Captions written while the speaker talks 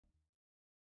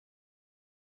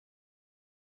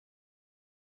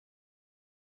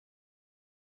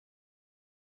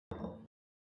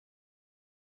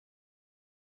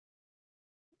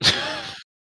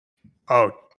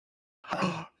Oh,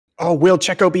 oh, Will,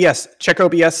 check OBS. Check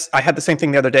OBS. I had the same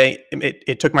thing the other day.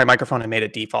 It took my microphone and made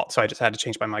it default, so I just had to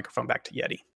change my microphone back to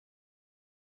Yeti.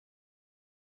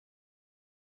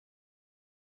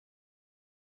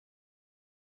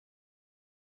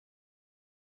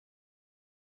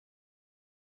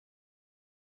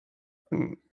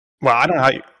 Well, I don't know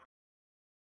how you...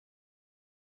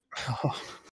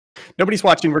 Nobody's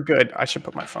watching. We're good. I should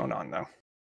put my phone on, though.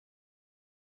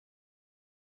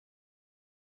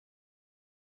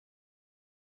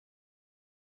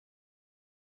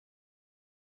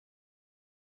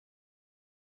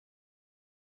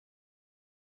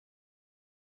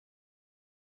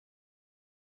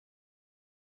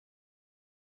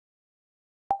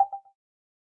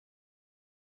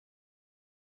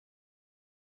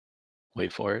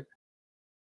 Wait for it.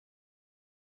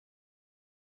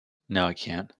 No, I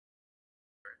can't.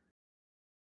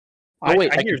 Oh,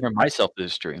 wait, I can hear myself through the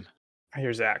stream. I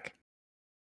hear Zach.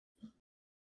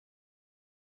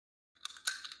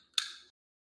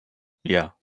 Yeah.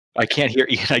 I can't hear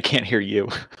Ian. I can't hear you.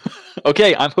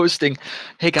 Okay, I'm hosting.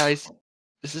 Hey, guys.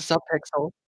 This is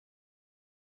Subpixel.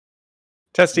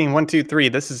 Testing 1, 2, 3.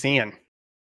 This is Ian.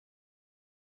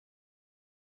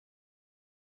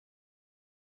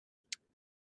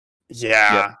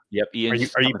 Yeah. Yep.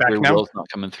 Ian's are you back now? Will's not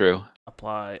coming through.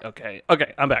 Apply. Okay,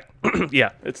 I'm back.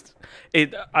 Yeah,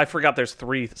 I forgot there's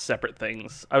 3 separate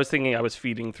things. I was thinking I was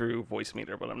feeding through voice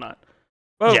meter, but I'm not.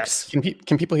 Folks, yes.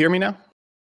 Can people hear me now?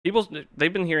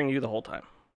 They've been hearing you the whole time.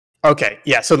 Okay.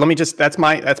 Yeah. So let me just. That's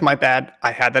my bad.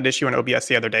 I had that issue in OBS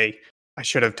the other day. I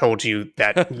should have told you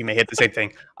that you may hit the same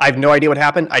thing. I have no idea what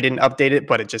happened. I didn't update it,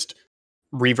 but it just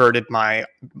reverted my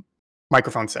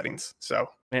microphone settings. So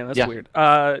man, that's weird.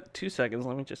 2 seconds.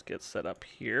 Let me just get set up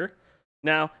here.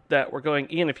 Now that we're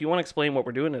going, Ian, if you want to explain what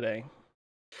we're doing today.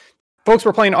 Folks,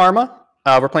 we're playing ARMA.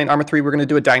 We're playing ARMA 3. We're going to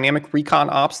do a dynamic recon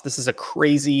ops. This is a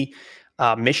crazy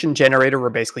mission generator where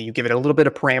basically you give it a little bit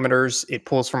of parameters. It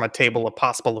pulls from a table of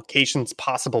possible locations,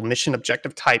 possible mission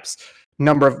objective types,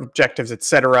 number of objectives,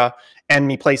 etc.,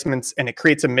 enemy placements, and it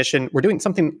creates a mission. We're doing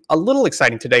something a little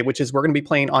exciting today, which is we're going to be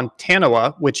playing on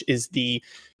Tanoa, which is the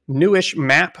newish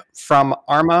map from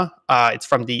ARMA. It's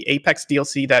from the Apex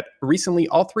DLC that recently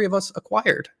all 3 of us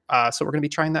acquired. So we're going to be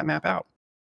trying that map out.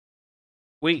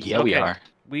 We are.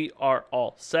 We are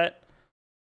all set.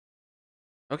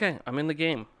 Okay, I'm in the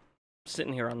game. I'm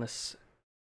sitting here on this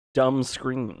dumb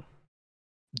screen.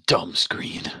 Dumb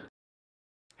screen.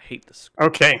 I hate this screen.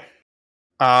 Okay.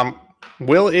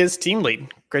 Will is team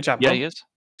lead. Great job. Yeah, Will. He is.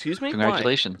 Excuse me?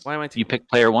 Congratulations. Why am I team You picked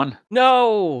player 1.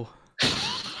 No!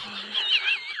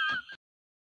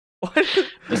 What?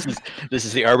 This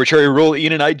is the arbitrary rule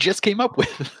Ian and I just came up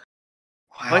with.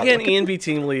 Wow, Why can't Ian be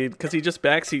team lead? Because he just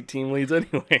backseat team leads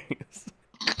anyways.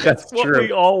 That's what true.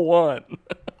 we all want.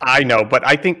 I know, but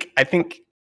I think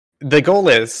the goal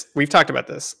is, we've talked about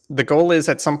this. The goal is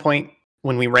at some point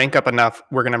when we rank up enough,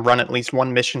 we're going to run at least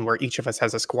one mission where each of us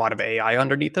has a squad of AI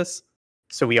underneath us.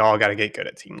 So we all got to get good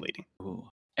at team leading. Ooh.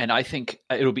 And I think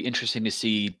it'll be interesting to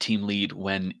see team lead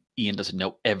when Ian doesn't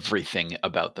know everything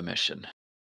about the mission.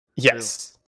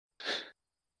 Yes.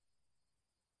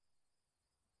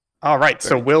 All right.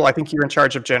 So Will, I think you're in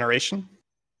charge of generation.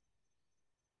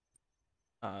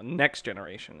 Next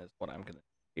generation is what I'm going to do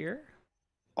here.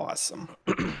 Awesome.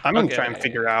 I'm going to try and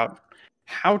figure out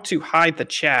how to hide the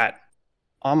chat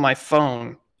on my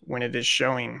phone when it is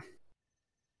showing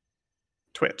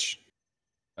Twitch.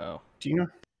 Oh. Do you know?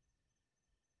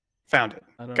 Found it.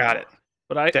 I don't Got know. it.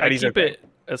 But I keep it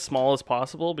as small as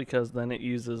possible because then it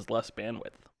uses less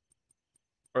bandwidth.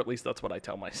 Or at least that's what I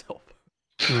tell myself.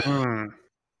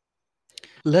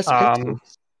 Less pixels.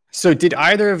 So did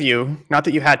either of you, not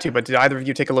that you had to, but did either of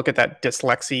you take a look at that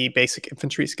Dyslexie basic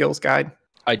infantry skills guide?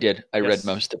 I did. I read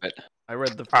most of it. I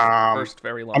read the first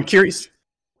very long. I'm curious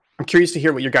to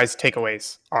hear what your guys'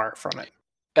 takeaways are from it.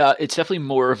 It's definitely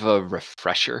more of a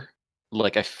refresher.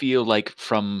 Like, I feel like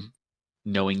from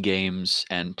knowing games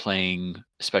and playing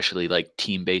especially like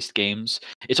team-based games,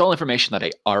 it's all information that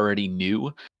I already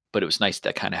knew, but it was nice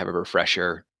to kind of have a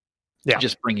refresher. Yeah.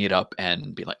 Just bring it up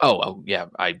and be like, oh yeah,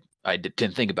 I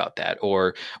didn't think about that.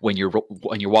 Or when you're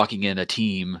walking in a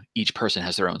team, each person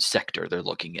has their own sector they're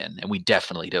looking in, and we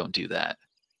definitely don't do that.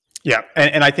 Yeah,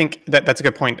 and I think that's a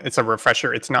good point. It's a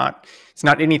refresher. It's not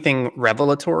anything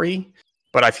revelatory,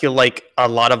 but I feel like a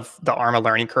lot of the ARMA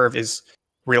learning curve is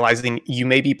realizing you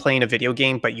may be playing a video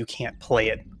game, but you can't play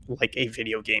it like a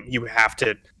video game. You have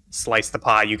to slice the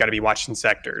pie. You got to be watching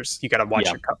sectors. You got to watch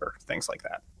your cover, things like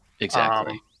that.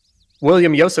 Exactly.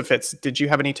 William Yosefitz, did you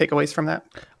have any takeaways from that?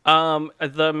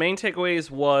 The main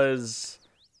takeaways was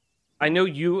I know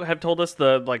you have told us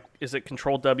is it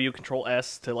Control W, Control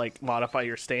S to like modify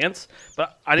your stance,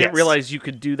 but I didn't realize you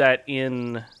could do that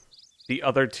in the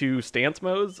other two stance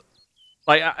modes.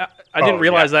 Like I didn't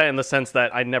realize that in the sense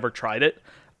that I never tried it.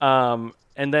 And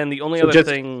then the only other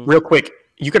thing, real quick,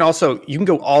 you can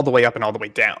go all the way up and all the way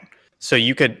down. So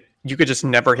you could just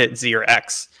never hit Z or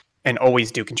X and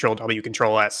always do Control W,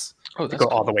 Control S to go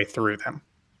all the way through them.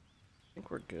 I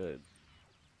think we're good.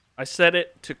 I set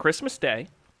it to Christmas Day,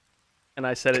 and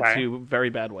I set it to very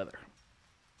bad weather.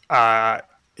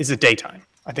 Is it daytime?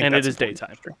 I think, and it is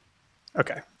daytime.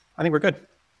 Okay, I think we're good.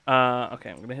 Okay,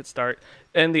 I'm gonna hit start.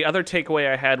 And the other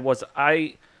takeaway I had was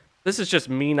this is just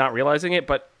me not realizing it,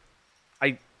 but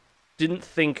I didn't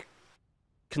think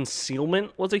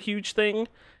concealment was a huge thing,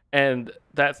 and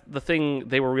that's the thing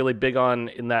they were really big on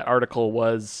in that article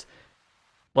was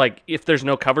like if there's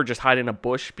no cover, just hide in a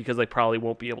bush because they probably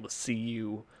won't be able to see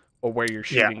you or where you're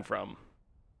shooting from.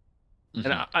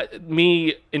 And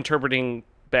me interpreting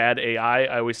bad AI,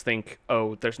 I always think,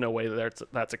 oh, there's no way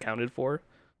that's accounted for.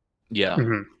 Yeah.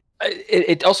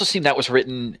 It also seemed that was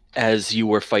written as you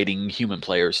were fighting human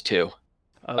players too.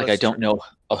 Like I don't know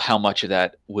how much of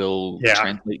that will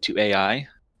translate to AI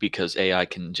because AI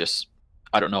can just,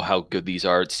 I don't know how good these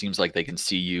are. It seems like they can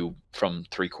see you from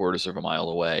 3/4 of a mile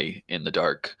away in the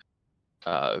dark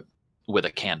with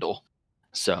a candle.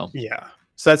 So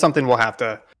so that's something we'll have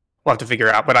to figure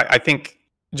out. But I think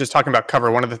just talking about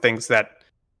cover, one of the things that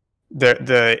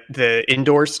the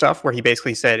indoor stuff where he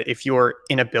basically said if you're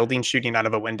in a building shooting out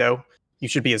of a window, you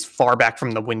should be as far back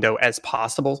from the window as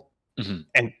possible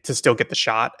and to still get the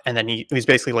shot. And then he's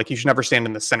basically like, you should never stand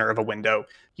in the center of a window.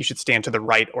 You should stand to the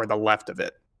right or the left of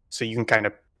it so you can kind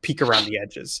of peek around the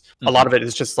edges. A lot of it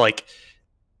is just like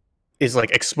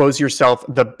expose yourself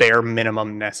the bare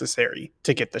minimum necessary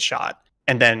to get the shot.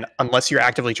 And then unless you're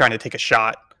actively trying to take a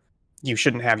shot, you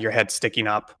shouldn't have your head sticking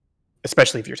up,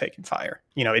 especially if you're taking fire.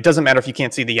 You know, it doesn't matter if you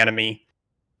can't see the enemy.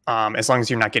 As long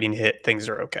as you're not getting hit, things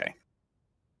are okay.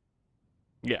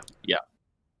 Yeah.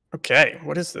 Okay,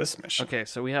 what is this mission? Okay,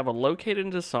 so we have a locate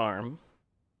and disarm.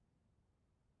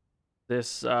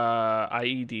 This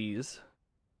IEDs.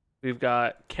 We've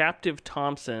got Captive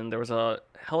Thompson. There was a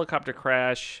helicopter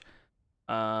crash.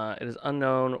 It is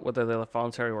unknown whether they're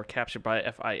voluntary or captured by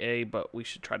FIA, but we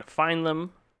should try to find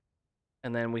them.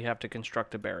 And then we have to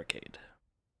construct a barricade.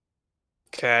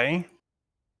 Okay.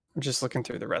 I'm just looking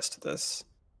through the rest of this.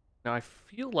 Now, I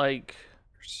feel like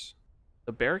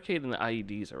the barricade and the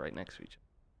IEDs are right next to each other.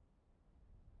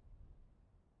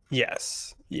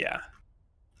 Yes. Yeah.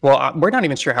 Well, we're not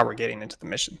even sure how we're getting into the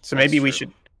mission. So maybe we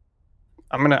should...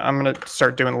 I'm gonna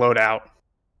start doing loadout.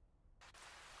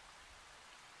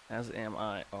 As am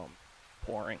I. Oh,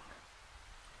 pouring.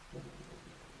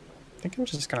 I think I'm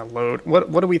just gonna load.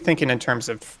 What are we thinking in terms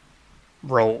of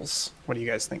roles? What are you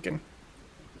guys thinking?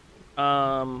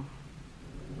 I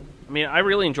mean, I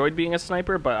really enjoyed being a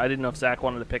sniper, but I didn't know if Zach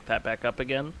wanted to pick that back up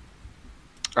again.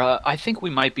 I think we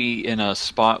might be in a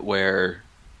spot where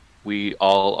we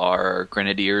all are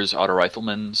grenadiers, auto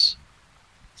riflemans.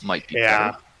 Might be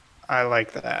better. I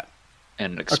like that.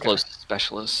 And an explosive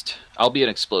specialist. I'll be an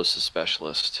explosive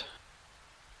specialist.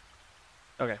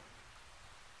 Okay.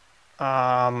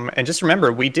 And just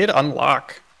remember, we did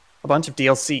unlock a bunch of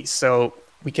DLC, so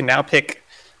we can now pick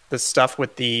the stuff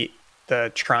with the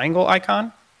triangle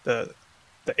icon, the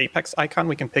apex icon.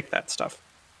 We can pick that stuff.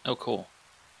 Oh, cool.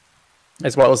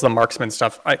 As well as the marksman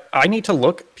stuff. I need to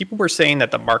look. People were saying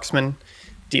that the marksman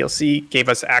DLC gave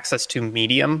us access to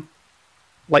medium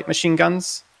light machine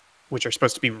guns, which are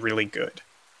supposed to be really good.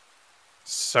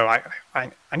 So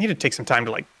I need to take some time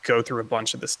to like go through a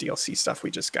bunch of this DLC stuff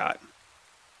we just got.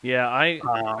 Yeah, I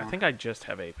think I just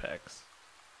have Apex.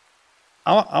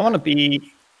 I want to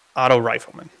be auto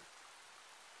rifleman.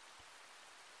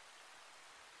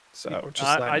 So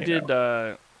just I did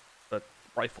the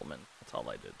rifleman. That's all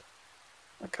I did.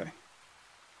 Okay.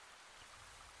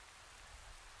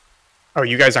 Oh,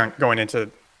 you guys aren't going into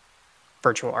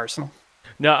virtual arsenal?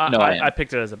 No, I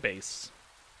picked it as a base.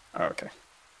 Oh, okay.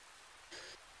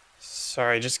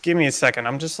 Sorry, just give me a second.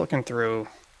 I'm just looking through.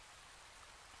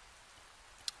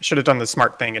 I should have done the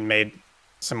smart thing and made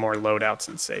some more loadouts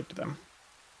and saved them.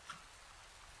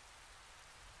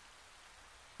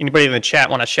 Anybody in the chat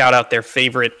want to shout out their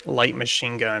favorite light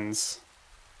machine guns?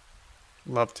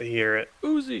 Love to hear it.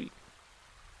 Uzi.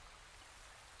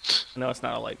 No, it's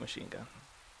not a light machine gun.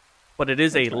 But it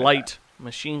is a light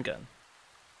machine gun.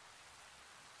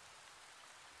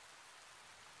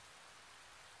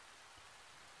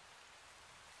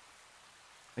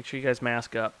 Make sure you guys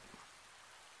mask up.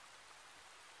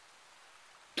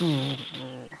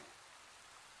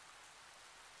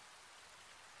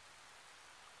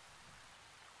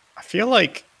 feel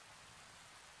like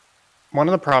one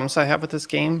of the problems I have with this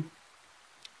game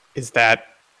is that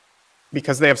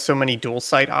because they have so many dual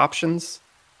sight options,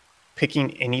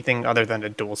 picking anything other than a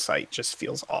dual sight just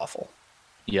feels awful.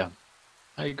 Yeah,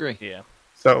 I agree. Yeah.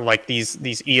 So like these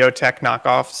EOTech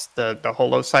knockoffs, the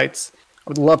holo sights, I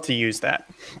would love to use that,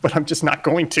 but I'm just not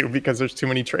going to because there's too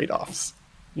many trade-offs,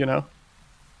 you know?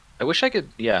 I wish I could.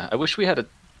 Yeah, I wish we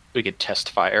could test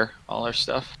fire all our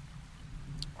stuff.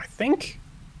 I think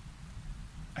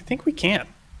we can.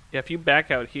 Yeah, if you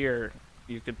back out here,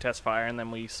 you could test fire, and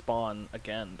then we spawn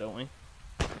again, don't we?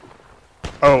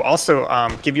 Oh, also,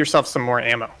 give yourself some more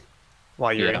ammo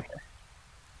while you're in here.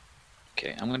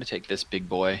 Okay, I'm gonna take this big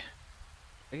boy.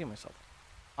 I gave myself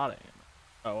a lot of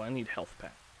ammo. Oh, I need health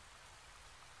pack.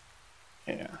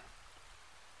 Yeah.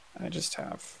 I just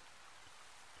have...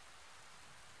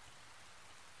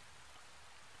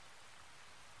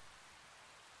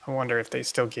 I wonder if they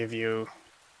still give you...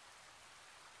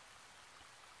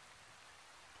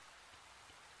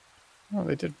 Oh,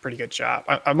 they did a pretty good job.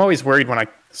 I'm always worried when I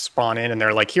spawn in and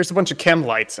they're like, here's a bunch of chem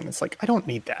lights. And it's like, I don't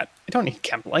need that. I don't need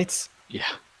chem lights. Yeah.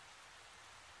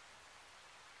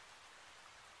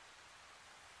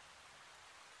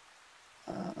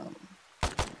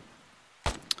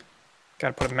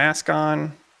 Gotta put a mask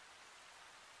on.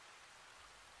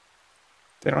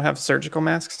 They don't have surgical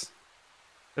masks?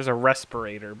 There's a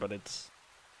respirator, but it's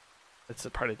a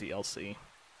part of DLC.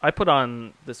 I put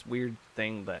on this weird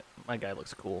thing that my guy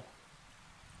looks cool.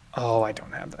 Oh, I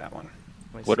don't have that one.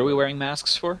 What are we wearing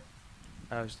masks for?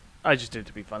 I just did it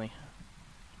to be funny.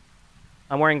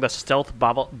 I'm wearing the stealth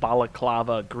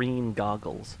balaclava green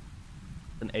goggles.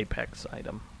 An Apex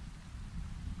item.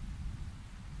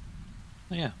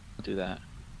 Oh, yeah, I'll do that.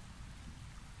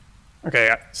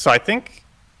 Okay, so I think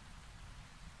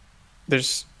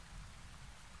there's...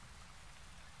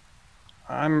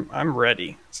 I'm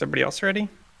ready. Is everybody else ready?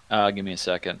 Give me a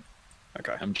second.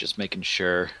 Okay. I'm just making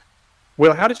sure.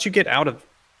 Will, how did you get out of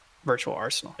Virtual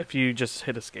Arsenal? If you just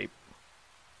hit escape.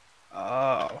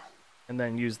 Oh. And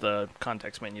then use the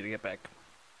context menu to get back.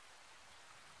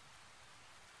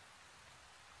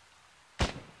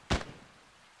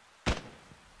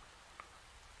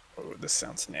 Oh, this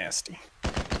sounds nasty.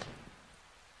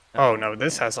 Oh no,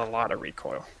 this has a lot of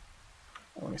recoil.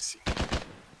 Let me see.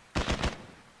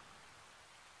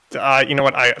 You know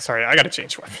what? Sorry, I gotta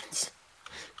change weapons.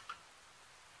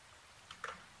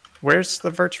 Where's the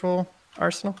Virtual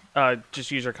Arsenal? Just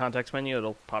use your context menu.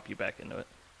 It'll pop you back into it.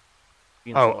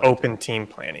 Oh, open team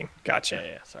planning. Gotcha.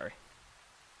 Yeah, sorry.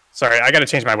 Sorry, I gotta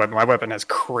change my weapon. My weapon has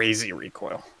crazy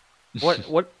recoil.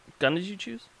 What gun did you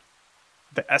choose?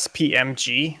 The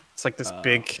SPMG. It's like this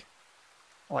big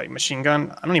light machine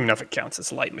gun. I don't even know if it counts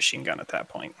as light machine gun at that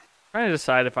point. I'm trying to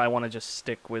decide if I want to just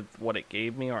stick with what it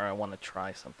gave me or I want to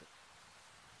try something.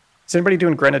 Is anybody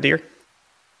doing Grenadier?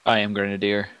 I am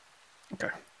Grenadier. Okay.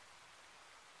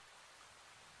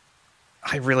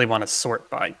 I really want to sort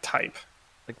by type.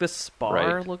 Like this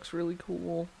spar looks really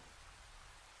cool.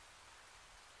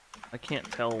 I can't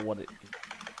tell what it is.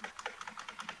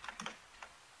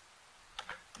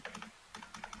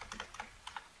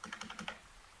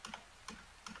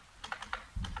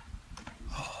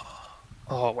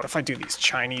 Oh, what if I do these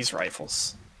Chinese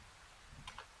rifles?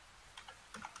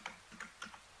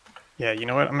 Yeah, you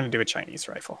know what? I'm going to do a Chinese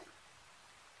rifle.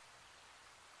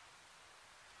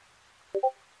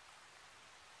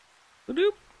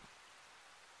 Ba-doop.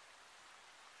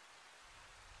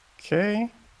 Okay.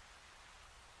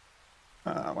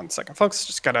 1 second, folks.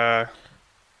 Just got to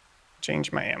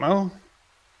change my ammo.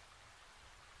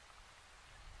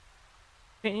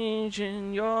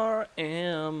 Changing your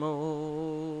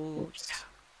ammo. Oops.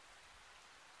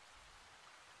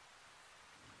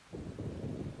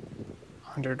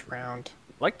 $100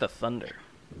 Like the thunder.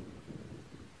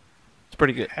 It's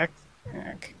pretty good. heck.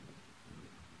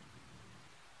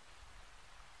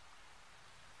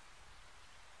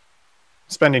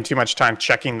 Spending too much time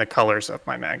checking the colors of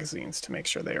my magazines to make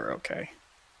sure they are okay.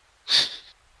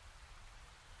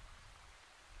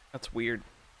 That's weird.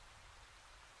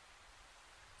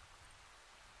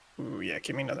 Ooh, yeah,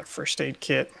 give me another first aid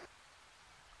kit.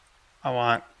 I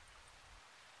want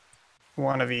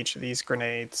one of each of these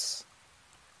grenades.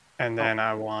 And then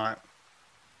I want...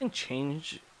 You can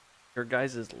change your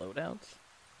guys' loadouts?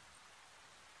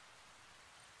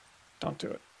 Don't do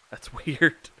it. That's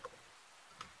weird.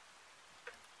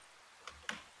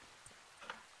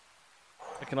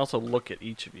 I can also look at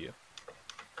each of you.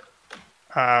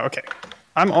 Okay.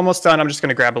 I'm almost done. I'm just going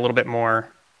to grab a little bit more.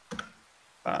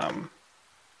 I've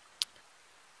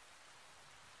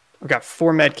got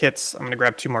 4 med kits. I'm going to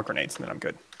grab 2 more grenades and then I'm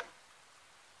good.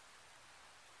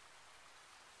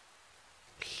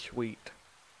 Sweet.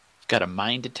 Got a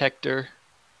mine detector.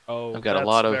 Oh, I've got that's a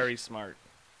lot of very smart.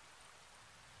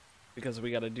 Because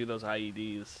we got to do those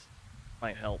IEDs.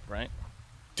 Might help, right?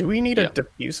 Do we need a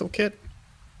defusal kit?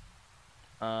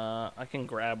 I can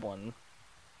grab one.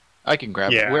 I can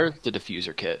grab it. Yeah. Where's the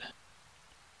diffuser kit?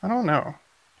 I don't know.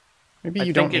 Maybe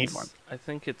you don't need one. I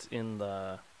think it's in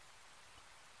the...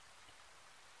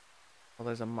 Well,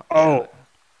 there's a... Oh,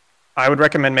 I would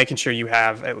recommend making sure you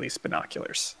have at least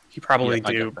binoculars. You probably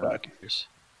I do, got but binoculars.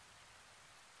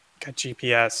 got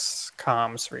GPS,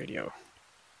 comms, radio.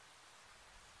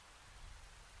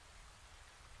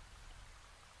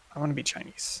 I want to be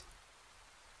Chinese.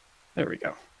 There we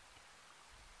go.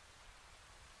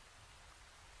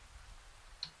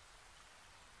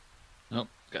 Nope,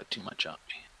 got too much on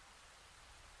me.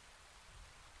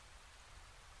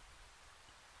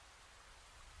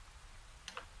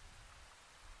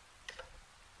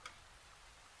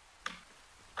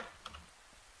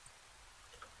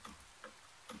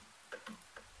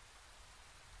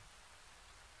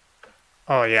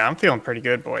 Oh yeah, I'm feeling pretty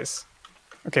good, boys.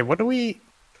 Okay, what do we... Do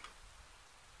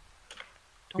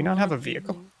we not have a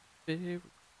vehicle?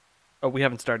 Oh, we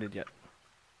haven't started yet.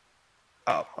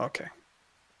 Oh, okay.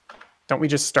 Don't we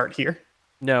just start here?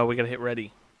 No, we gotta hit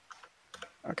ready.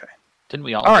 Okay. Didn't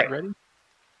we all All get right. ready?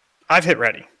 I've hit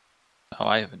ready. Oh,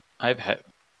 I haven't. I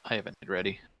haven't hit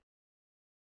ready.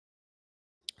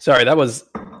 Sorry, that was...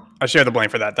 I share the blame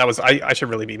for that. That was... I should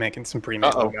really be making some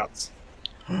pre-made loadouts.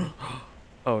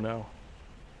 Oh no.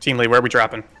 Team Lee, where are we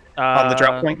dropping? On the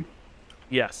drop point?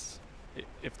 Yes,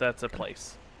 if that's a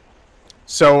place.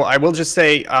 So I will just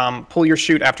say, pull your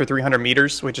chute after 300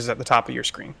 meters, which is at the top of your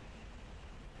screen.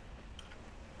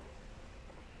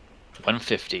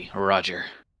 150. Roger.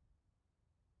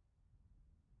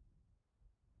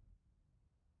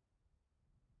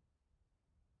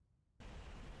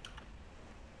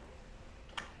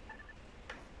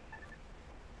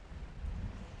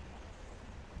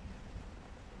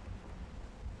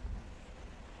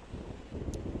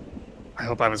 I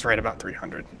hope I was right about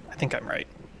 300. I think I'm right.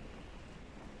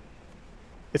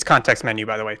 It's context menu,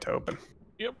 by the way, to open.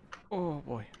 Yep. Oh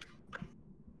boy.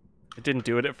 It didn't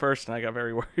do it at first, and I got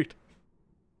very worried.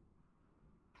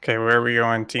 Okay, where are we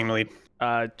going, team lead?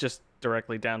 Just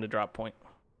directly down to drop point.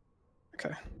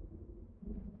 Okay.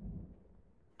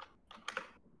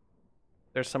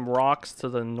 There's some rocks to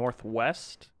the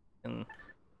northwest, and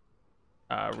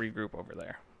regroup over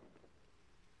there.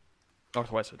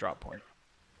 Northwest of drop point.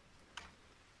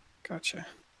 Gotcha.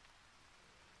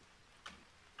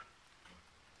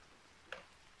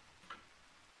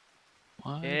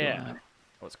 Yeah, that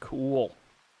was cool.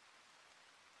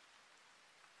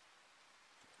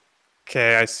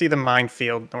 Okay, I see the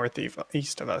minefield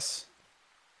northeast of us.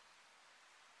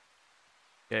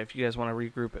 Yeah, if you guys want to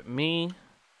regroup at me.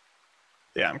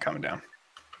 Yeah, I'm coming down.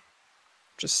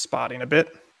 Just spotting a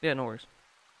bit. Yeah, no worries.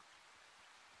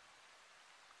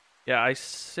 Yeah, I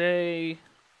say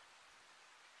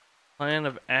plan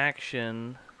of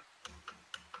action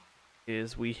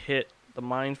is we hit the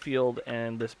minefield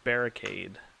and this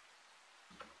barricade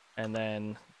and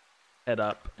then head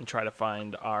up and try to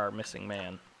find our missing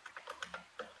man.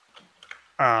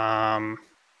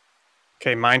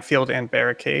 Okay, minefield and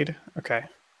barricade. Okay. I'm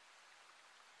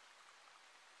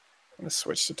going to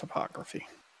switch to topography.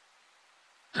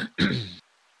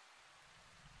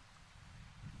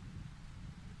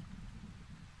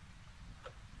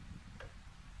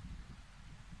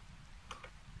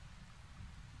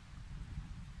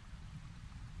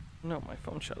 No, my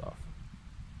phone shut off.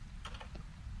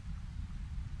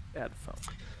 Bad phone.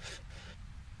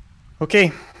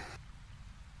 Okay.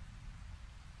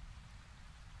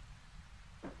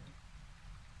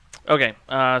 Okay,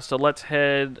 so let's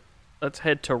head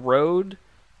to road,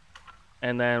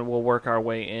 and then we'll work our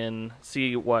way in.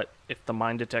 See if the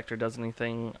mine detector does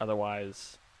anything.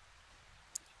 Otherwise,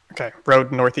 Okay,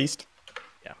 road northeast.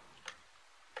 yeah,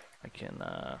 I can.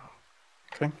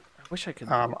 Okay. I wish I could.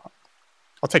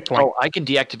 I'll take point. Oh, I can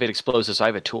deactivate explosives. I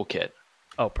have a toolkit.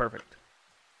 Oh, perfect.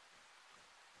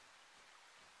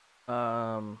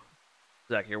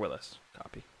 Zach, you're with us.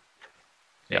 Copy.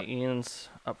 Okay, Yep. Ian's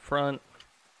up front.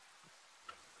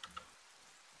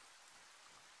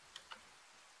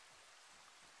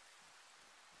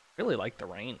 Really like the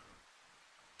rain.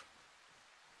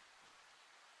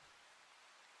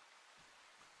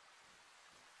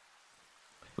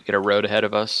 We get a road ahead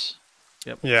of us.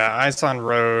 Yep. Yeah, eyes on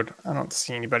road. I don't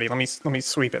see anybody. Let me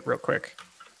sweep it real quick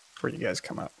before you guys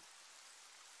come up.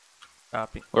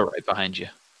 Copy. We're right behind you.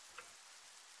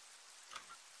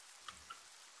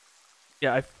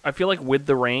 Yeah, I feel like with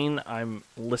the rain, I'm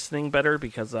listening better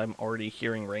because I'm already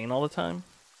hearing rain all the time.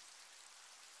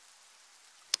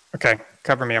 Okay,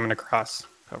 cover me. I'm going to cross.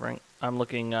 Covering. I'm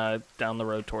looking down the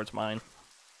road towards mine.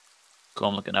 Cool,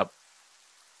 I'm looking up.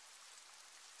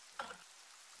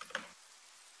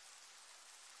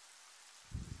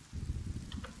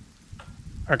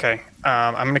 Okay,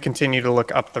 I'm going to continue to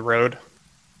look up the road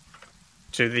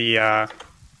to the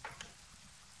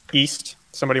east.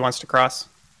 Somebody wants to cross?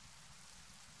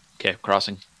 Okay,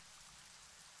 crossing.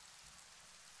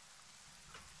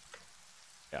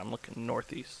 Yeah, I'm looking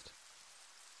northeast.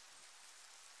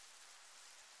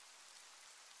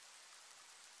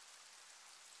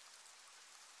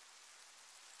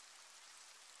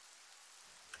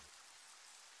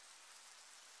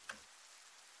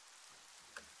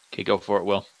 Okay, go for it,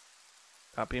 Will.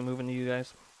 Copy, moving to you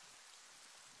guys.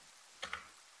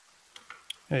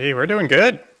 Hey, we're doing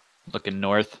good. Looking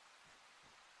north.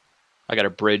 I got a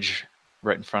bridge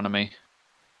right in front of me.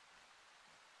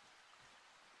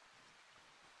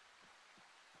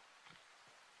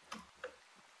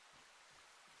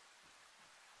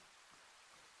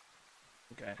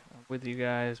 Okay, with you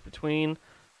guys between.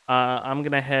 I'm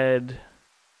gonna head.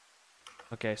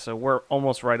 Okay, so we're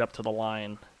almost right up to the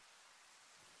line.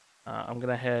 I'm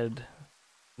gonna head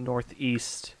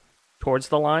northeast towards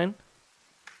the line.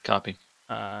 Copy.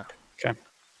 Okay.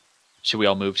 Should we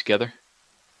all move together?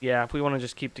 Yeah, if we want to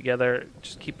just keep together,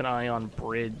 just keep an eye on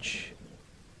bridge.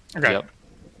 Okay. Yep.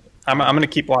 I'm going to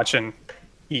keep watching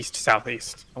east,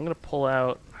 southeast. I'm gonna pull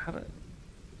out.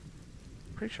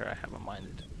 Pretty sure I have a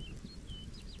minded.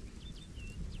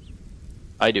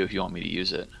 I do if you want me to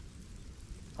use it.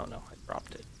 Oh no, I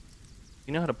dropped it.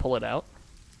 You know how to pull it out?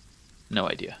 No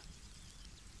idea.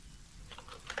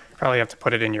 Probably have to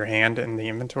put it in your hand in the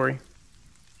inventory.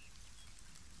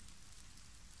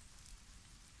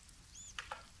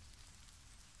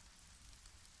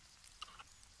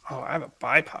 Oh, I have a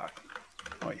bipod.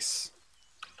 Nice.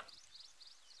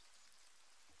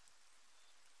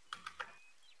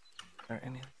 Or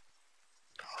anything?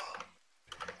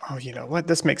 Oh, you know what?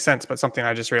 This makes sense, but something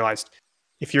I just realized.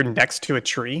 If you're next to a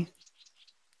tree,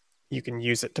 you can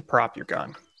use it to prop your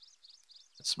gun.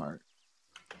 That's smart.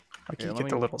 Like Here, you let get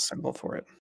the me- little symbol for it.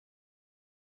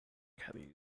 How do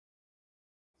you-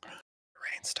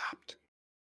 Rain stopped.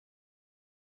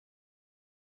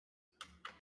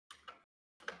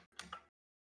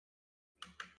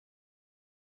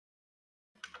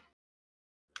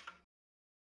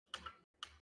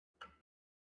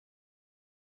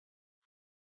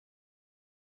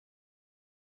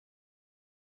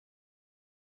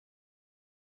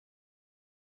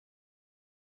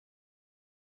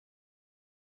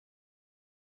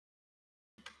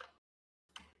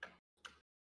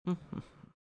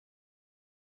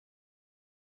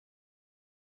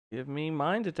 Give me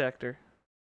mine detector.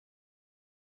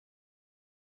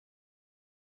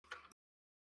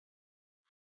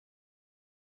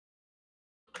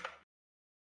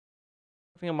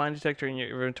 Having a mine detector in your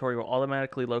inventory will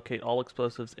automatically locate all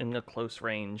explosives in a close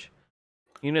range.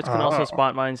 Units can also Oh.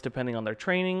 spot mines depending on their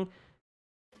training.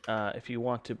 If you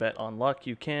want to bet on luck,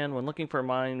 you can. When looking for a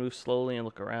mine, move slowly and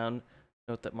look around.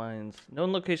 Note that known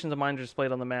locations of mines are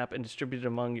displayed on the map and distributed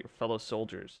among your fellow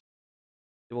soldiers.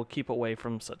 It will keep away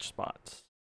from such spots.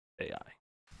 AI.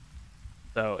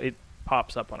 So it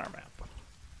pops up on our map.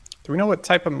 Do we know what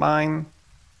type of mine?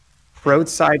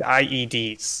 Roadside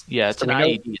IEDs. Yeah, it's So an we know-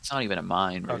 IED. It's not even a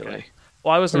mine, really. Okay.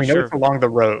 Well, I So wasn't we know sure. it's along the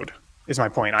road, is my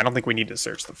point. I don't think we need to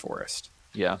search the forest.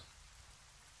 Yeah.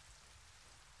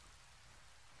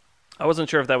 I wasn't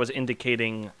sure if that was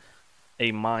indicating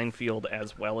a minefield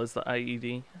as well as the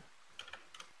IED.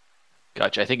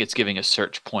 Gotcha. I think it's giving a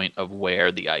search point of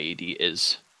where the IED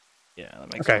is. Yeah,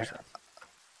 that makes Okay. more sense.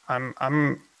 I'm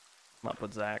I'm up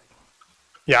with Zach.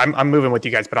 I'm moving with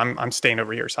you guys, but I'm staying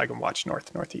over here so I can watch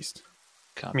northeast.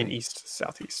 I Copy. mean east,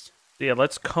 southeast. Yeah,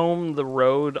 let's comb the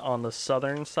road on the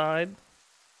southern side,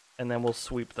 and then we'll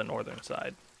sweep the northern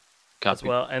side as Copy.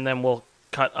 well, and then we'll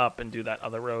cut up and do that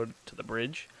other road to the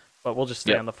bridge. But we'll just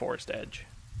stay Yep. on the forest edge.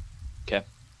 Okay.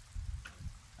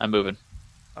 I'm moving.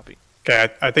 Copy.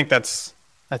 Okay, I think that's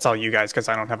all you guys because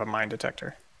I don't have a mine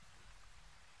detector.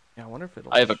 Yeah, I wonder if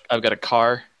it'll. I've got a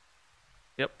car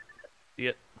Yep. See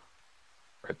it.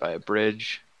 right by a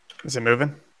bridge. Is it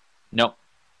moving? Nope.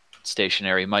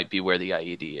 Stationary might be where the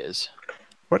IED is.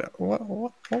 What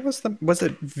was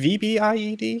it VB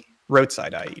IED?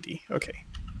 Roadside IED. Okay.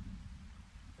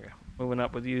 Okay. Moving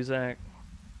up with you, Zach.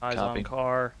 Eyes Copy. on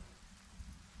car.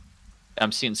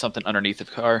 I'm seeing something underneath the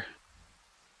car.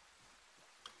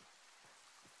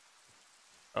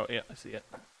 Oh yeah, I see it.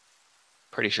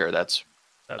 Pretty sure that's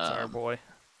That's our boy.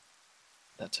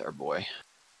 our boy.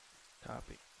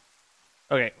 Copy.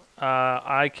 Okay.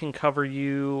 I can cover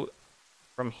you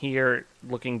from here,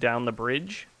 looking down the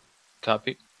bridge.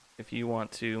 Copy. If you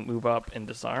want to move up and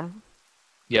disarm.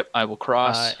 Yep, I will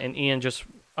cross. And Ian, just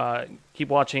keep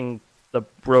watching the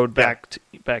road back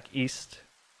back east,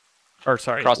 or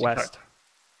sorry, Crossing west.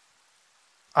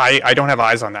 I don't have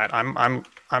eyes on that.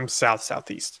 I'm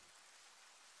southeast.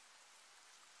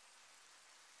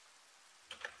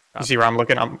 You see where I'm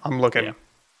looking? I'm looking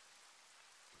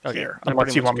here.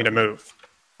 Unless you want me to move.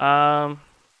 No,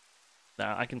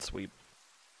 I can sweep.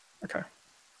 Okay.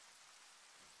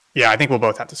 Yeah, I think we'll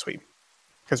both have to sweep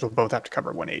because we'll both have to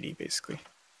cover 180 basically.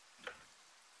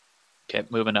 Okay,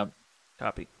 moving up.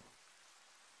 Copy.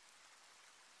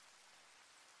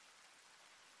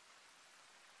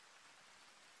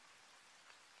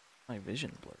 My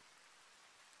vision blurred.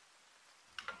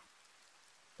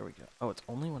 There we go. Oh, it's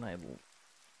only when I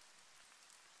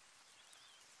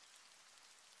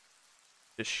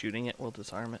just shooting it will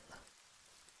disarm it.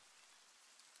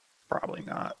 Probably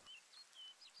not.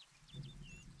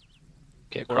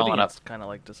 Okay, crawling up. It's kind of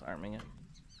like disarming it.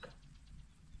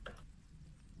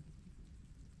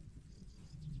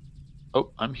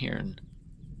 Oh, I'm hearing.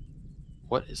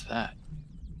 What is that?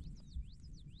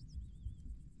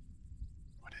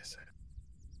 What is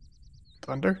it?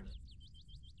 Thunder?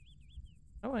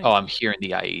 Oh, I'm hearing the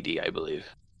IED, I believe.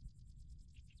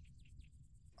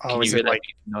 Oh, Can you is hear it that like?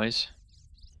 noise?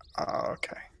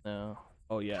 Okay. No.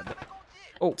 Oh yeah.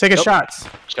 Oh, Take a nope. shot.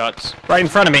 Shots. Right in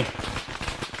front of me.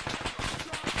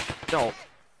 No.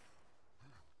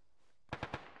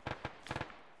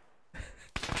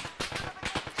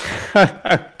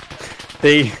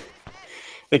 They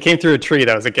came through a tree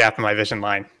that was a gap in my vision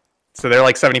line. So they're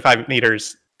like 75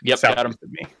 meters south got 'em. of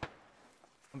me.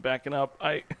 I'm backing up.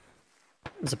 It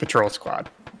was a patrol squad.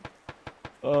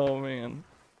 Oh man.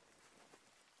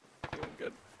 Doing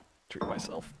good. Treat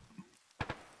myself.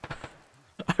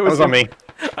 That was on me.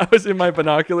 I was in my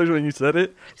binoculars when you said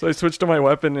it, so I switched to my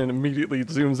weapon and immediately it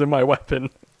zooms in my weapon.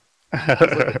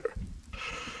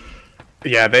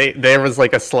 Yeah, there was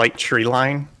like a slight tree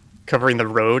line covering the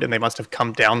road, and they must have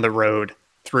come down the road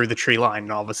through the tree line,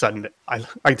 and all of a sudden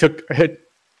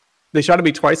they shot at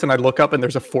me twice, and I look up and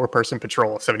there's a 4-person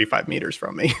patrol 75 meters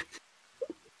from me.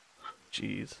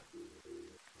 Jeez.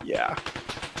 Yeah.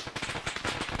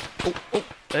 Oh,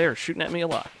 they're shooting at me a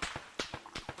lot.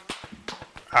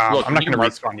 Look, I'm not going to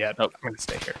mark- respawn yet. Oh. I'm going to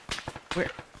stay here. Where?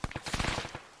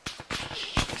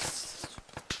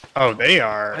 Oh, they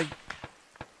are.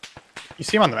 You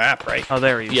see him on the map, right? Oh,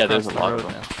 there he is. Yeah, there's Across a lot the of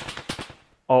road them. now.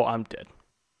 Oh, I'm dead.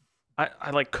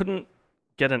 I like couldn't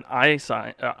get an eye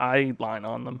line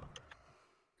on them.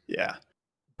 Yeah.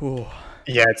 Ooh.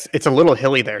 Yeah, it's a little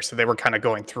hilly there, so they were kind of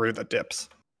going through the dips.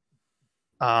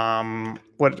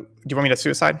 What do you want me to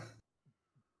suicide?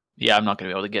 Yeah, I'm not going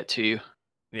to be able to get to you.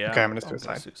 Yeah. Okay, I'm gonna I'll go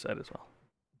suicide. suicide as well.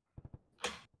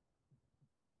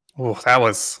 Oh, that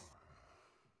was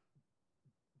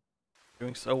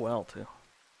Doing so well too.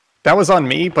 on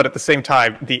me, but at the same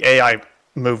time, the AI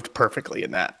moved perfectly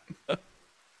in that.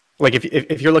 Like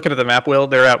if you're looking at the map, Will,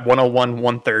 they're at 101,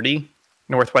 130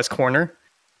 northwest corner.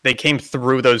 They came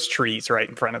through those trees right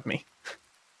in front of me.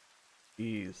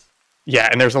 Jeez. Yeah,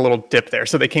 and there's a little dip there,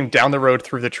 so they came down the road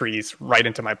through the trees right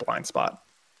into my blind spot.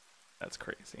 That's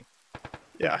crazy.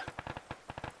 Yeah.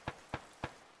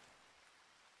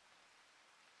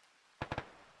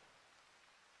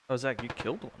 Oh, Zach, you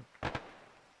killed one.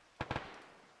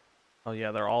 Oh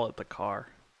yeah, they're all at the car.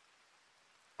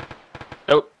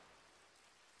 Oh,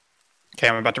 Okay,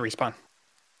 I'm about to respawn.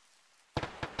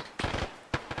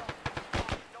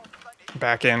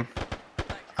 Back in.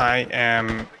 I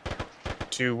am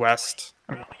due west.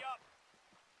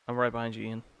 I'm right behind you,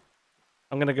 Ian.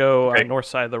 I'm gonna go Okay. north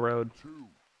side of the road.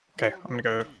 Okay, I'm gonna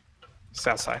go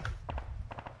south side.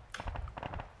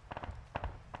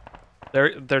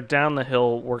 They're down the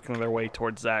hill, working their way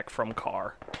towards Zach from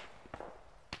car.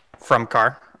 From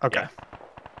car? Okay. Yeah.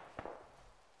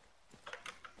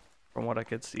 From what I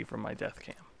could see from my death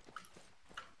cam.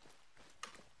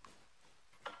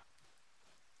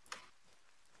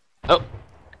 oh,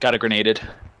 got a grenaded.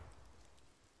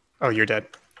 Oh, you're dead.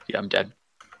 Yeah, I'm dead.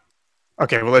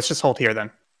 Okay, well, let's just hold here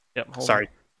then. Yep. Hold Sorry,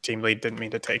 team lead didn't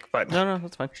mean to take, but on. No,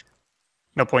 that's fine.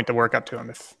 no point to work up to him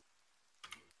if...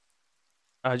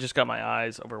 I just got my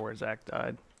eyes over where Zach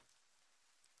died.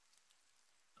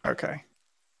 Okay.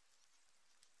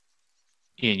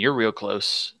 Ian, you're real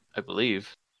close, I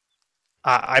believe.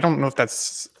 I don't know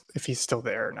if he's still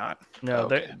there or not. No,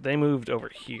 Okay. they moved over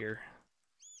here.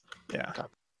 Yeah.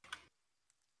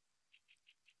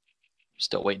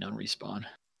 Still waiting on respawn.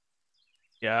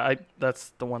 Yeah, that's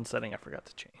the one setting I forgot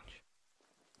to change.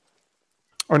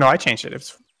 Oh, no, I changed it.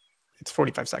 It's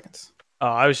 45 seconds. Oh,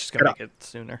 I was just gonna make it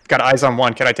sooner. Got eyes on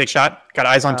one. Can I take shot? Got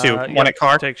eyes on two. One Yep, at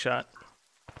car. Take shot.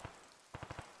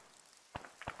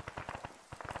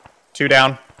 2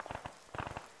 down.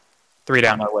 3 On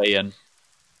down. my way in.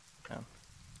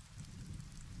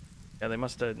 Yeah, they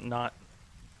must have not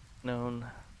known.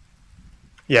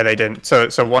 Yeah, they didn't. So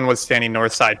one was standing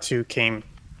north side. 2 came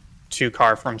 2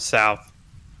 car from south.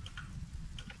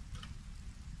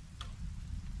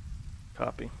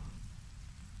 Copy.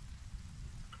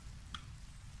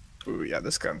 Ooh, yeah,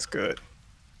 this gun's good.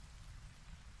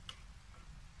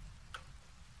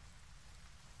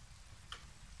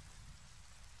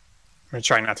 I'm gonna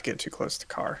try not to get too close to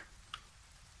car.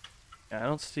 Yeah, I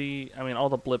don't see. I mean, all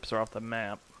the blips are off the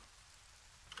map.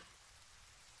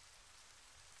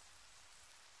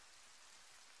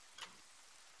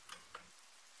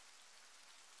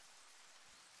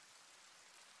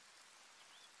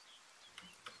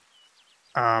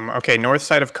 Okay, north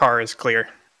side of car is clear.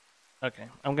 Okay,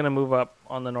 I'm gonna move up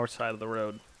on the north side of the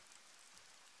road.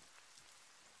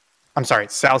 I'm sorry,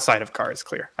 south side of car is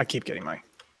clear. I keep getting my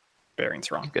bearings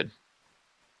wrong. Good.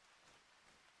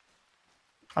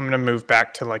 I'm gonna move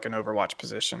back to like an overwatch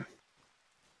position.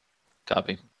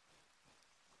 Copy.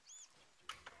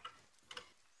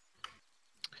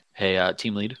 Hey,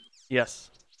 team lead. Yes.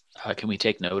 Can we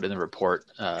take note in the report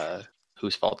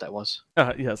whose fault that was?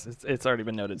 Yes, it's already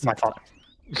been noted. My fault. Times.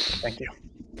 Thank you.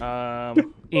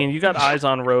 Ian, you got eyes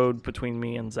on road between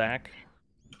me and Zach?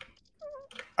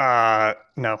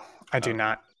 No, I do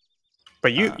not.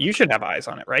 But you should have eyes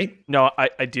on it, right? No,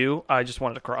 I do. I just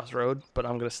wanted to cross road, but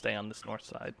I'm gonna stay on this north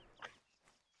side.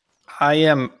 I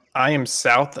am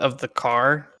south of the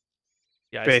car,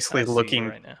 Yeah, basically I see you looking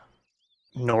right now.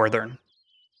 northern.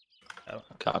 Oh,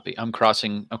 Copy. I'm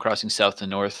crossing south to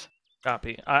north.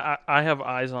 copy. I have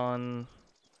eyes on.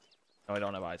 No, I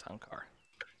don't have eyes on car.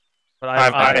 But I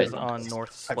have eyes on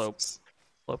north slope,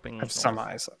 sloping. I have some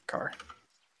eyes on car.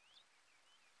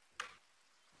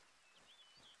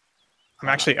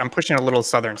 I'm pushing a little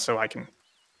southern so I can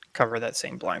cover that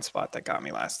same blind spot that got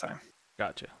me last time.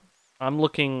 Gotcha. I'm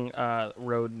looking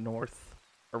road north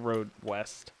or road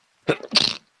west.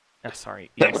 Sorry,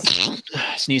 east.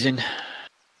 Sneezing.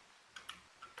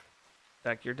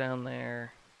 Zach, you're down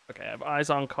there. Okay, I have eyes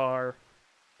on car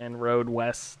and road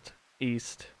west,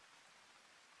 east.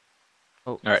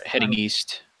 Oh, All right, heading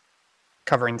east.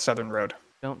 Covering southern road.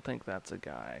 Don't think that's a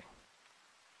guy.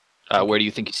 Where do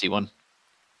you think you see one?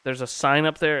 There's a sign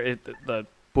up there. The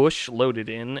bush loaded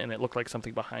in, and it looked like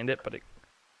something behind it, but it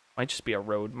might just be a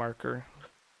road marker.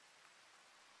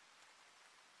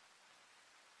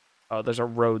 Oh, there's a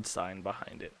road sign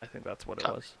behind it. I think that's what it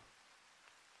was.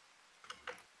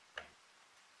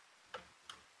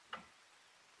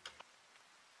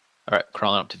 All right,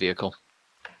 crawling up to vehicle.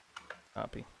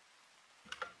 Copy.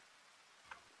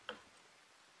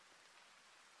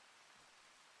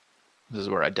 This is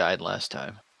where I died last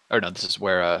time. Or no, this is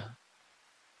where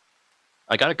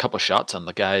I got a couple shots on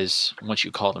the guys once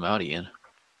you called them out, Ian.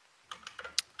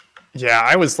 Yeah,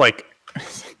 I was like,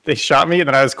 they shot me, and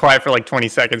then I was quiet for like 20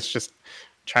 seconds, just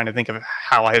trying to think of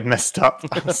how I had messed up.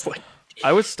 I was like,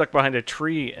 I was stuck behind a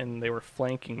tree, and they were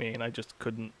flanking me, and I just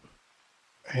couldn't.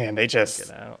 Man, they just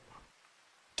get out.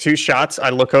 2 shots. I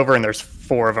look over, and there's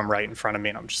 4 of them right in front of me,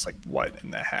 and I'm just like, what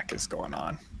in the heck is going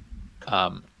on?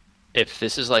 If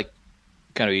this is like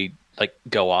gonna be like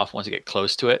go off once I get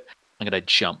close to it, I'm gonna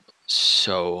jump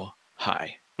so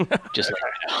high. Just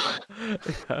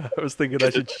I was thinking I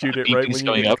should shoot it right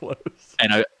when you get close.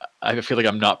 And I feel like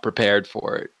I'm not prepared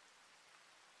for it.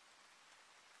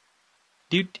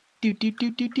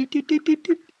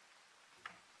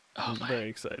 Oh my! Very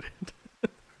excited.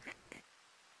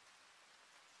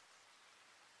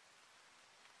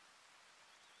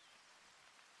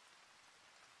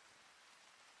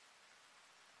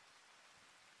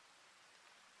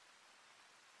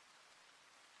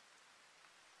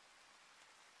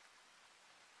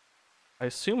 I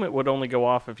assume it would only go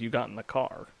off if you got in the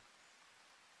car.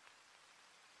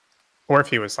 Or if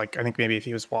he was like, I think maybe if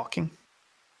he was walking.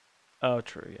 Oh,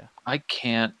 true, yeah. I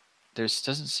can't. There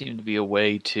doesn't seem to be a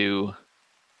way to.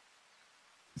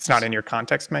 It's not in your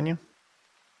context menu?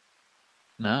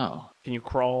 No. Can you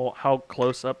crawl? How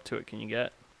close up to it can you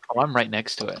get? Oh, I'm right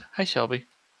next to it. Hi, Shelby.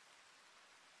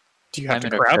 Do you have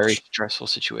I'm to in crouch? a very stressful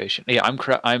situation. Yeah,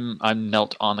 I'm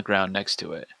knelt on the ground next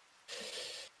to it.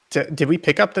 Did we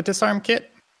pick up the disarm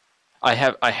kit? I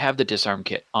have the disarm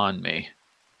kit on me.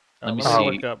 Let me I'll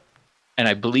see. look up. And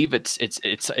I believe it's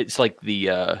like the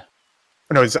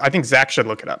No, I think Zach should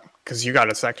look it up because you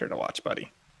got a sector to watch, buddy.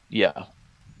 yeah.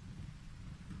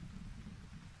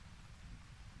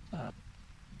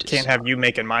 Can't have you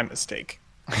making my mistake.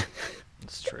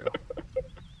 It's true.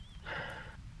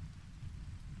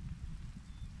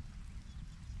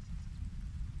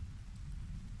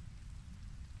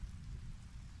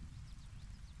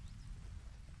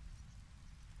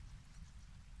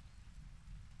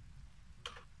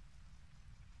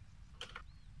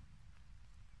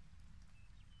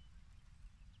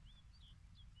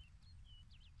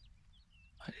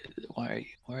 Why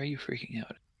are you freaking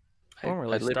out?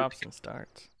 Normally stops and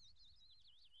starts.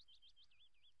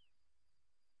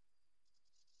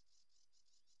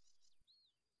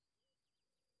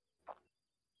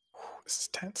 This is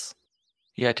tense.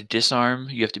 Yeah, to disarm,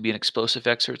 you have to be an explosive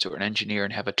expert or an engineer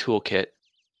and have a toolkit.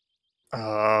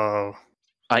 Oh.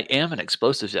 I am an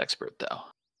explosives expert, though.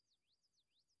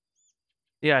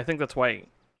 Yeah, I think that's why.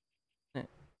 But,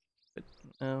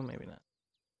 no, maybe not.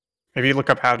 Maybe you look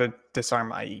up how to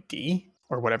disarm IED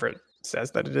or whatever it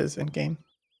says that it is in game.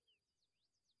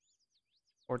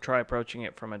 Or try approaching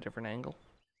it from a different angle.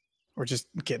 Or just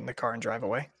get in the car and drive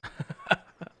away.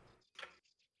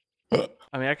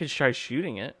 I mean, I could try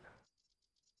shooting it.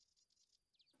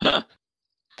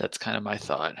 That's kind of my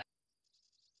thought.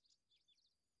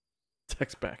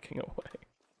 Tech's backing away.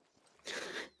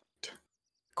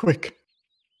 Quick.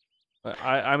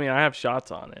 I mean, I have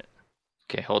shots on it.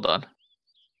 Okay, hold on.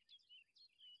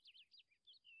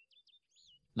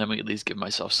 Let me at least give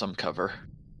myself some cover.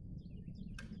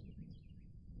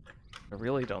 I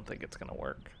really don't think it's gonna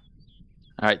work.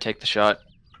 All right, take the shot.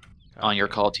 God, On your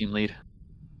call, team lead.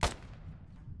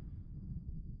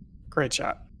 Great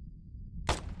shot.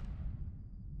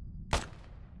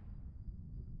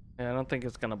 Yeah, I don't think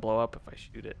it's gonna blow up if I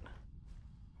shoot it.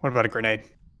 What about a grenade?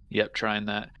 Yep, trying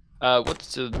that.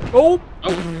 What's the... Oh!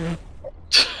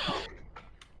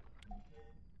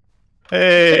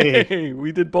 Hey! Hey,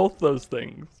 we did both those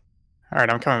things. All right,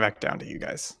 I'm coming back down to you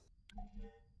guys.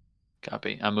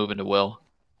 Copy. I'm moving to Will.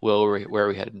 Will, where are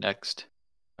we headed next?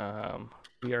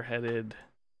 We are headed.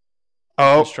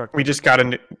 Oh, Construct- we just got a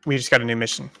new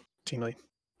mission, team lead.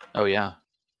 Oh, yeah.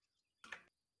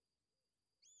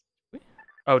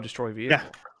 Oh, destroy vehicle. Yeah.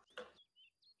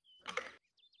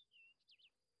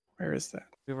 Where is that?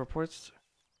 We have reports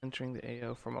entering the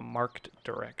AO from a marked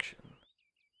direction.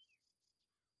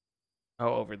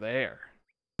 Oh, over there.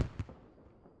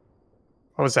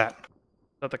 What was that?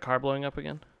 Is that the car blowing up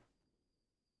again?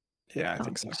 Yeah, I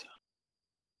think so.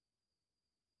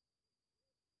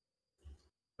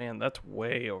 Man, that's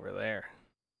way over there.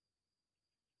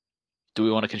 Do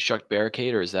we want to construct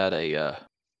barricade, or is that a...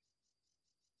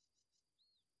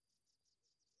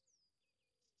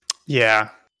 Yeah,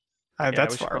 Yeah,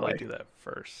 that's we should far probably away. do that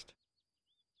first.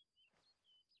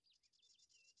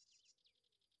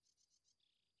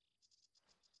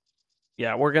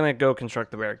 Yeah, we're gonna go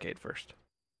construct the barricade first.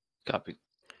 Copy.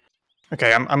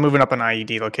 Okay, I'm moving up an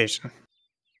IED location,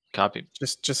 Copy.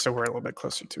 just so we're a little bit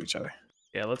closer to each other.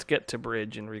 Yeah, let's get to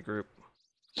bridge and regroup.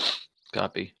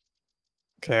 Copy.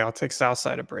 Okay, I'll take south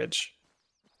side of bridge.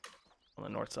 On the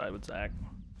north side with Zach.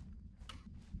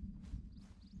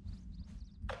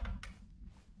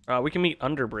 We can meet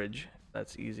under bridge.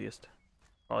 That's easiest.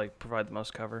 Probably provide the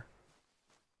most cover.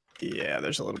 Yeah,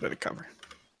 there's a little bit of cover.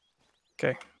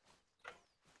 Okay.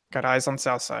 Got eyes on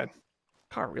south side.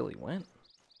 Car really went.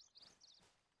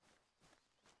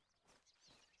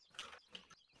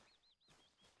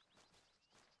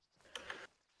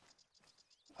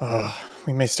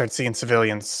 We may start seeing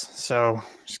civilians, so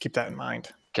just keep that in mind.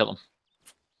 Kill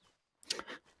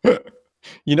him.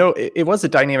 You know, it was a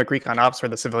dynamic recon ops where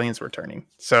the civilians were turning.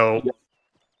 So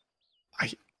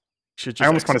Should I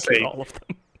almost wanna execute say- all of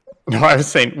them. no, I was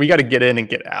saying we got to get in and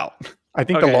get out. I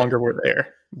think Okay. the longer we're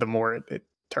there, the more it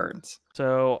turns.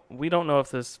 So we don't know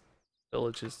if this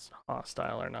village is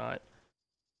hostile or not.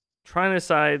 Trying to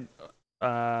decide,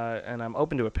 and I'm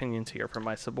open to opinions here from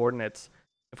my subordinates.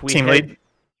 If we Team head- lead.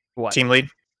 What? Team lead.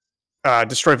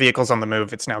 Destroy vehicles on the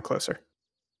move. It's now closer.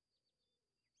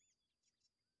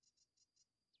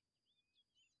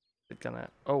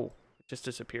 Oh, it just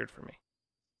disappeared for me.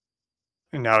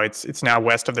 No, it's now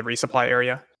west of the resupply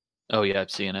area. Oh, yeah, I'm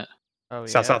seeing it. Oh,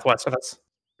 yeah. Southwest of us.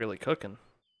 Really cooking.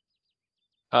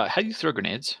 How do you throw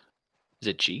grenades? Is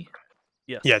it G?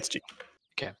 Yes. Yeah, it's G.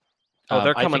 Oh,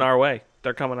 they're I coming think- our way.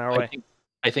 They're coming our way.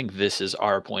 I think this is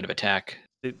our point of attack.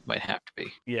 It- It might have to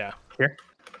be. Yeah. Here?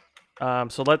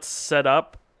 So let's set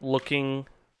up looking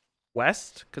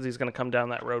west, because he's going to come down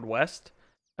that road west.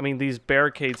 I mean, these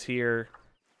barricades here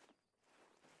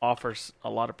offers a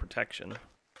lot of protection.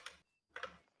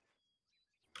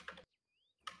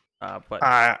 But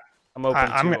I'm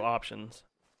open to options.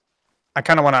 I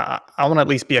kind of want to. I want to at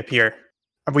least be up here.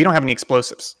 We don't have any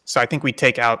explosives, so I think we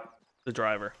take out. The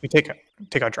driver. We take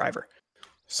out driver.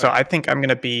 So Okay. I think I'm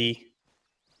gonna be.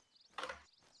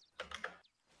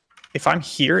 If I'm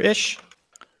here-ish,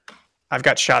 I've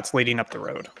got shots leading up the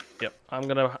road. Yep. I'm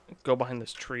going to go behind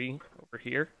this tree over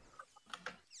here.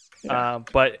 Yeah.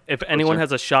 But if anyone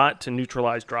has a shot to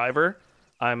neutralize driver,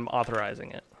 I'm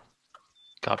authorizing it.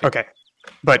 Copy. Okay.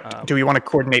 But do we want to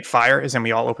coordinate fire? As in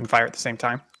we all open fire at the same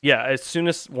time? Yeah, as soon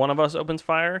as one of us opens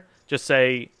fire, just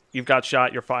say, you've got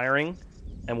shot, you're firing,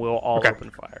 and we'll all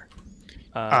open fire.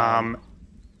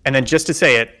 And then just to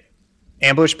say it,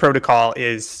 ambush protocol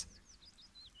is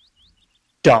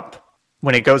dump.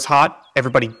 When it goes hot,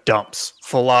 everybody dumps.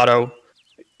 Full auto.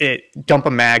 Dump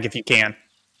a mag if you can.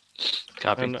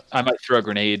 Copy. And I might throw a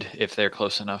grenade if they're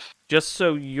close enough. just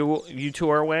so you two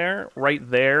are aware, right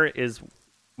there is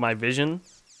my vision,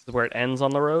 where it ends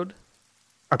on the road.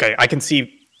 Okay, I can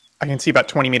see about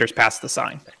 20 meters past the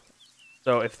sign.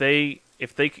 So if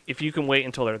you can wait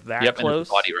until they're that Yep, close. and there's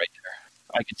a body right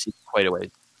there. I can see quite a way.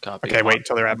 Copy. Okay, wait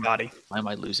until they're at body. Why am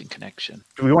I losing connection?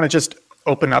 Do we want to just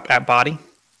open up at body?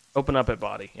 Open up at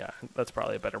body. Yeah, that's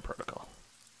probably a better protocol.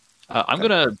 I'm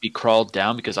gonna be crawled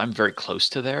down because I'm very close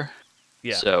to there.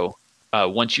 Yeah. So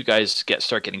once you guys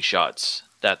start getting shots,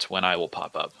 that's when I will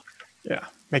pop up. Yeah.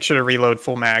 Make sure to reload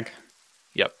full mag.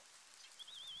 Yep.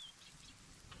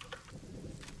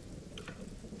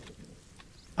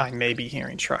 I may be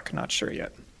hearing truck, not sure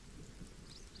yet.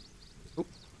 Oop.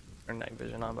 Turn night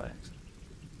vision on by accident.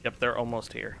 Yep, they're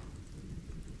almost here.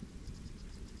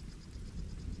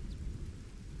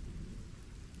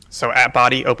 So at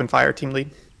body, open fire, team lead.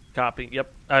 Copy.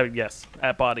 Yep. Yes,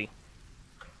 at body.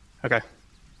 Okay.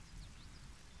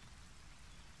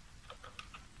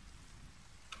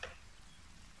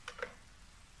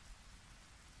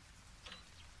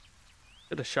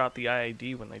 Could have shot the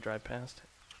IID when they drive past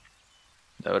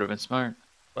it, That would have been smart.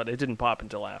 but it didn't pop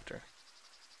until after.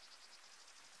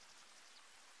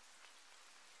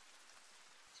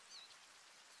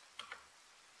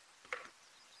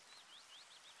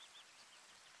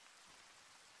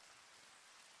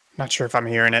 Not sure if I'm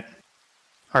hearing it.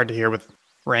 Hard to hear with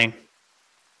rain.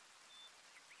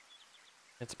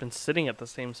 It's been sitting at the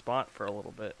same spot for a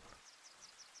little bit.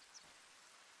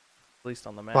 At least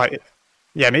on the map. Well,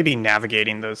 yeah, maybe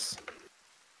navigating those.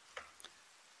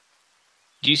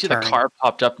 Do you see Turn. the car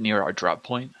popped up near our drop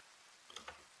point?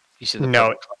 You see the No.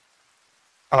 purple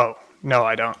car? Oh, no,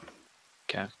 I don't.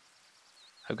 Okay.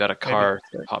 I've got a car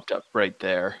popped up right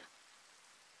there.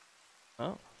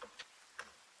 Oh.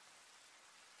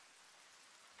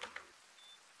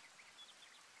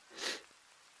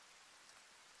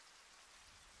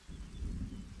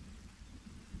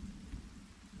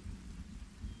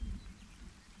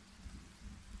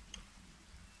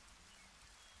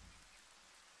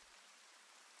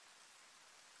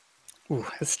 Ooh,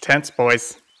 it's tense,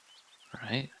 boys. All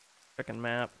right. Second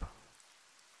map.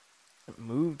 It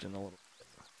moved in a little bit.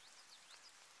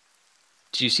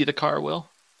 Do you see the car, Will?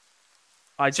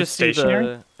 I Is it just see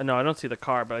stationary? No, I don't see the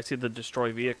car, but I see the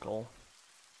destroy vehicle.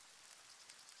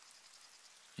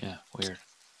 Yeah, weird.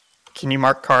 Can you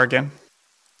mark car again?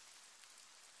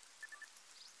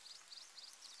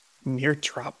 Near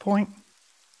drop point?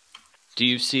 Do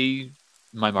you see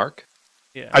my mark?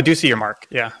 Yeah. I do see your mark,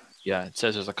 yeah. Yeah, it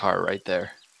says there's a car right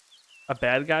there. A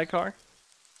bad guy car?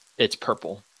 It's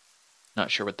purple.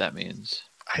 Not sure what that means.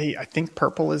 I think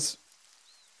purple is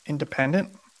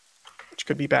independent, which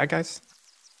could be bad guys.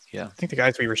 Yeah. I think the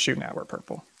guys we were shooting at were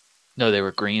purple. No, they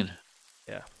were green.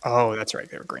 Yeah. Oh, that's right,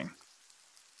 they were green.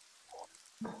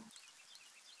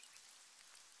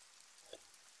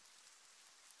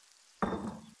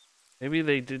 Maybe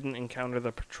they didn't encounter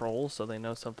the patrol, so they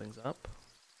know something's up.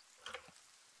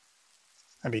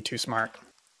 That'd be too smart.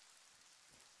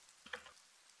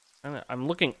 I'm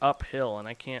looking uphill, and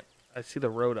I can't... I see the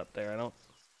road up there. I don't...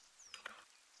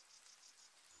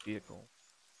 Vehicle.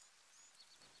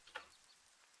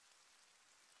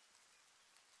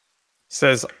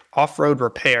 Says off-road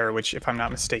repair, which, if I'm not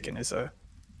mistaken, is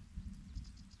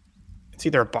it's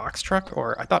either a box truck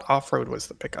or I thought off-road was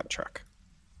the pickup truck.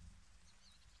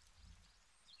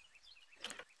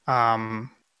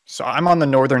 So I'm on the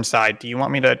northern side. Do you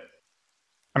want me to?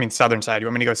 I mean, southern side. Do you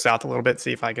want me to go south a little bit,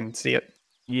 see if I can see it?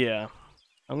 Yeah.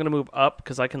 I'm going to move up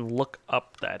because I can look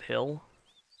up that hill.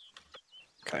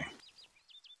 Okay.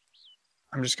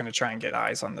 I'm just going to try and get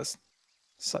eyes on this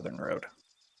southern road.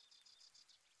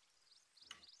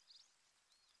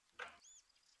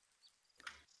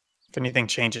 If anything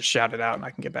changes, shout it out and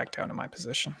I can get back down to my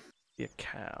position. Be a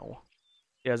cow.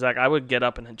 Yeah, Zach, I would get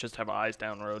up and just have eyes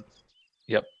down road.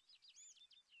 Yep.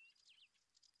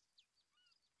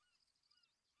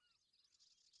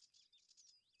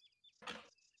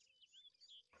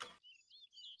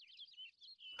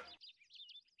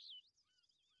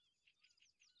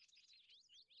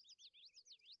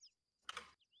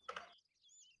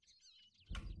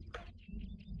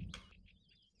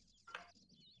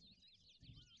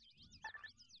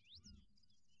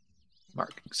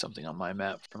 Marking something on my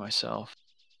map for myself.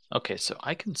 Okay, so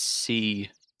I can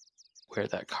see where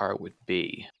that car would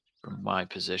be from my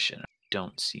position. I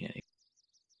don't see any.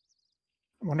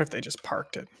 I wonder if they just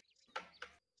parked it.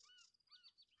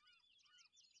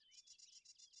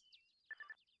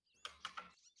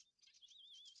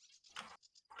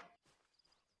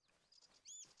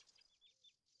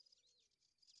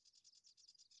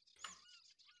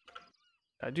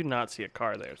 I do not see a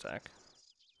car there, Zach.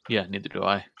 Yeah, neither do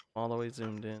I. All the way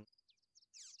zoomed in.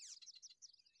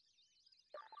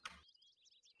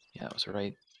 Yeah, it was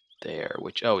right there,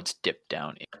 which, oh, it's dipped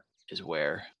down in is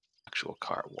where the actual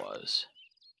car was.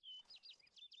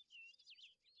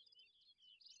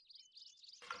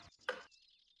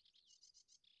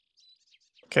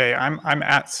 Okay, I'm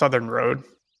at Southern Road.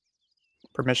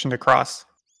 Permission to cross.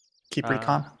 Keep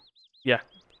recon. Yeah,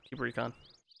 keep recon.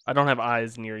 I don't have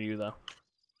eyes near you though.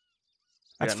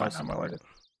 I That's got fine. no support.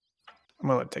 I'm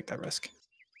willing to take that risk.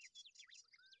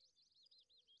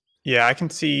 Yeah, I can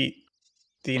see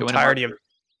the Go in and entirety of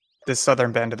this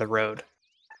southern bend of the road.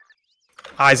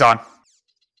 Eyes on.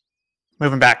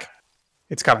 Moving back.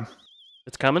 It's coming.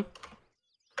 It's coming.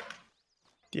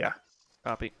 Yeah.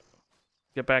 Copy.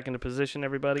 Get back into position,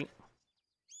 everybody.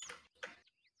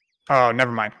 Oh,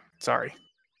 never mind. Sorry.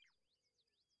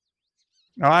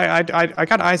 No, I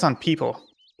got eyes on people.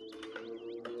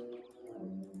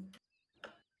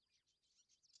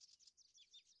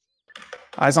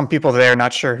 Eyes on people there.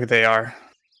 Not sure who they are.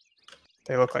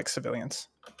 They look like civilians.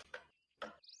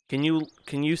 Can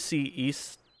you see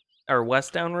east or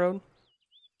west down road?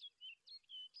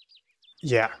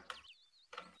 Yeah.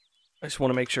 I just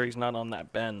want to make sure he's not on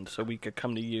that bend so we could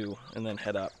come to you and then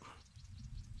head up.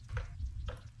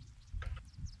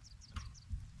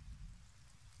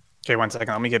 Okay, 1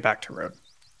 second. Let me get back to road.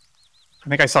 I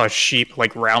think I saw a sheep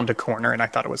like round a corner and I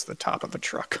thought it was the top of a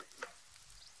truck.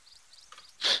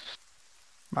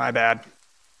 My bad.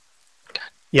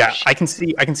 Yeah, I can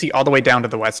see all the way down to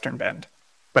the western bend,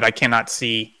 but I cannot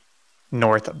see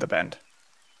north of the bend.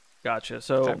 Gotcha. If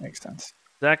So that makes sense.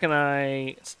 Zach and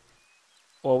I,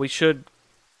 well, we should.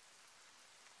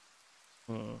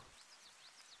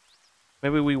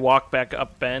 Maybe we walk back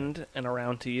up bend and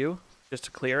around to you just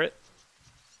to clear it.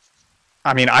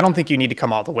 I mean, I don't think you need to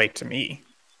come all the way to me.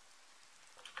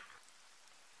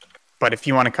 But if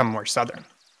you want to come more southern,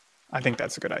 I think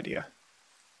that's a good idea.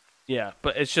 Yeah,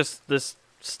 but it's just this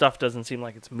stuff doesn't seem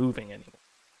like it's moving anymore.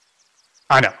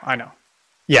 I know.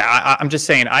 Yeah, I'm just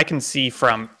saying I can see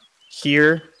from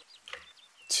here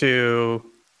to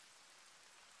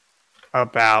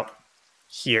about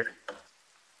here.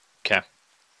 Okay.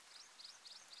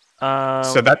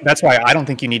 So that's why I don't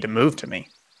think you need to move to me.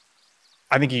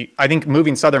 I think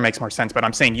moving southern makes more sense, but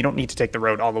I'm saying you don't need to take the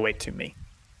road all the way to me.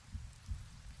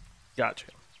 Gotcha.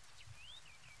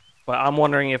 But I'm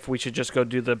wondering if we should just go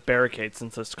do the barricade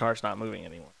since this car's not moving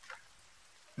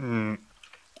anymore.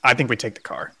 I think we take the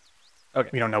car. Okay.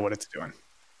 We don't know what it's doing.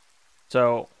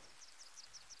 So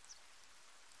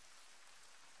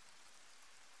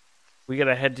we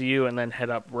gotta head to you and then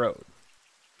head up road.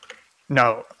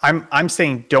 No, I'm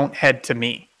saying don't head to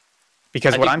me,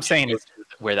 because what I'm saying is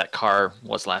where that car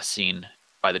was last seen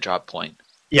by the drop point.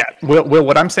 yeah. Will,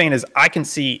 what I'm saying is I can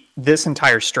see this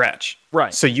entire stretch.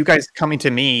 Right. So you guys coming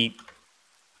to me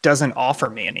doesn't offer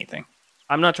me anything.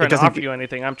 I'm not trying to offer you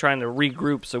anything. I'm trying to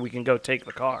regroup so we can go take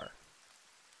the car.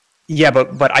 Yeah,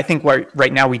 but I think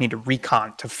right now we need to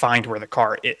recon to find where the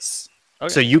car is.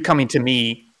 Okay. So you coming to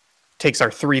me takes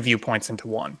our 3 viewpoints into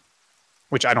 1,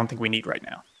 which I don't think we need right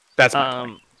now. That's my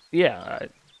point. Yeah,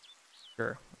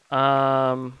 sure.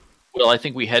 Well, I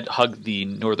think we hug the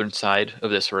northern side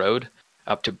of this road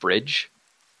up to Bridge.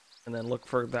 And then look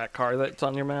for that car that's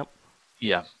on your map?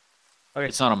 Yeah. Okay.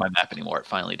 It's not on my map anymore. It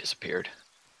finally disappeared.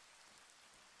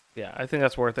 Yeah, I think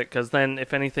that's worth it, because then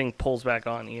if anything pulls back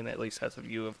on, Ian at least has a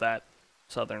view of that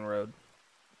southern road.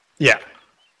 Yeah.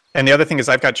 And the other thing is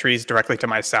I've got trees directly to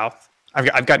my south.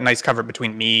 I've got nice cover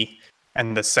between me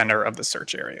and the center of the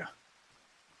search area.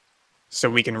 So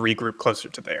we can regroup closer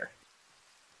to there,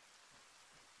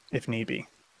 if need be.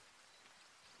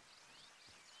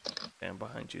 Stand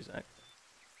behind you, Zach.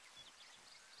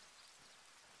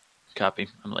 Copy.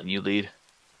 I'm letting you lead.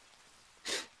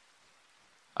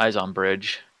 Eyes on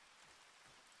Bridge.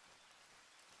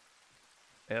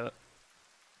 Yeah. I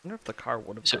wonder if the car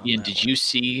would have. So, gone Ian, that did way. you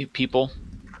see people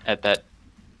at that?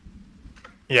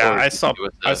 Yeah, Or I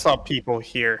I saw people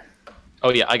here,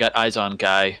 Oh yeah, I got eyes on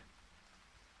Guy.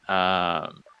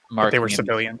 but Mark. they were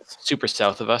civilians. Super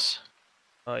south of us.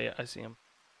 Oh yeah, I see him.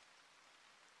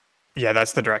 Yeah,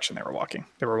 that's the direction they were walking.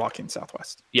 They were walking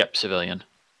southwest. Yep, civilian.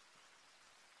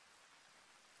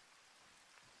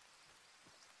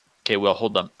 Okay, well,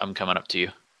 hold on. I'm coming up to you.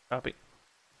 Copy.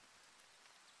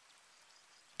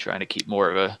 Trying to keep more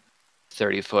of a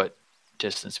 30-foot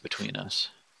distance between us.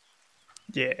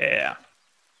 Yeah. In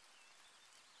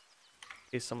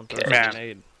case someone throws a Man.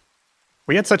 grenade.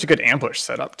 We had such a good ambush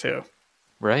set up, too.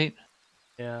 Right?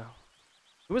 Yeah.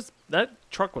 That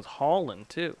truck was hauling,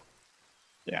 too.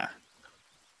 Yeah.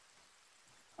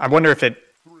 I wonder if it,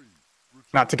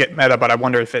 not to get meta, but I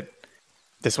wonder if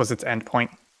this was its end point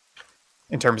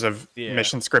in terms of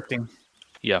mission scripting.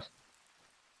 Yeah.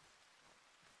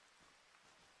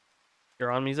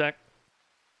 You're on me, Zach?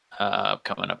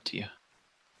 Coming up to you.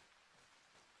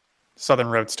 Southern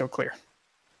road still clear.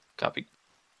 Copy.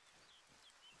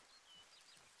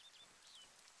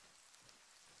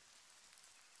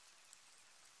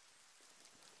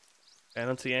 I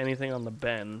don't see anything on the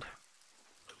bend.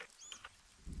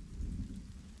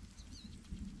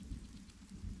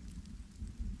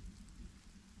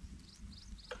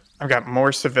 I've got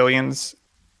more civilians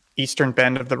eastern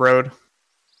bend of the road.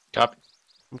 Copy.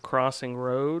 I'm crossing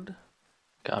road.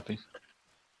 Copy.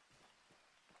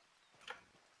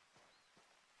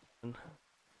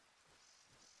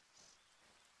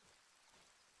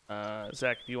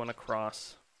 Zach, do you want to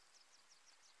cross?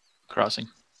 Crossing.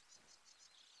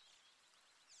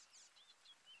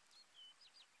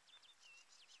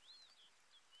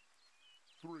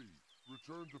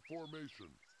 Return to formation.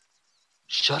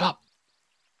 Shut up.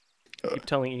 Keep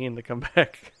telling Ian to come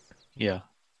back. Yeah.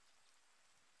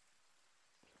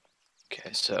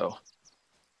 Okay, so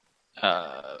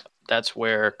that's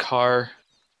where car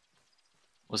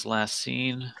was last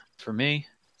seen for me.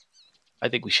 I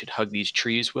think we should hug these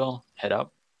trees, Will. Head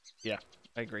up. Yeah,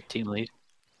 I agree. Team lead.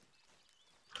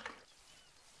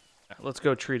 Let's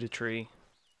go tree to tree.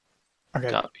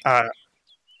 Okay. Copy.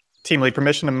 Team lead,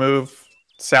 permission to move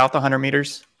south 100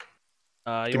 meters.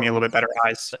 Give me a little bit better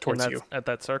eyes towards you. At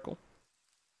that circle?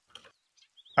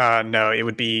 No, it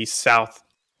would be south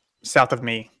of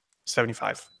me,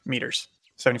 75 meters,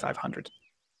 7,500.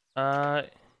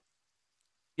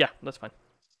 Yeah, that's fine.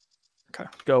 Okay.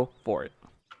 Go for it.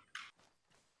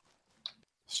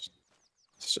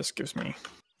 This just gives me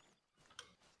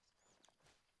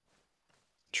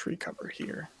tree cover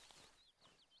here.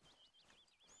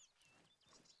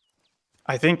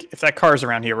 I think if that car's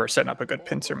around here, we're setting up a good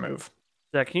pincer move.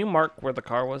 Zach, can you mark where the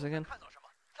car was again?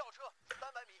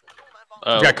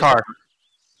 I've got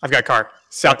car.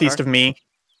 Southeast of me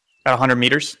at 100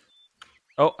 meters.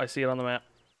 Oh, I see it on the map.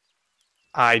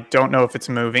 I don't know if it's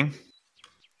moving,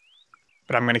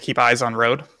 but I'm going to keep eyes on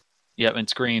road. Yep,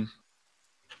 it's green.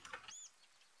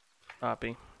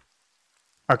 Copy.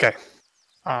 Okay.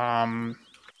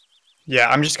 Yeah,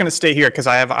 I'm just going to stay here because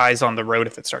I have eyes on the road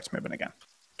if it starts moving again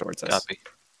towards us. Copy.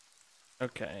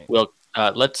 Okay. Well,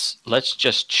 let's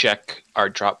just check our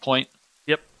drop point.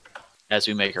 Yep. As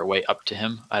we make our way up to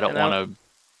him. I don't want to...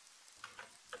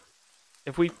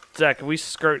 If we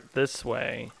skirt this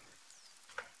way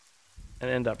and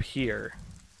end up here.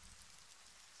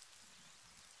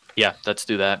 Yeah, let's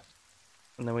do that.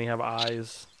 And then we have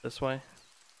eyes this way.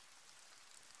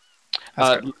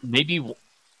 Maybe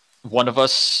one of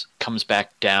us comes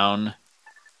back down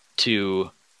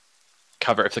to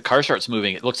cover. If the car starts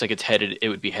moving, it looks like it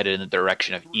would be headed in the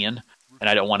direction of Ian, and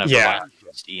I don't want to rely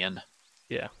against Ian.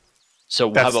 Yeah.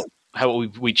 So how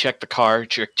about we check the car,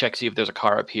 check see if there's a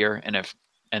car up here, and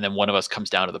then one of us comes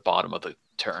down to the bottom of the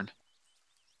turn.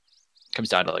 Comes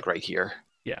down to like right here.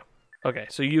 Yeah. Okay,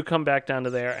 so you come back down to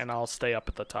there, and I'll stay up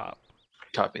at the top.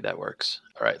 Copy, that works.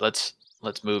 All right, let's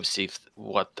move. See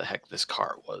what the heck this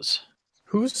car was.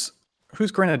 Who's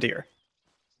Grenadier?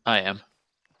 I am.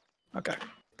 Okay,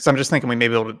 because I'm just thinking we may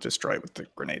be able to destroy it with the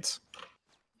grenades.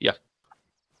 Yeah.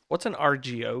 What's an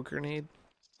RGO grenade?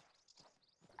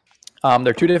 There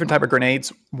are two different type of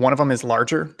grenades. One of them is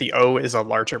larger. The O is a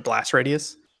larger blast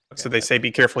radius. Okay, so they say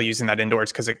be careful using that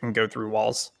indoors because it can go through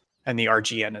walls. And the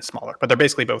RGN is smaller. But they're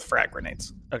basically both frag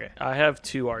grenades. Okay, I have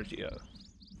 2 RGOs.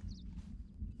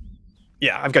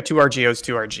 Yeah, I've got 2 RGOs,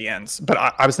 2 RGNs. But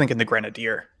I was thinking the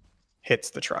Grenadier hits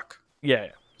the truck. Yeah.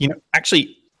 You know,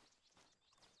 actually,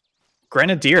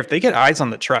 Grenadier, if they get eyes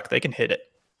on the truck, they can hit it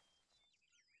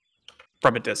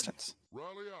from a distance.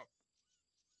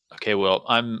 Okay, well,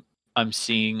 I'm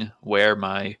seeing where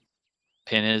my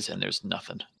pin is, and there's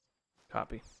nothing.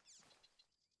 Copy.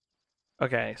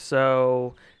 Okay,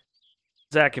 so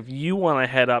Zach, if you want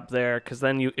to head up there, because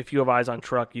then if you have eyes on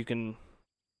truck, you can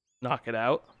knock it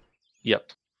out.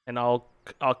 Yep. And I'll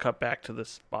cut back to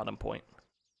this bottom point.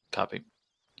 Copy.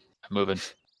 I'm moving.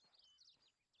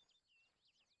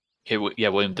 Okay, yeah,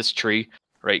 William, this tree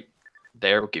right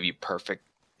there will give you perfect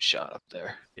shot up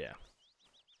there. Yeah.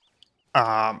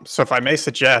 So if I may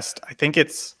suggest, I think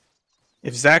it's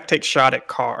If Zach takes shot at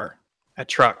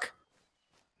truck,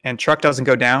 and truck doesn't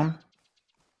go down,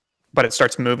 but it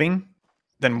starts moving,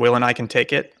 then Will and I can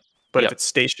take it. But if it's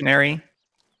stationary,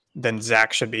 then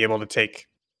Zach should be able to take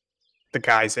the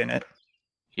guys in it.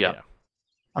 Yeah.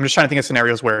 I'm just trying to think of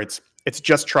scenarios where it's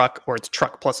just truck or it's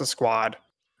truck plus a squad.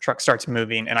 Truck starts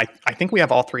moving, and I think we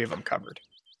have all three of them covered.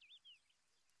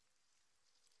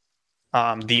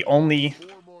 The only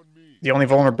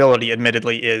vulnerability,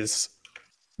 admittedly, is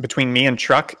between me and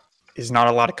truck is not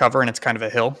a lot of cover, and it's kind of a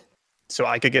hill. So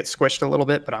I could get squished a little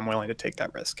bit, but I'm willing to take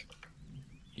that risk.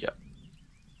 Yep.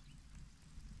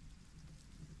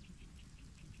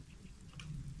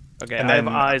 Okay, And I have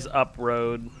then- eyes up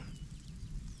road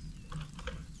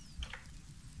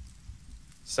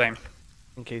Same.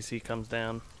 in case he comes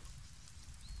down.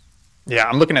 Yeah,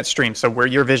 I'm looking at stream. So where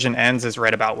your vision ends is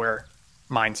right about where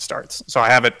mine starts. So I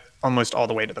have it almost all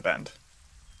the way to the bend.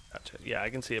 Gotcha. Yeah, I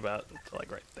can see about to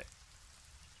like right there.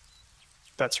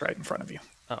 That's right in front of you.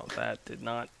 Oh, that did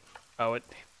not. Oh, it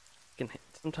can hit.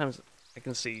 Sometimes I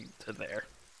can see to there.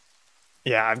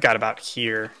 Yeah, I've got about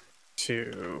here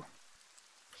to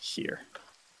here.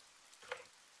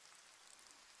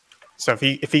 So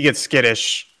if he gets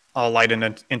skittish, I'll light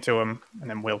into him, and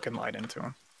then Will can light into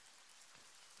him.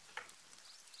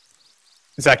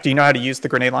 Zach, do you know how to use the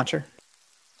grenade launcher?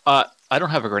 I don't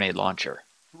have a grenade launcher.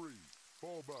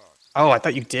 Oh, I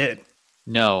thought you did.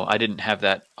 No, I didn't have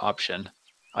that option.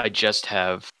 I just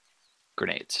have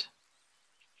grenades.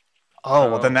 Oh,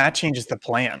 well, then that changes the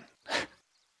plan.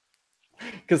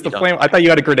 Because the plan, I thought you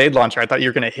had a grenade launcher. I thought you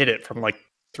were going to hit it from like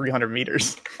 300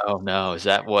 meters. Oh no, is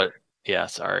that what? Yeah,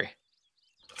 sorry.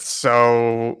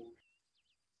 So,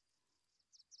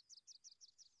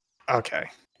 okay.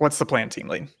 What's the plan, team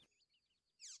lead?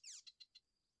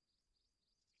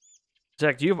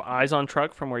 Zach, do you have eyes on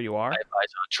truck from where you are? I have eyes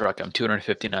on truck. I'm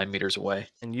 259 meters away.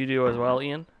 And you do as well,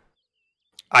 Ian?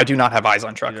 I do not have eyes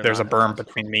on truck. You do There's a not have berm eyes.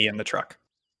 between me and the truck.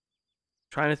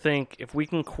 Trying to think if we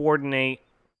can coordinate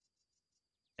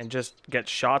and just get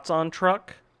shots on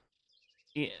truck.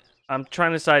 I'm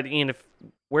trying to decide, Ian,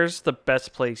 where's the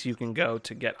best place you can go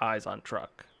to get eyes on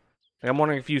truck? Like, I'm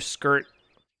wondering if you skirt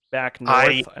back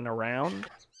north and around.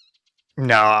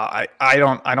 No, I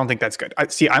don't think that's good.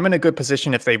 I'm in a good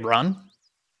position if they run.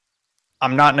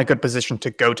 I'm not in a good position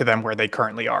to go to them where they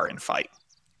currently are in fight.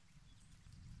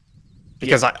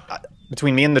 Because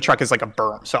between me and the truck is like a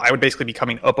berm. So I would basically be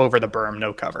coming up over the berm,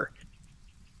 no cover.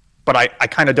 But I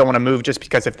kind of don't want to move just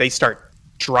because if they start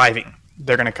driving,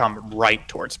 they're going to come right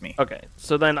towards me. Okay,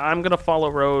 so then I'm going to follow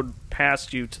road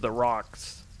past you to the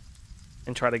rocks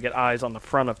and try to get eyes on the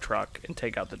front of truck and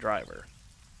take out the driver.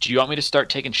 Do you want me to start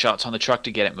taking shots on the truck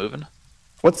to get it moving?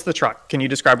 What's the truck? Can you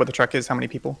describe what the truck is? How many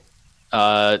people?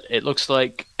 It looks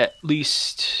like at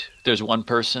least there's one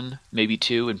person, maybe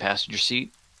two in passenger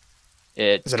seat.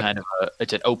 It's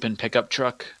it's an open pickup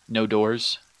truck, no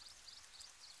doors.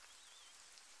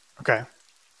 Okay.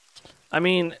 I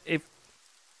mean, if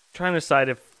trying to decide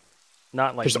if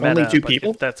not like there's meta, only two but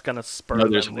people. If that's gonna spur No,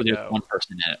 them there's to one go.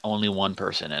 person in it. Only one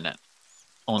person in it.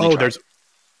 Just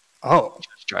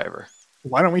driver.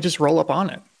 Why don't we just roll up on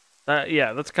it?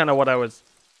 Yeah, that's kind of what I was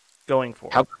going for.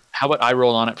 How about I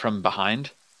roll on it from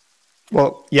behind?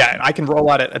 Well, yeah, and I can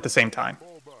roll at it at the same time.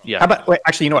 Yeah. How about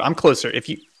actually, you know what? I'm closer.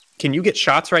 Can you get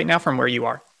shots right now from where you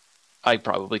are? I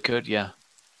probably could, yeah.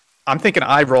 I'm thinking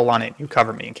I roll on it and you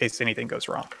cover me in case anything goes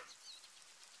wrong.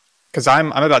 Because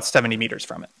I'm about 70 meters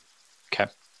from it.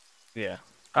 Okay. Yeah.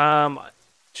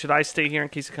 Should I stay here in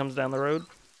case it comes down the road?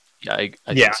 Yeah, I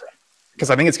Yeah. think so. Because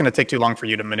I think it's going to take too long for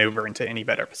you to maneuver into any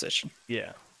better position.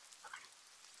 Yeah.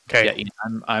 Okay. Yeah,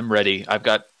 Ian, I'm ready. I've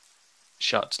got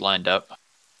shots lined up.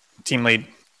 Team lead.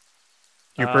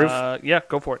 You approve? Yeah,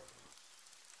 go for it.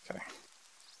 Okay.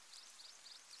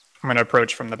 I'm going to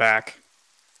approach from the back.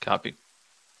 Copy.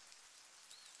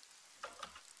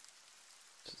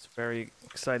 It's very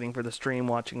exciting for the stream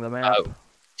watching the map.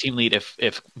 Team lead,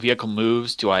 if vehicle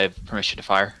moves, do I have permission to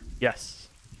fire Yes.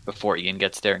 before Ian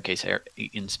gets there in case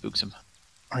Ian spooks him?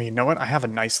 Oh, you know what? I have a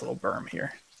nice little berm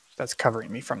here that's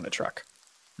covering me from the truck.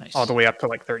 Nice. All the way up to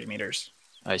like 30 meters.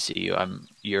 I see you.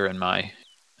 You're in my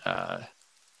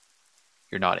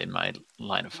you're not in my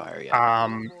line of fire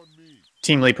yet.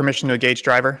 Team lead, permission to engage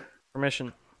driver.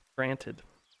 Permission granted.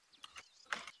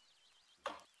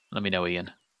 Let me know,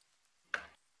 Ian.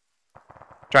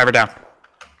 Driver down.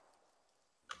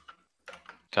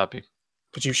 Copy.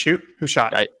 Did you shoot? Who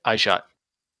shot? I shot.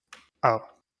 Oh.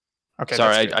 Okay.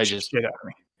 Sorry, that's good. I just Get out of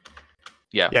me.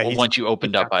 Yeah, Yeah, well, once you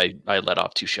opened up, I let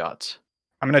off 2 shots.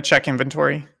 I'm going to check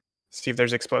inventory, see if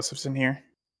there's explosives in here.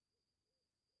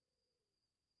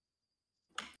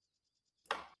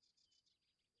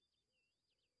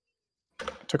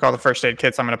 Took all the first aid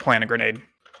kits. I'm going to plant a grenade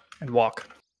and walk.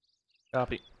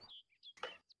 Copy.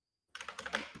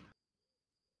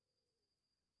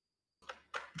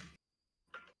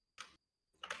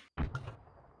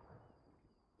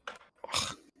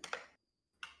 Ugh.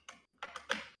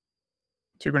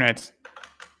 2 grenades.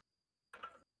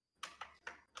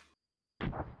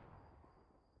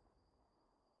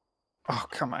 Oh,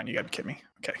 come on. You got to kid me.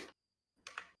 Okay.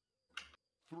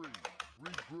 3,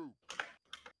 regroup.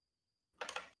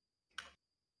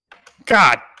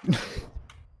 God.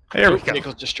 There we go.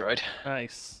 Vehicle's destroyed.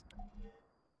 Nice.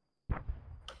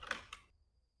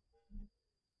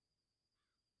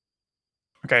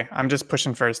 Okay, I'm just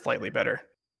pushing for a slightly better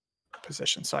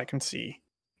position so I can see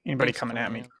anybody Thanks, coming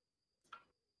at me. man.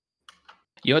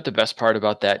 You know what the best part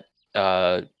about that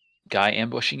guy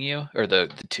ambushing you, or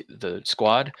the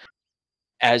squad?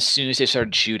 As soon as they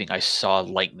started shooting, I saw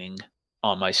lightning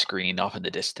on my screen off in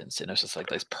the distance, and it was just like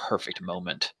this perfect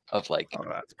moment of like, Oh,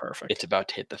 that's perfect. it's about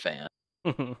to hit the fan.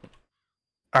 All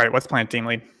right, what's plan, team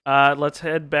lead? Let's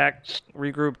head back,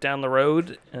 regroup down the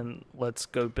road, and let's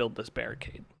go build this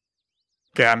barricade.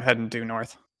 Yeah, I'm heading due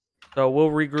north. So we'll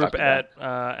regroup Copy that.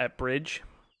 at bridge.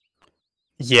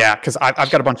 Yeah, because I've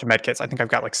got a bunch of med kits. I think I've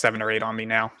got like 7 or 8 on me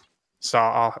now, so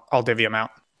I'll divvy them out.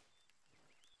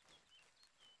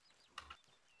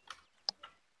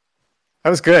 That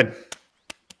was good.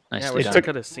 Nice. Yeah, wish I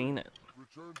could have seen it.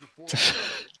 Return to force.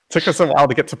 Took us a while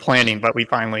to get to planning, but we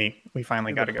finally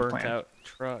Look got at a the good burnt plan. out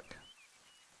truck.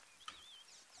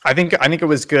 I think it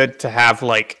was good to have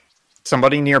like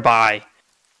somebody nearby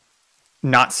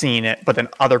not seeing it, but then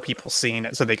other people seeing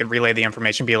it so they could relay the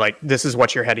information, be like, this is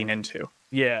what you're heading into.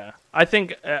 Yeah, I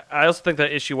also think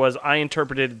the issue was I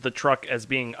interpreted the truck as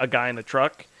being a guy in a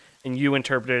truck, and you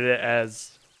interpreted it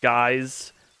as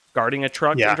guys guarding a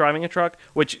truck Yeah. and driving a truck,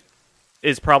 which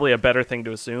is probably a better thing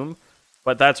to assume.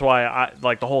 But that's why I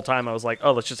like the whole time I was like,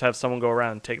 oh, let's just have someone go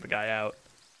around and take the guy out,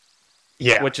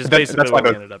 Yeah, which is That- basically that's why what we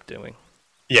those- ended up doing.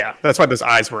 Yeah, that's why those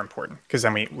eyes were important, because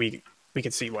then we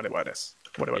could see what it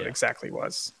Yeah. exactly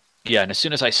was. Yeah, and as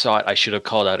soon as I saw it, I should have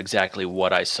called out exactly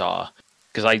what I saw,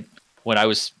 because I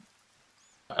was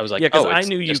like, Yeah, because oh, I it's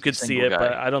knew you just a could see single it, guy.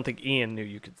 but I don't think Ian knew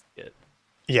you could see it.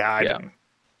 Yeah, I Yeah. didn't.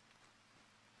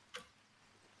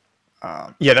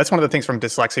 Yeah, that's one of the things from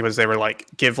dyslexia was they were like,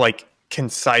 give like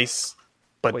concise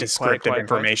but Wait, descriptive quiet.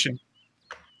 information.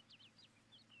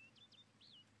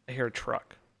 I hear a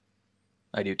truck.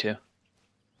 I do too.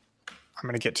 I'm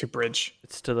gonna get to bridge.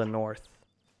 It's to the north.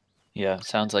 Yeah,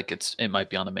 sounds like it might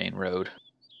be on the main road.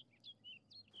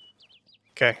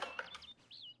 Okay.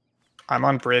 I'm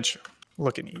on bridge,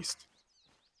 looking east.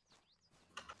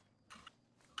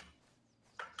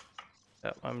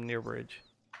 Yep, I'm near bridge.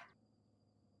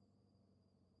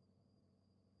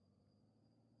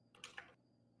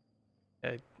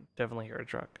 I definitely hear a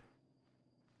truck.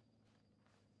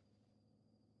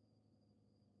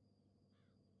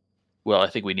 Well, I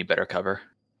think we need better cover.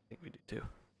 I think we do too.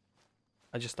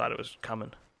 I just thought it was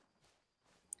coming.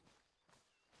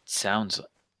 Sounds.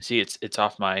 See, it's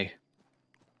off my.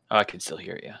 Oh, I can still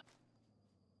hear you.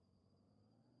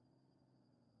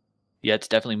 Yeah, it's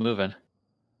definitely moving. I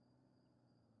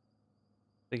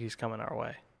think he's coming our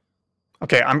way.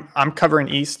 Okay, I'm covering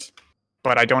east,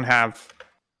 but I don't have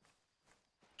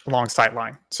a long sight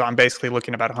line. So I'm basically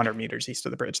looking about 100 meters east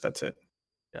of the bridge. That's it.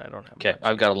 Yeah, I don't have Okay, much.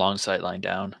 I've got a long sight line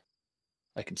down.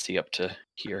 I can see up to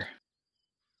here.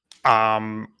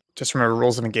 Just remember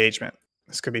rules of engagement.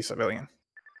 This could be civilian.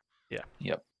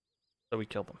 Yep. So we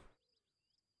killed him.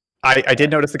 I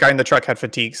did notice the guy in the truck had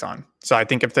fatigues on. So I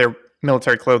think if they're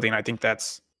military clothing, I think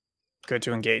that's good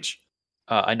to engage.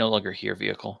 I no longer hear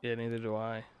vehicle. Yeah, neither do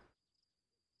I.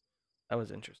 That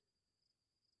was interesting.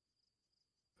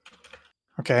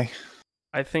 Okay.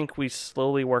 I think we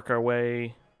slowly work our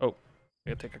way. Oh,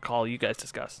 I gotta take a call. You guys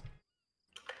discuss.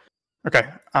 Okay.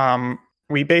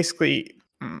 We basically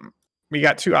we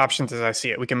got 2 options as I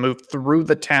see it. We can move through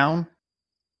the town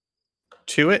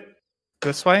to it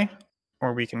this way,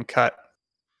 or we can cut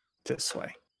this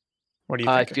way. What do you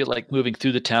I think? feel like moving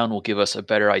through the town will give us a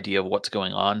better idea of what's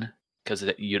going on, because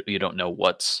you don't know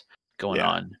what's going Yeah.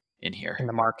 on in here. In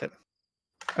the market.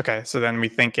 Okay, so then we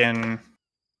think in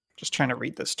just trying to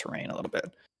read this terrain a little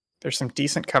bit. There's some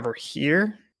decent cover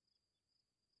here.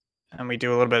 And we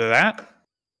do a little bit of that.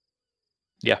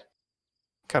 Yeah.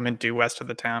 Come in due west of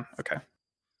the town. Okay.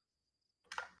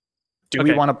 Do we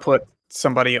Okay. want to put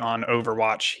somebody on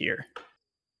Overwatch here?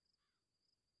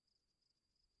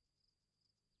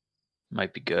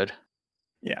 Might be good.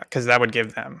 Yeah, because that would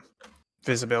give them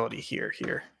visibility here.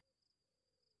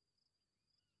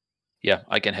 Yeah,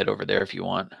 I can head over there if you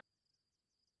want.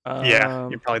 Yeah,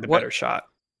 you're probably the what- better shot.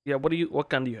 Yeah, what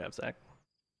gun do you have, Zach?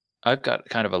 I've got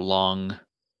kind of a long.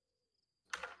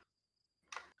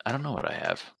 I don't know what I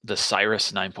have. The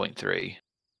Cyrus 9.3.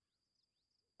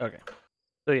 Okay.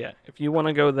 So yeah, if you want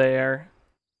to go there,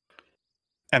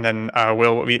 And then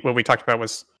Will, what we talked about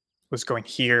was going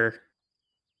here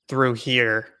through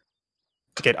here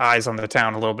to get eyes on the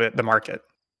town a little bit, the market.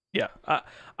 yeah,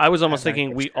 I was almost Have that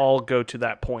thinking we extra. all go to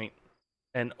that point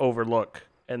and overlook,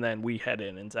 and then we head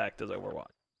in and Zach does Overwatch.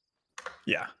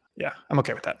 Yeah, I'm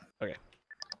okay with that.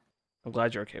 I'm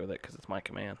glad you're okay with it because it's my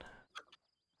command.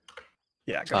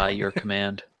 Yeah, go By ahead. your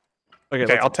command.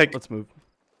 Okay, I'll let's move.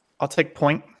 I'll take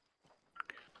point.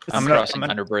 I'm crossing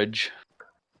under bridge.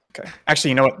 Okay. Actually,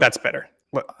 you know what? That's better.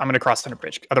 I'm going to cross under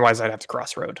bridge. Otherwise, I'd have to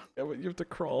cross road. Yeah, but you have to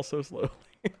crawl so slowly.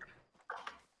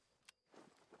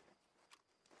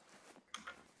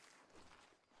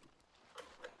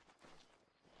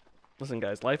 Listen,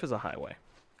 guys, life is a highway.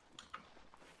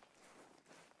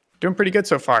 Doing pretty good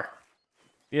so far.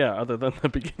 Yeah, other than the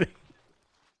beginning.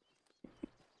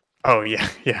 Oh yeah,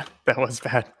 that was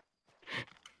bad.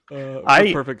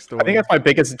 Perfect storm. I think that's my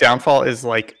biggest downfall is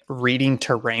like reading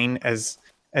terrain as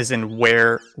in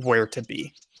where to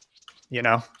be. You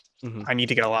know, Mhm. I need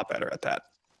to get a lot better at that.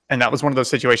 And that was one of those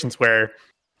situations where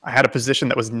I had a position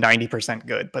that was 90%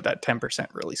 good, but that 10%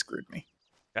 really screwed me.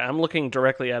 I'm looking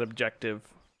directly at objective.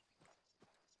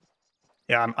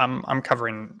 Yeah, I'm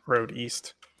covering road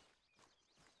east,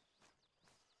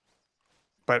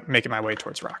 but making my way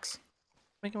towards rocks.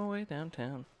 Making my way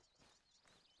downtown.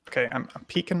 Okay, I'm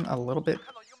peeking a little bit.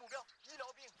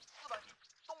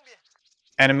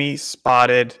 Enemy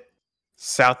spotted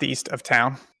southeast of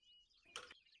town.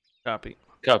 Copy.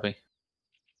 Copy.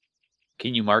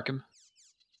 Can you mark him?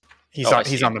 He's Oh, I on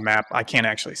see on him. the map. I can't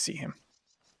actually see him.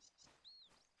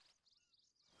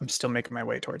 I'm still making my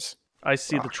way towards. I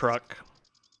see the Rocks. truck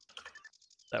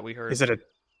that we heard. Is it a?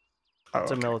 Oh, It's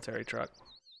a okay. military truck.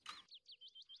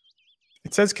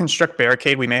 It says construct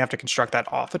barricade. We may have to construct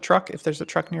that off a truck if there's a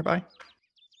truck nearby.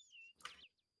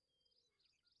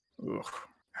 Ooh,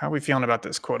 how are we feeling about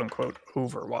this quote unquote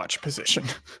Overwatch position?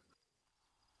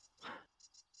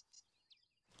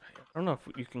 I don't know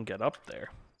if you can get up there.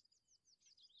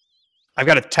 I've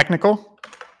got a technical.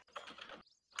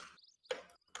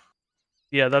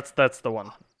 Yeah, that's the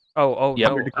one. Oh,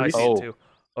 Yep. no, I see Oh. it too.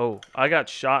 Oh, I got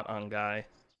shot on, guy.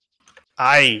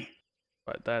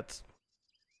 But that's...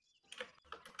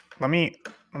 Let me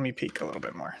peek a little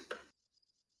bit more.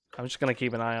 I'm just going to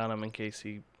keep an eye on him in case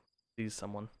he sees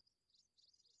someone.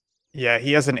 Yeah,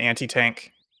 he has an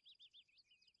anti-tank.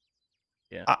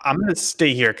 Yeah. I'm gonna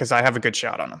stay here because I have a good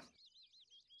shot on him.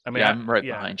 I mean, Yeah, I'm right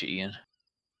yeah. behind you, Ian.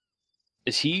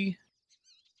 Is he?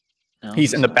 No,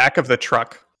 He's in the not. back of the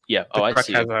truck. Yeah. The Oh, I truck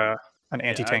see has him. an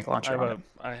anti-tank launcher on it.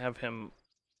 I have him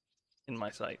in my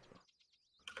sight.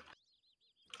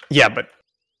 Yeah, but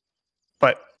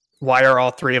why are all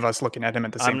three of us looking at him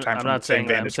at the same time I'm from not the same saying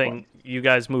that. I'm vantage saying point? you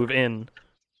guys move in.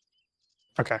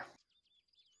 Okay.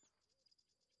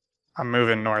 I'm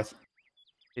moving north. In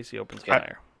case he opens Yeah.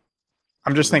 fire.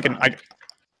 I'm just Moving thinking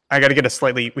I got to get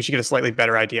we should get a slightly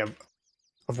better idea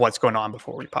of what's going on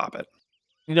before we pop it.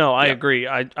 No, I Yeah. agree.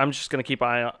 I'm just going to keep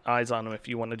eyes on him if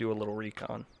you want to do a little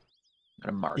recon. I'm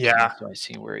gonna mark Yeah. him so I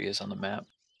see where he is on the map.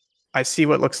 I see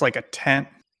what looks like a tent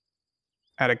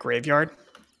at a graveyard.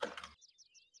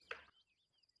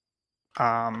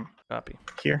 Copy.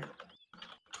 Here.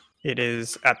 It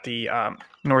is at the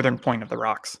northern point of the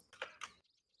rocks.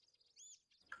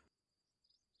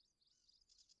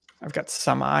 I've got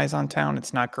some eyes on town.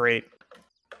 It's not great.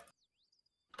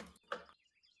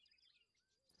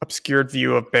 Obscured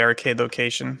view of barricade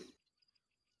location.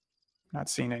 Not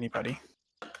seeing anybody.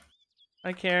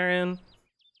 Hi, Karen.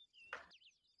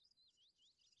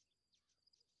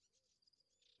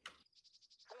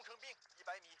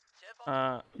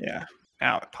 Yeah,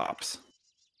 now it pops.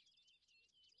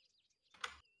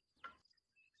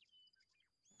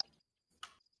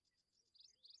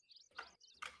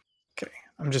 Okay,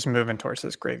 I'm just moving towards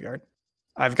this graveyard.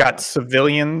 I've got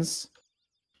civilians.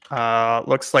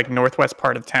 Looks like northwest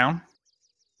part of town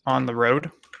on the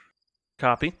road.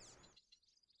 Copy.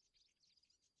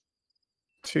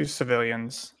 2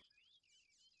 civilians.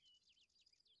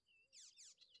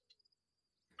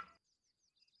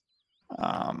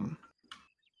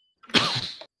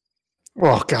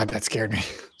 Oh God, that scared me.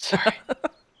 Sorry.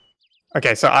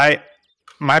 Okay, so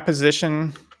my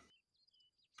position,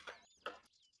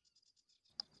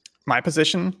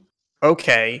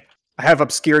 okay. I have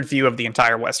obscured view of the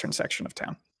entire western section of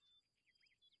town.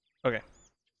 Okay.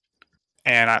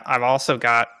 And I've also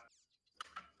got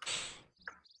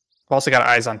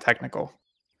eyes on technical,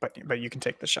 but you can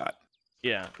take the shot.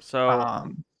 Yeah. So,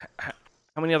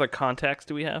 how many other contacts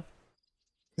do we have?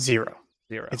 0.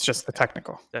 0. It's just the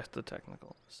technical. That's the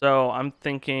technical. So I'm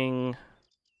thinking.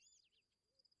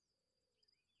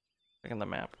 Checking the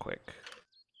map quick.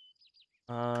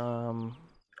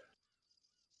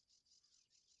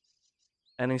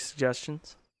 Any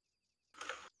suggestions? I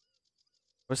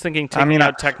was thinking taking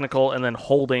out technical and then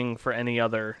holding for any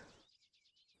other.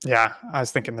 Yeah, I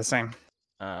was thinking the same.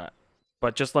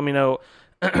 But just let me know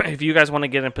if you guys want to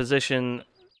get in position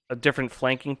different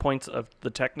flanking points of the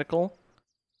technical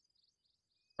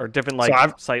or different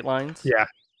sight lines. Yeah.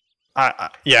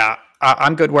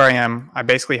 I'm good where I am. I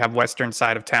basically have western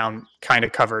side of town kind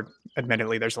of covered.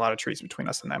 Admittedly, there's a lot of trees between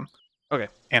us and them. Okay.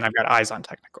 And I've got eyes on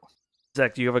technical.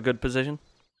 Zach, do you have a good position?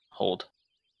 Hold.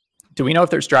 Do we know if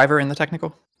there's driver in the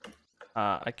technical?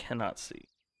 I cannot see.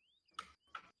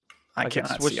 I can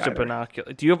cannot switch see to either.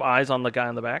 binocular. Do you have eyes on the guy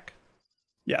in the back?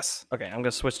 Yes. Okay, I'm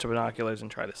gonna switch to binoculars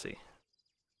and try to see.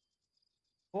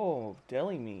 Oh,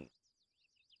 deli meat.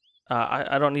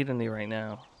 I don't need any right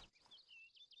now.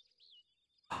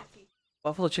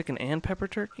 Buffalo chicken and pepper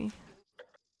turkey?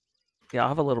 Yeah, I'll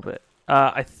have a little bit.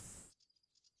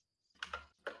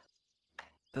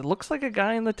 It looks like a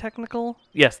guy in the technical.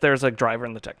 Yes, there's a driver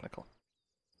in the technical.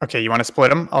 Okay, you want to split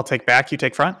them? I'll take back, you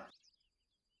take front?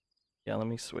 Yeah, let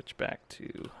me switch back to...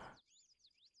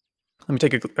 Let me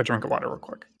take a drink of water real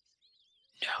quick.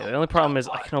 Yeah, the only problem is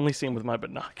I can only see him with my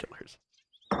binoculars.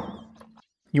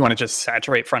 You want to just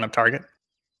saturate front of target?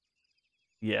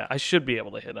 Yeah, I should be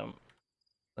able to hit him.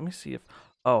 Let me see if...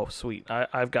 Oh, sweet.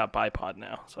 I've got bipod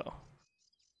now, so...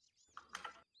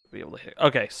 Be able to hit.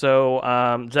 Okay, so,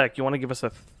 Zach, you want to give us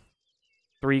a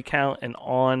 3 count, and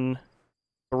on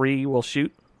 3 we'll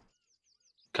shoot?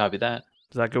 Copy that.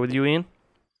 Does that go with you, Ian?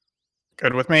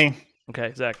 Good with me.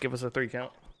 Okay, Zach, give us a 3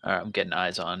 count. All right, I'm getting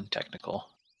eyes on technical.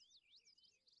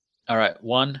 All right,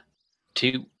 1,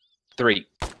 2, 3.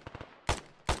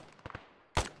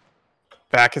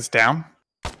 Back is down.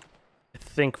 I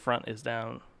think front is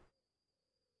down.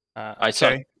 I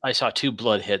saw 2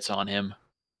 blood hits on him.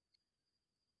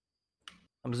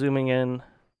 I'm zooming in.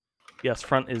 Yes,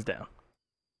 front is down.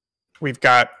 We've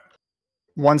got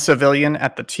 1 civilian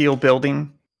at the teal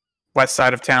building, west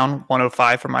side of town,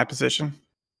 105 from my position.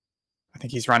 I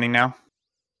think he's running now.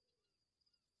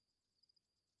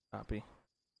 Copy.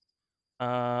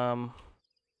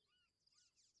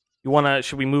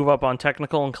 Should we move up on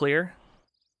technical and clear?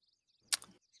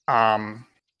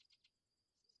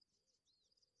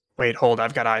 Wait, hold.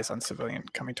 I've got eyes on civilian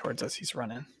coming towards us. He's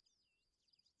running.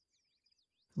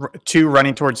 2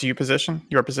 running towards your position.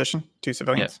 2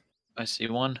 civilians. Yep. I see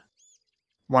 1.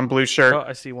 1 blue shirt. Oh,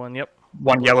 I see 1. Yep.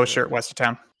 1 yellow shirt west of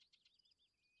town.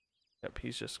 Yep.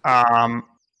 He's just. I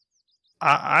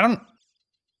don't.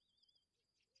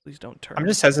 Please don't turn. I'm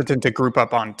just hesitant to group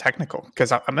up on technical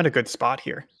because I'm in a good spot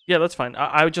here. Yeah, that's fine.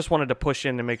 I just wanted to push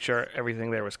in to make sure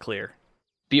everything there was clear.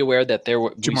 Be aware that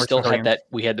we still civilians.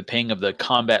 we had the ping of the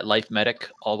combat life medic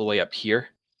all the way up here,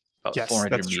 about Yes, 400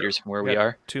 that's meters true. from where we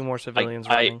are. 2 more civilians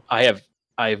running. I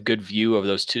have good view of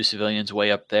those 2 civilians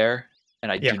way up there,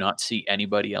 and I do not see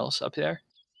anybody else up there.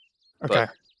 Okay. But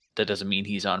that doesn't mean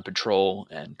he's on patrol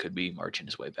and could be marching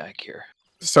his way back here.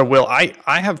 So Will, I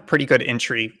have pretty good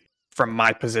entry from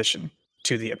my position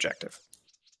to the objective.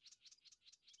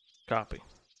 Copy.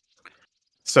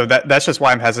 So that's just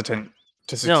why I'm hesitant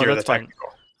to secure the technical.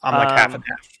 Fine. I'm like half and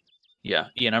half. Yeah,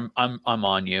 Ian, I'm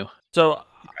on you. So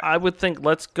I would think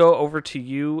let's go over to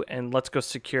you and let's go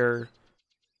secure.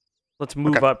 Let's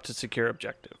move up to secure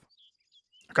objective.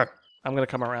 Okay. I'm gonna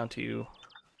come around to you,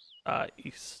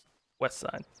 west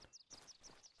side.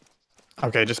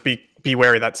 Okay, just be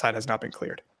wary that side has not been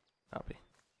cleared. Copy.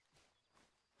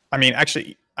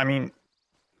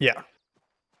 Yeah.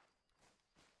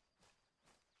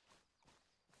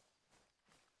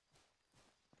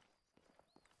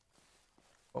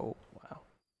 Oh wow.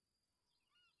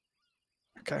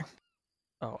 Okay.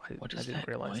 Oh, I didn't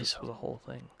realize this was a whole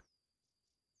thing.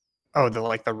 Oh,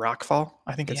 the rock fall?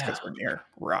 I think it's because we're near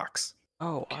rocks.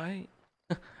 Oh, I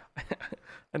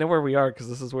know where we are because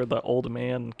this is where the old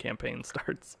man campaign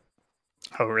starts.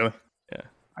 Oh, really? Yeah.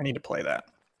 I need to play that.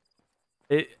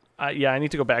 I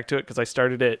need to go back to it because I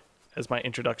started it as my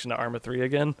introduction to ARMA 3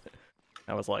 again.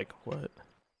 I was like, what?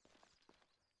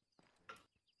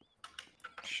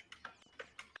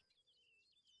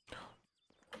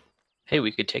 Hey,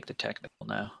 we could take the technical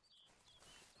now.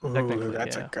 Ooh,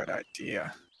 that's a good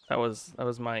idea. That was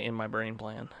in my brain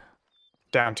plan.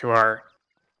 Down to our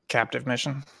captive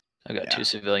mission. I got 2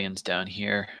 civilians down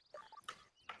here.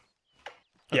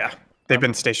 Yeah, they've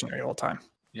been stationary the whole time.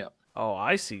 Yep. Oh,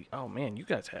 I see. Oh man, you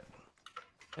guys had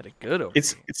Had it good over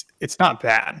It's here. it's not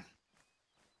bad.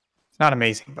 It's not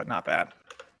amazing, but not bad.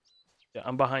 Yeah,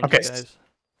 I'm behind Okay. you guys.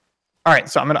 All right,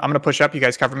 so I'm gonna push up. You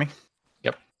guys cover me.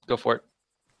 Yep. Go for it.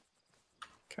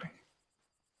 Okay.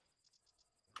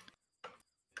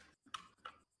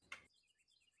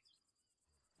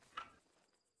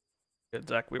 Good,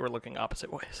 Zach. We were looking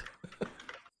opposite ways.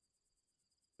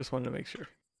 Just wanted to make sure.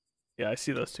 Yeah, I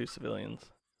see those two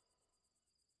civilians.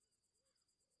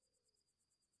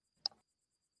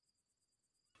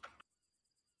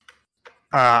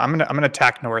 I'm gonna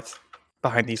attack north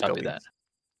behind these Copy buildings. that.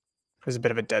 There's a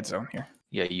bit of a dead zone here.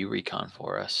 Yeah, you recon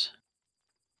for us.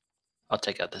 I'll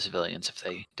take out the civilians if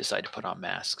they decide to put on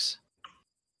masks.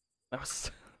 That was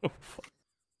so fun.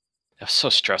 That was so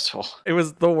stressful. It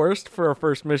was the worst for our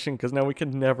first mission because now we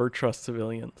can never trust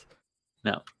civilians.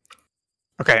 No.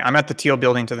 Okay, I'm at the teal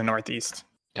building to the northeast.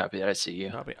 Copy that. I see you.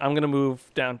 Copy. I'm gonna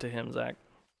move down to him, Zach.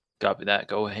 Copy that.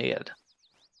 Go ahead.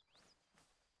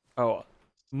 Oh,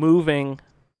 moving.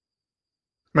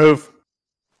 Move.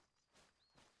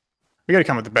 We gotta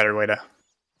come up with a better way to,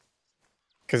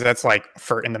 because that's like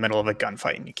for in the middle of a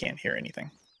gunfight and you can't hear anything.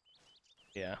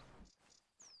 Yeah.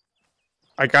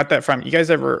 I got that from you guys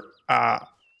ever. Ever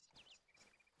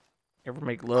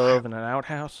make love in an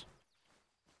outhouse?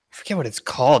 I forget what it's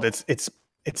called.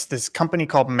 It's this company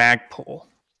called Magpul,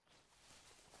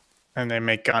 and they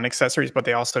make gun accessories, but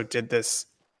they also did this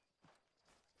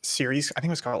series. I think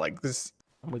it was called like this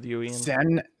I'm with you,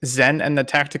 Ian. Zen and the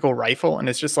Tactical Rifle, and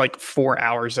it's just like 4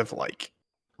 hours of like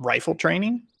rifle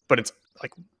training, but it's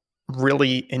like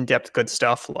really in-depth good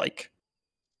stuff. Like,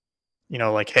 you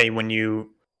know, like, hey, when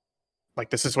you like,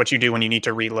 this is what you do when you need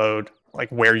to reload, like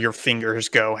where your fingers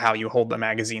go, how you hold the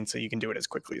magazine so you can do it as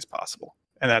quickly as possible.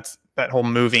 And that's that whole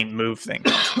move thing.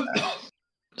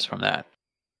 It's from that.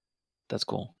 That's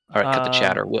cool. All right, cut the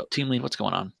chatter. Will, team lead, what's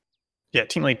going on? Yeah,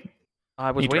 team lead.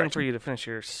 I was Need waiting direction. for you to finish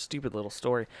your stupid little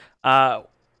story. You know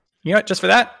what? Just for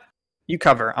that, you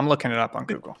cover. I'm looking it up on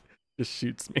Google. Just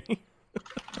shoots me.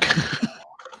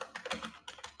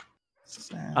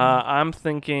 I'm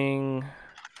thinking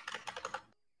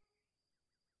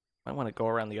I want to go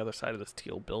around the other side of this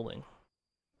teal building.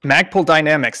 Magpul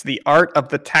Dynamics, the art of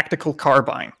the tactical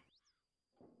carbine.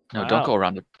 No, Wow. don't go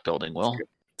around the building, Will.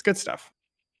 It's good stuff.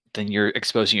 Then you're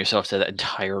exposing yourself to that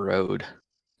entire road.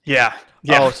 Yeah.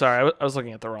 Yeah. Oh, sorry. I was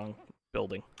looking at the wrong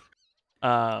building.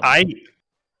 I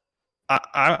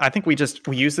think we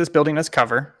use this building as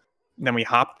cover. Then we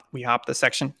hop the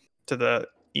section to the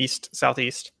east,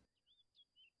 southeast,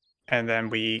 and then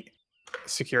we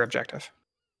secure objective.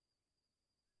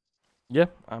 Yeah,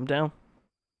 I'm down.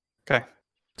 Okay.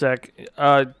 Zach,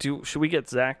 should we get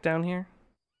Zach down here?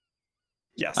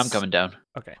 Yes. I'm coming down.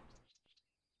 Okay.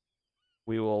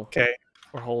 We will. Okay.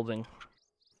 We're holding.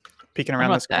 Peeking I'm around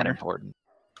not this that corner. important.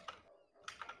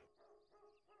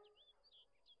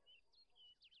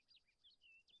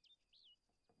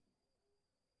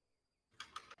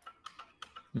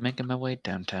 Making my way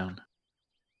downtown.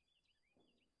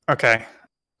 Okay.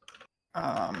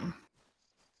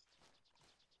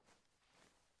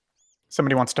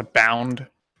 Somebody wants to bound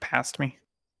past me.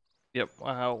 Yep.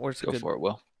 Where's a Go good for it,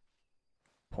 Will.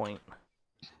 point?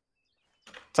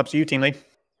 It's up to you, team lead.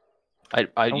 I'm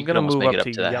I'm gonna move up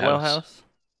to that Yellow House.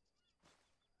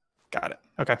 Got it.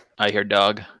 Okay. I hear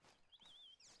dog.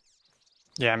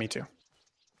 Yeah, me too.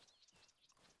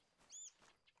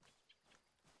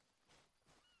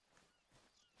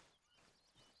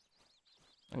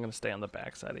 I'm gonna stay on the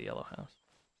back side of Yellow House.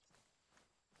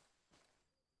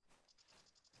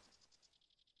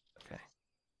 Okay.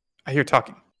 I hear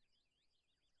talking.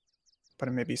 But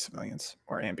it may be civilians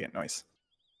or ambient noise.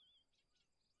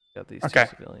 Got these Okay.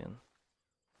 two civilians.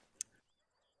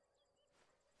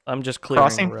 I'm just clearing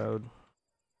Crossing? the road.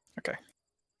 Okay.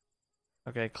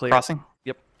 Okay, clear. Crossing?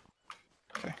 Yep.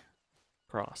 Okay.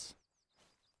 Cross.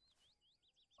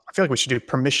 I feel like we should do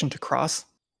permission to cross.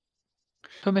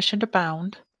 Permission to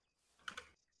bound.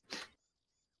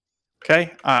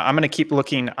 Okay. I'm going to keep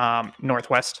looking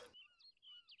northwest.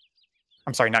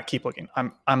 I'm sorry, not keep looking.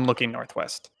 I'm looking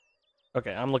northwest.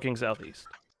 Okay, I'm looking southeast.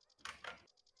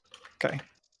 Okay.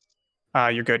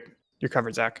 You're good. You're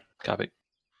covered, Zach. Copy.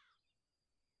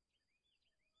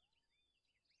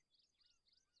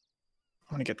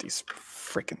 I'm going to get these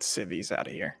freaking civvies out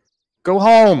of here. Go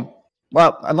home.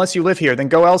 Well, unless you live here, then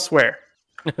go elsewhere.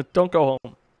 Don't go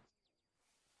home.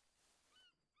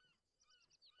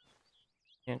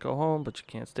 Can't go home, but you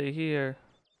can't stay here.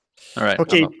 All right.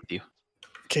 Okay. I'm up with you.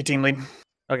 Okay, team lead.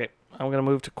 Okay, I'm gonna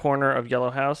move to corner of Yellow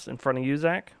House in front of you,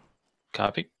 Zach.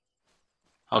 Copy.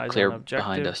 I'll Eyes clear on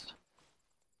behind objective. us.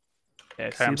 Okay, I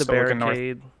Okay, see I'm the still looking north.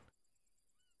 barricade.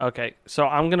 Okay, so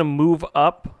I'm gonna move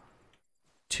up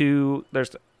to.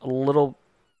 There's a little.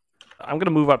 I'm gonna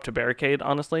move up to barricade,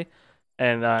 honestly.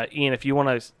 And Ian, if you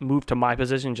want to move to my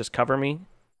position, just cover me,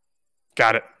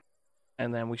 Got it.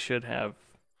 and then we should have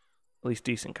at least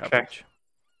decent coverage.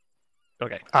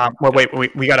 Okay. Well, wait.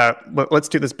 We gotta. Let's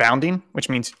do this bounding, which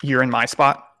means you're in my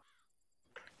spot,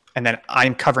 and then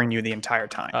I'm covering you the entire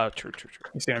time. Oh, true.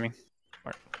 You see what I mean?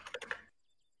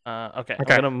 Okay. Okay. I'm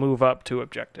gonna move up to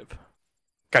objective.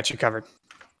 Got you covered.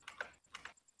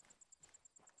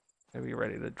 Maybe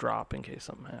ready to drop in case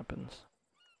something happens.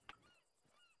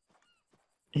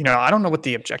 You know, I don't know what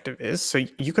the objective is, so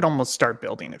you could almost start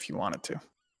building if you wanted to.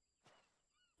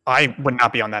 I would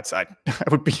not be on that side. I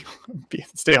would be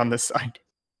stay on this side.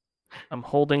 I'm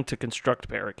holding to construct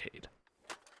barricade.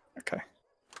 Okay.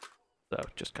 So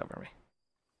just cover me.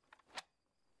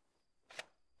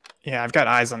 Yeah, I've got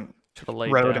eyes on Should have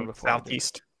laid road down and before I did.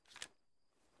 southeast.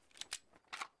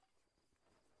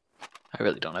 I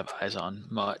really don't have eyes on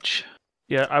much.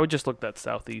 Yeah, I would just look that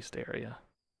southeast area.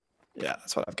 Yeah,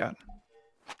 that's what I've got.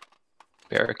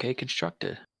 Barricade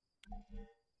constructed.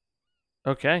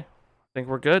 Okay. I think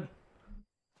we're good.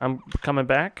 I'm coming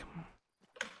back.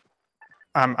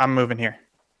 I'm moving here.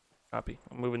 Copy.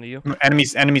 I'm moving to you.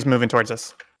 Enemies moving towards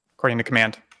us, according to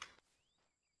command.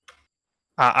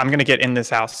 I'm gonna get in this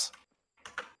house.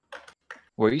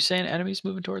 Were you saying enemies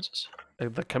moving towards us?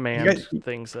 The command guys-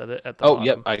 things at the Oh, bottom.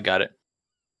 yep, I got it.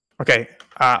 Okay,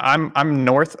 I'm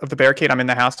north of the barricade. I'm in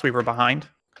the house we were behind.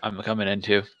 I'm coming in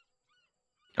too.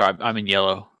 Or I'm in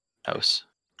yellow house.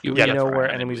 You Yeah, know that's where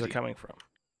right. enemies are With you. coming from.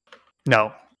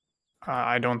 No,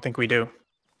 I don't think we do.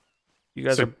 You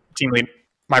guys So, are. team lead.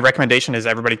 My recommendation is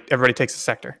everybody takes a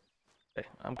sector. Okay,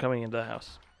 I'm coming into the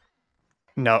house.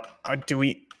 No, do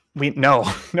we? No,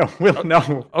 Will,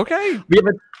 no. Okay.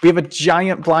 We have a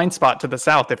giant blind spot to the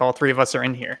south. If all three of us are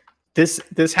in here,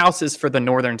 this house is for the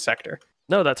northern sector.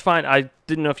 No, that's fine. I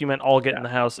didn't know if you meant all get in the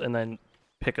house and then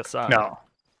pick a side. No,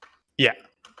 yeah.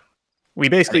 We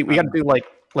got to do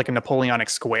like a Napoleonic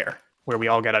square where we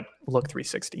all got to look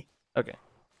 360. Okay.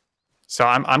 So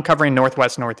I'm covering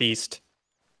northwest, northeast.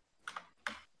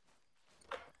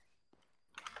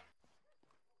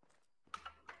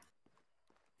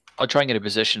 I'll try and get a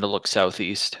position to look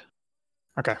southeast.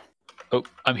 Okay. Oh,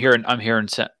 I'm hearing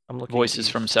I'm looking voices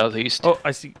east. from southeast. Oh,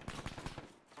 I see.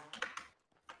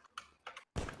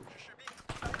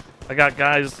 I got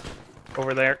guys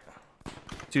over there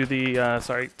to the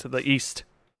to the east.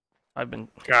 I've been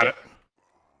Got it.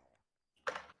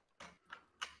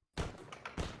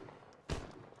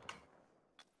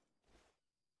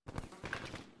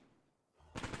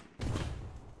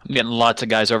 I'm getting lots of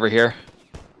guys over here.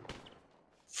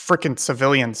 Frickin'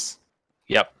 civilians.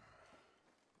 Yep.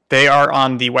 They are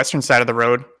on the western side of the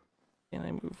road. Can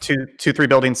I move? Two, 3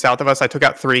 buildings south of us. I took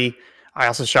out 3. I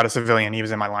also shot a civilian. He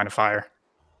was in my line of fire.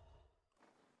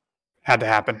 Had to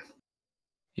happen.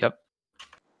 Yep.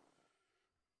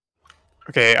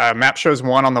 Okay, map shows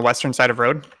 1 on the western side of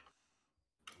road.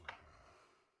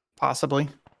 Possibly.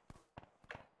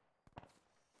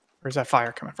 Where's that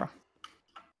fire coming from?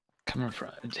 Coming from,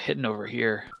 it's hitting over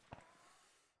here.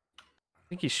 I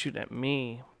think he's shooting at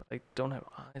me, but I don't have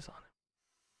eyes on him.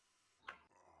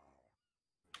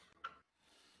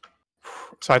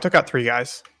 So I took out 3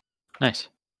 guys. Nice.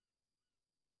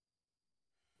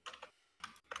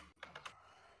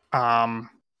 Um,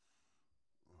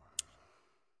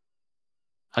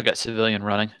 I got civilian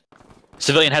running.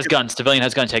 Civilian has guns. Civilian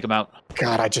has gun. Take him out.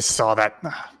 God, I just saw that.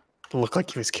 It looked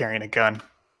like he was carrying a gun.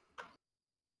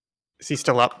 Is he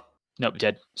still up? Nope,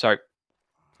 dead. Sorry.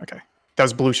 Okay. That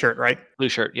was blue shirt, right? Blue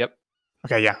shirt. Yep.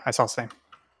 Okay, yeah, I saw the same.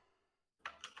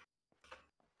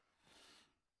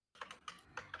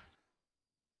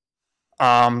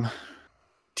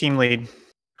 Team lead.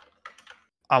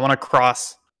 I want to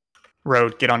cross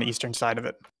road, get on the eastern side of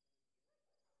it.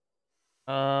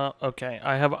 Okay.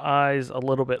 I have eyes a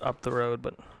little bit up the road,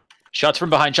 but Shots from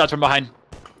behind. Shots from behind.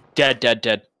 Dead. Dead.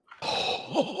 Dead.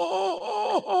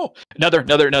 Another.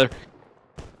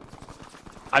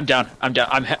 I'm down.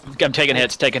 I'm taking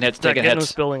hits. Taking hits. Zach, Taking get in this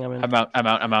hits. building I'm in. I'm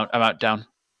out. Down.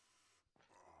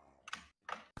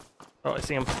 Oh, I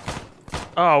see him.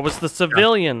 Oh, it was the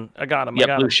civilian. I got him. I Yep.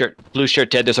 got Blue him. shirt. Blue shirt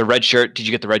dead. There's a red shirt. Did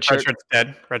you get the red shirt? Red shirt's dead.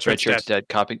 Red shirt's Red shirt's dead. dead.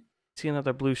 Copy. See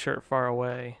another blue shirt far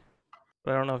away,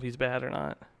 but I don't know if he's bad or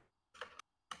not.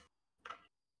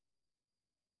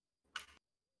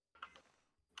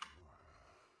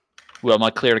 Well, am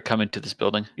I clear to come into this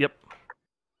building? Yep.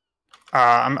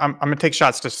 I'm gonna take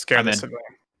shots to scare I'm the in. civilian.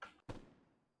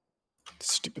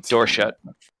 Stupid Door civilian.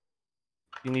 shut.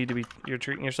 You need to be. You're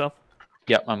treating yourself.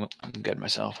 Yep. I'm good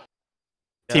myself.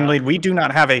 Team Yeah. lead, we do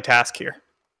not have a task here.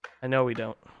 I know we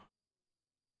don't.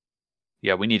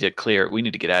 Yeah, we need to clear. We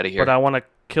need to get out of here. But I want to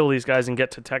kill these guys and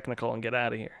get to technical and get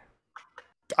out of here.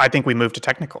 I think we move to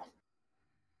technical.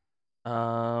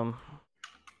 Um,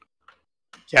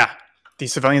 Yeah,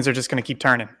 these civilians are just going to keep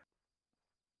turning.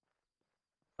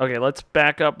 okay, let's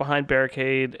back up behind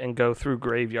barricade and go through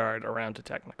graveyard around to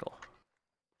technical.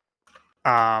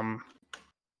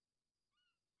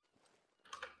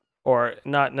 Or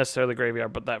not necessarily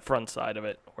graveyard, but that front side of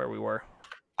it where we were.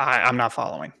 I'm not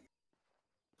following.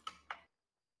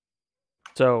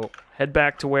 So head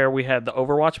back to where we had the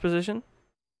Overwatch position.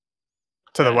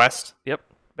 To the Okay. west? Yep,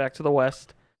 back to the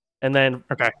west. And then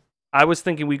Okay. I was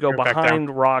thinking we go Go back behind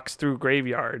rocks through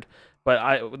graveyard, but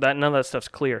none of that stuff's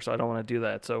clear, so I don't want to do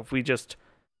that. So if we just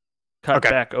cut Okay.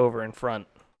 back over in front.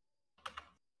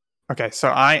 Okay, so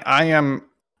I am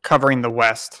covering the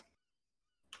west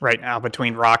right now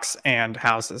between rocks and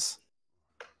houses,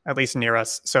 at least near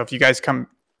us. So if you guys come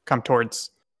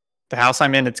towards the house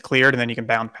I'm in, it's cleared, and then you can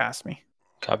bound past me.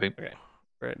 Copy.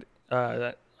 Right.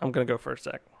 I'm gonna go for a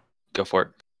sec. Go for it.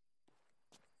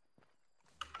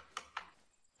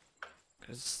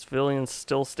 There's civilians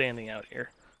still standing out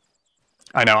here.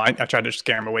 I know. I tried to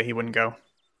scare him away. He wouldn't go.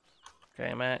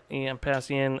 Okay, I'm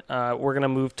passing in. We're gonna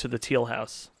move to the teal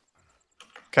house.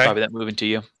 Okay. Copy that. Moving to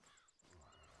you.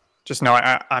 Just know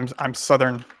I'm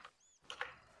southern.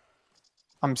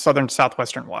 I'm southern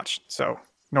southwestern watch, so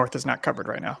north is not covered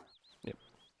right now. Yep.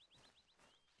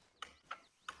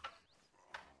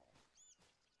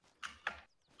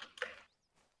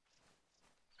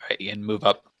 All right, Ian, move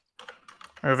up.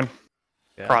 Moving.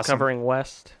 Yeah, I'm Crossing. covering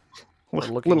west. A We're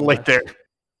looking little late west.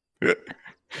 there.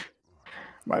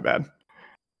 My bad.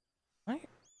 I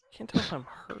can't tell if I'm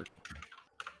hurt.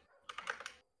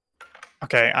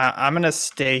 Okay, I'm gonna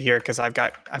stay here because I've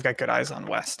got good eyes on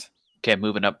west. Okay,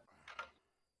 moving up.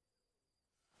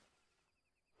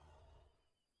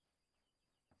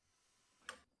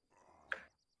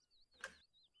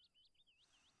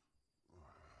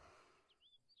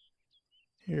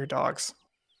 Your dogs.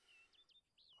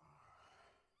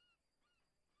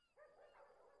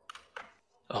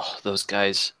 Oh, those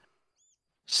guys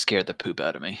scared the poop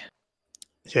out of me.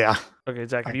 Yeah. Okay,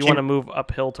 Zach, I if you can't- want to move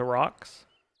uphill to rocks.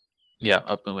 Yeah,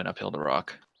 moving uphill the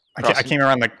rock. I Crossing. came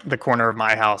around the corner of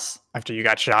my house after you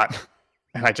got shot,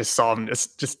 and I just saw them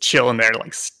just chilling there,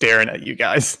 like staring at you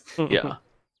guys. Yeah.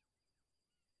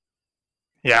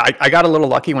 Yeah, I got a little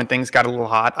lucky when things got a little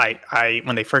hot. I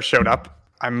when they first showed up,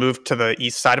 I moved to the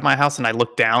east side of my house and I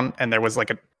looked down and there was like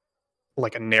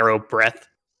a narrow breath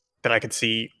that I could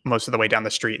see most of the way down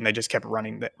the street, and they just kept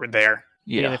running there.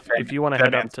 Yeah. And if you want to That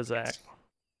head up man's- to Zach.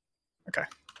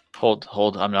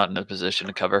 Hold. I'm not in a position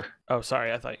to cover. Oh,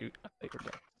 sorry. I thought you were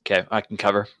done. Okay, I can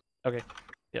cover.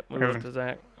 Yep, move up to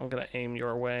Zach. I'm gonna aim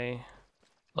your way.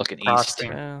 Looking east.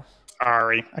 Crossing. Yeah.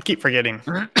 Sorry, I keep forgetting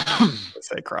to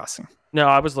say crossing. No,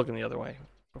 I was looking the other way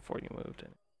before you moved in.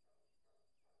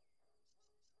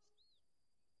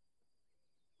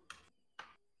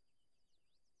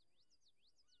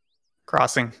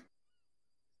 Crossing.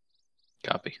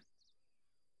 Copy.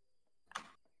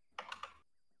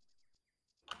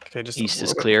 Okay, just a East is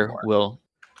little bit clear. more. Will,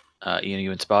 Ian,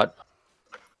 you in spot?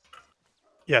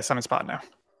 Yes, I'm in spot now.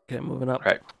 Okay, moving up.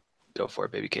 All right. Go for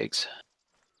it, baby cakes.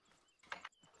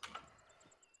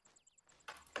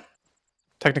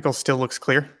 Technical still looks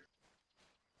clear.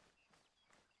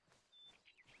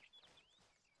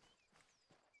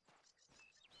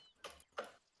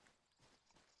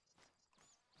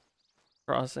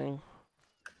 Crossing,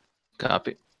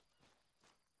 Copy.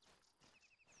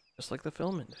 just like the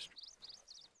film industry.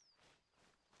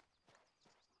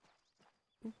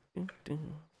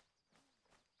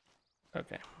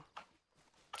 Okay.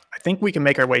 I think we can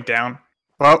make our way down.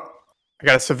 Well, I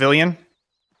got a civilian.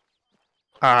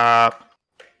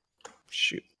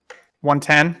 Shoot.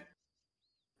 110.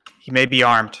 He may be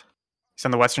armed. He's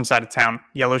on the western side of town.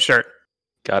 Yellow shirt.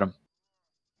 Got him.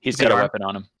 He's Is he got a armed? weapon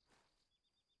on him.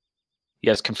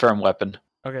 Yes, confirm weapon.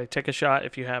 Okay, take a shot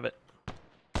if you have it.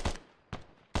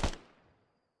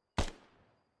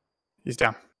 He's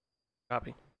down.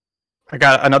 Copy. I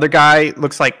got another guy,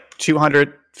 looks like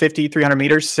 250, 300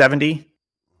 meters, 70.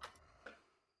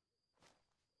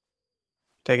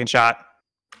 Taking shot.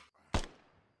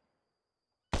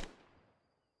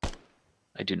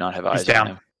 I do not have eyes down. on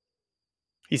him.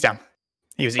 He's down.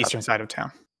 He was Copy. eastern side of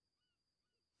town.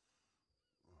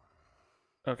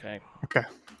 Okay. Okay.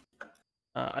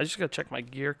 I just gotta check my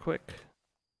gear quick.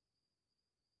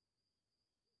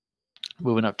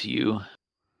 Moving up to you.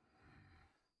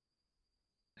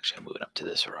 Actually, I'm moving up to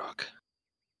this rock.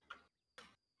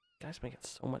 Guys making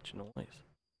so much noise.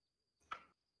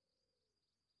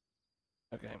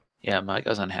 Okay. Yeah, my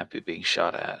guy's unhappy being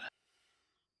shot at.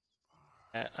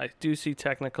 I do see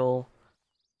technical.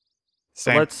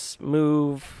 So Same. let's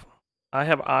move. I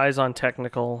have eyes on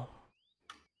technical.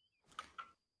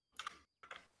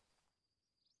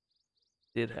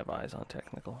 Did have eyes on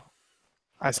technical.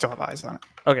 I still have eyes on it.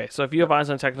 Okay, so if you have eyes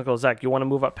on technical, Zach, you want to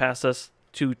move up past us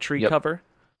to tree Yep. cover?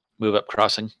 Move up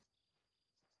crossing.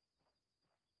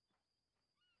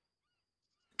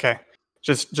 Okay.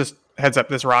 Just heads up.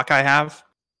 This rock I have,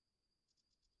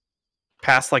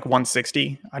 past like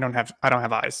 160, I don't have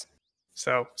eyes.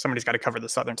 So somebody's got to cover the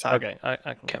southern side. Okay, I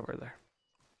can cover there.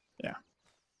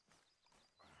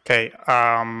 Okay.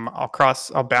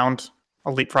 I'll bound.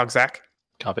 I'll leapfrog Zach.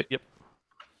 Copy. Yep.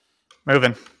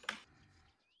 Moving.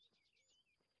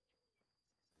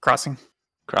 Crossing.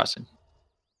 Crossing.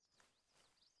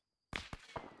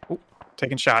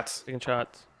 Taking shots. Taking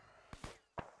shots.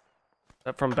 Is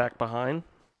that from back behind?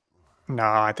 No,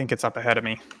 I think it's up ahead of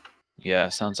me. Yeah,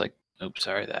 sounds like. Oops,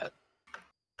 sorry that.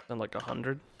 Sound like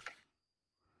 100.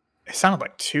 It sounded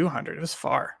like 200. It was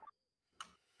far.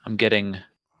 I'm getting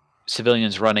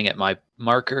civilians running at my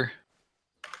marker.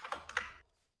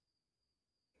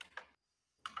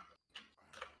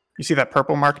 You see that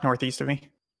purple mark northeast of me?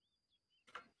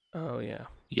 Oh yeah.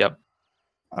 Yep.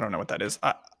 I don't know what that is.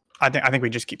 I think we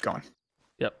just keep going.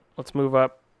 Yep. Let's move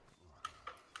up.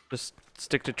 Just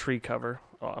stick to tree cover.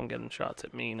 Oh, I'm getting shots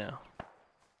at me now.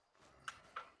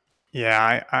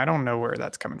 Yeah, I don't know where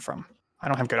that's coming from. I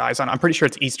don't have good eyes on it. I'm pretty sure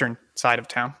it's eastern side of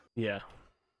town. Yeah.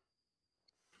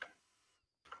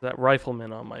 That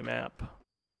rifleman on my map.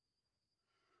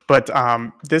 But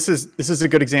this is a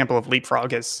good example of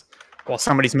leapfrog. Is while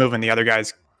somebody's moving, the other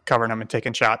guy's covering them and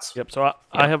taking shots. Yep. So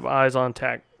I have eyes on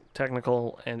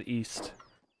technical and east.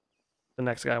 The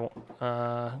next guy,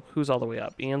 who's all the way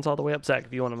up? Ian's all the way up. Zach,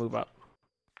 if you want to move up.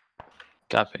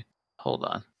 Copy. Hold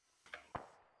on.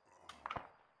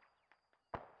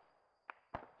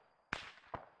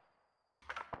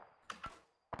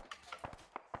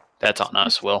 That's on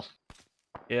us, Will.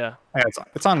 Yeah. Yeah,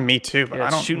 it's on me too, but Yeah, I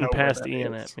it's don't shooting know where past that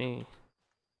Ian is. at me.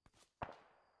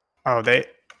 Oh,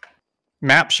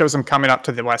 map shows them coming up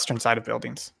to the western side of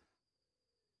buildings.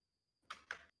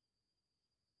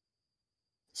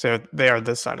 So they are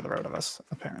this side of the road of us,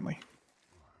 apparently.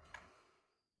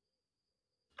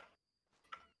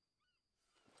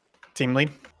 Team lead.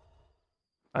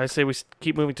 I say we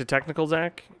keep moving to technical,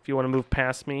 Zach. If you want to move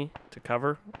past me to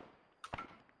cover.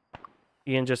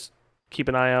 Ian, just keep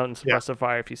an eye out and suppress the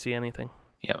fire if you see anything.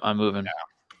 Yep, I'm moving.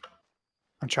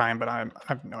 I'm trying, but I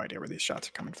have no idea where these shots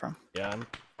are coming from. Yeah,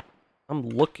 I'm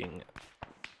looking.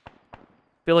 I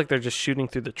feel like they're just shooting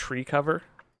through the tree cover.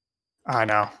 I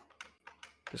know.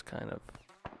 Just kind of.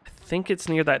 I think it's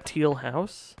near that teal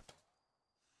house.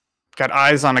 Got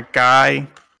eyes on a guy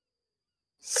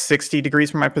 60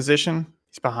 degrees from my position.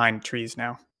 He's behind trees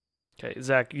now. Okay,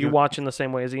 Zach, you Yeah. watching the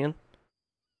same way as Ian?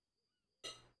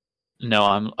 No,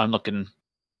 I'm looking.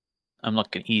 I'm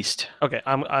looking east. Okay,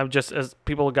 I'm just as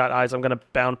people got eyes. I'm gonna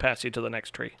bound past you to the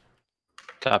next tree.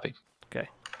 Copy. Okay,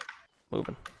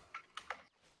 moving.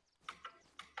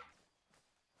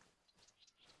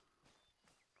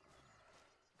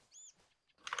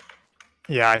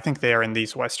 Yeah, I think they are in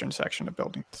these western section of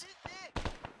buildings.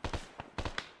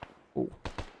 Ooh.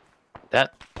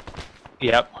 That.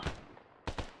 Yep.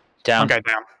 Down. One guy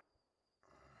down.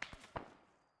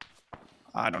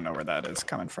 I don't know where that is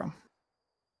coming from.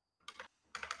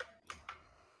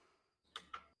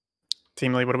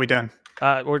 Team lead, what are we doing?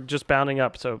 We're just bounding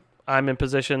up, so I'm in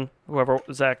position. Whoever,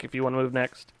 Zach, if you want to move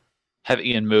next. Have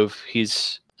Ian move.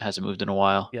 Hasn't moved in a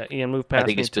while. Yeah, Ian, move past I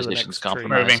think me his to the position's next tree.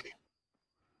 compromised. Moving.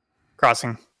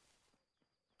 Crossing.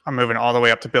 I'm moving all the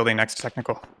way up to building next to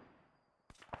technical.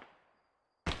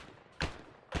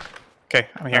 Okay,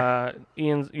 I'm here.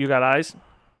 Ian, you got eyes?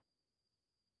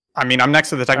 I mean, I'm next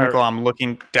to the technical. I'm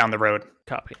looking down the road.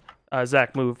 Copy.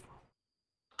 Zach, move.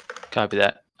 Copy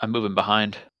that. I'm moving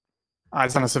behind.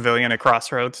 Eyes on a civilian at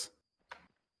crossroads.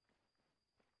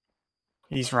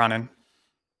 He's running.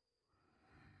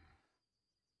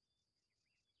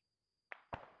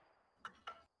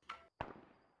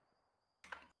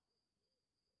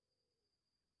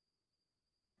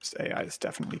 This AI is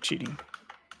definitely cheating.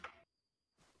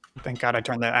 Thank God I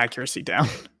turned the accuracy down.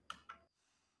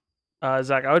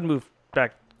 Zach, I would move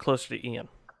back closer to Ian.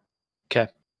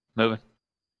 Okay. Moving.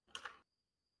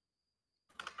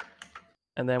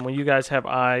 And then when you guys have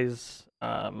eyes,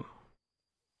 that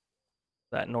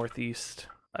northeast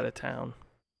side of town.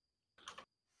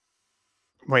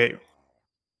 Wait.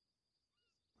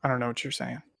 I don't know what you're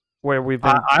saying. Where we've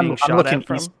been being shot looking at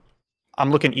from? east. I'm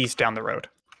looking east down the road.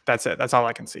 That's it. That's all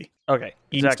I can see. Okay.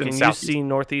 East Zach, and can you southeast. see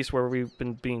northeast where we've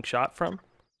been being shot from?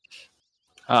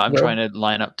 I'm Will? trying to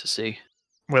line up to see.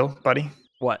 Will, buddy,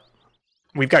 What?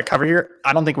 we've got cover here.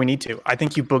 I don't think we need to. I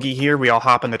think you boogie here. We all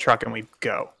hop in the truck and we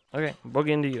go. Okay,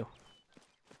 boogie into you.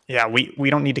 Yeah, we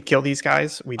don't need to kill these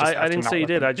guys. We just I didn't say you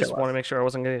did. I just want to to. make sure I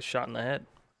wasn't getting shot in the head.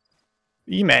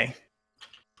 You may.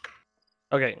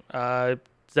 Okay,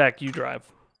 Zach, you drive.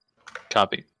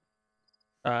 Copy.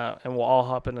 And we'll all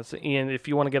hop in. Ian, if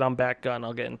you want to get on back gun,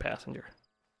 I'll get in passenger.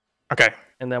 Okay.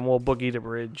 And then we'll boogie to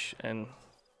bridge and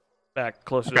back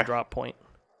closer to Okay. drop point.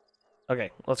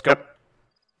 Okay, let's go. Yep.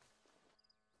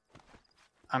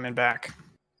 I'm in back.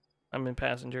 I'm in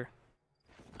passenger.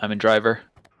 I'm in driver.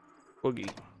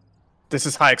 Boogie. This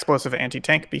is high explosive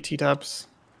anti-tank BT dubs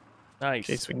in Nice.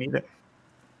 case we need it.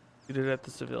 You did it at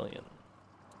the civilian.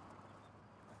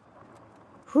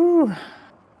 Whew.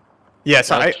 Yeah,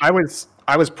 so I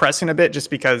was pressing a bit just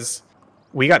because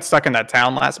we got stuck in that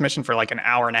town last mission for like an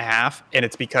hour and a half, and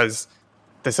it's because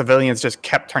the civilians just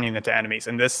kept turning into enemies.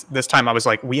 And this time I was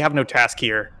like, we have no task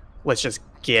here. Let's just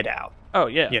get out. Oh,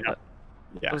 yeah. You know?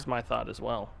 That Yeah. was my thought as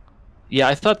well. Yeah,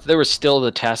 I thought there was still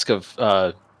the task of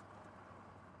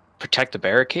protect the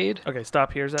barricade. Okay,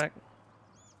 stop here, Zach.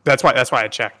 That's why I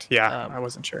checked. Yeah, Um, I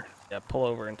wasn't sure. Yeah, pull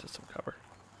over into some cover.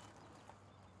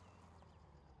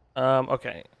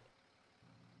 Okay.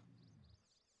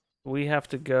 We have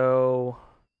to go.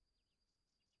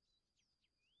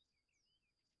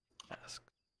 Ask.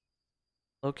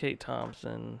 Locate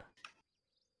Thompson.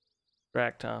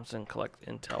 Track Thompson. Collect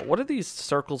intel. What do these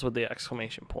circles with the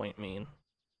exclamation point mean?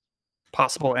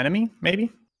 Possible enemy,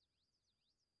 maybe.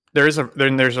 There's a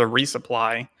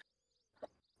resupply.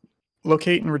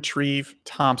 Locate and retrieve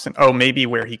Thompson. Oh, maybe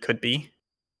where he could be.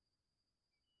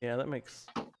 Yeah, that makes.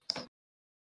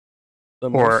 The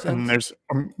most sense.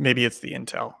 Or maybe it's the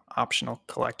intel optional.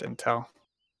 Collect intel.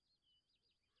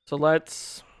 So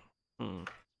let's. I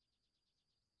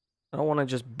don't want to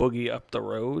just boogie up the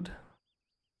road.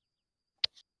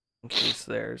 In case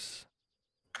there's.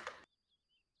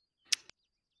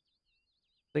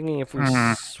 Thinking if we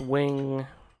swing.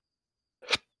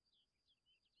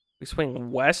 We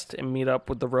swing west and meet up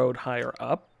with the road higher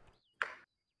up.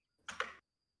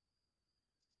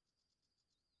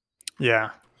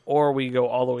 Yeah. Or we go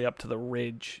all the way up to the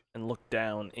ridge and look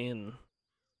down in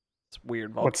this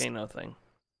weird volcano thing.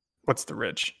 What's the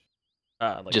ridge?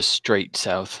 Like, Just straight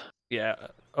south. yeah,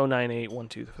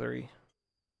 098123.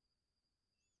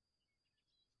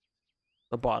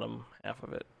 The bottom half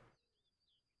of it.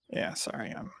 Yeah,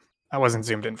 sorry. I wasn't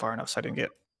zoomed in far enough, so I didn't get.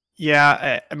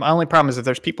 Yeah, my only problem is if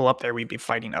there's people up there, we'd be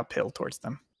fighting uphill towards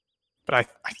them. But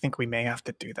I think we may have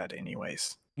to do that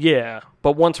anyways. Yeah,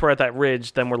 but once we're at that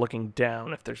ridge, then we're looking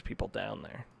down if there's people down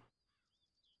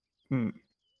there.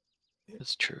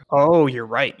 That's true. Oh, you're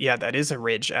right. Yeah, that is a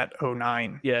ridge at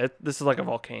 09. Yeah, this is like a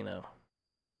volcano.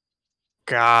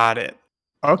 Got it.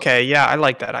 Okay, yeah, I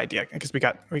like that idea because we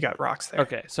got rocks there.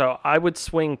 Okay, so I would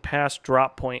swing past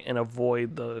drop point and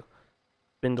avoid the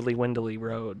Bindley-Windley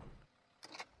road.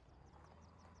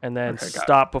 And then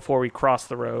stop before we cross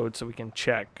the road so we can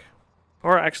check.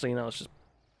 Or actually, no, let's just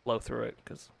blow through it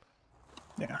because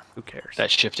Yeah. who cares? That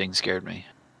shifting scared me.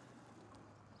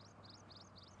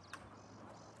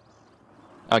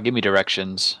 Give me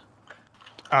directions.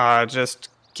 Just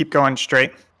keep going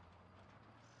straight.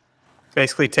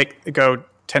 Basically, go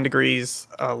 10 degrees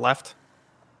left.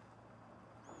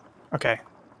 Okay.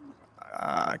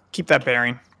 Keep that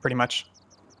bearing, pretty much.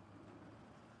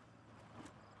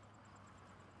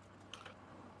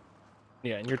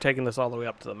 Yeah, and you're taking this all the way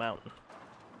up to the mountain.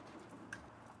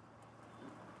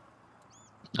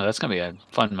 Oh, that's gonna be a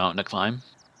fun mountain to climb.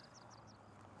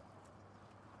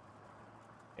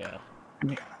 Yeah.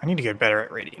 I need to get better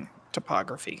at reading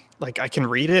topography. Like, I can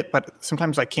read it, but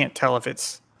sometimes I can't tell if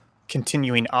it's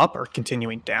continuing up or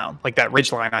continuing down. Like that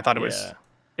ridge line, I thought it was.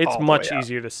 It's all the much way up.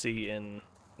 easier to see in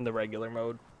the regular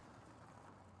mode.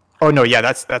 Oh no, yeah,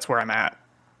 that's where I'm at.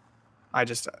 I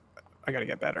got to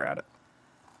get better at it.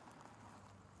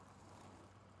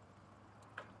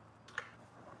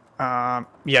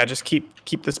 Yeah, just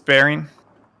keep this bearing.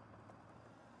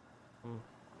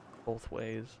 Both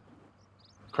ways.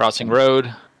 Crossing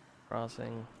road.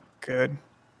 Crossing. Good.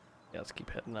 Yeah, let's keep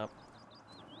heading up.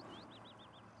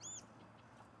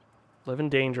 Living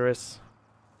dangerous.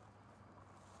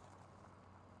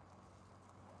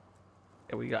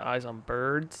 Yeah, we got eyes on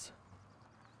birds.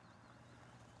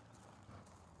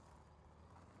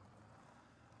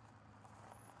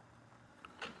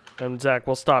 And Zach,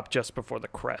 we'll stop just before the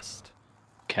crest.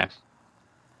 Okay.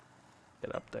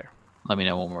 Get up there. Let me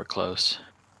know when we're close.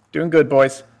 Doing good,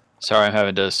 boys. Sorry, I'm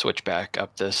having to switch back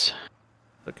up this.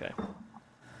 Okay.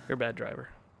 You're a bad driver.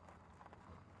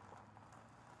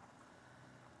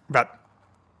 About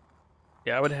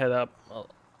Yeah, I would head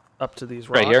up to these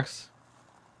rocks. Right here?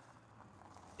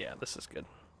 Yeah, this is good.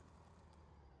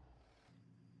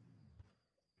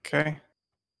 okay.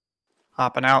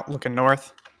 Hopping out, looking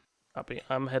north. Copy.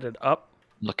 I'm headed up.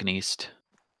 Looking east.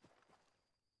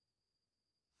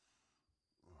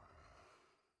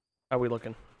 How are we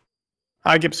looking?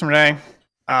 Hi, Gibson Renee.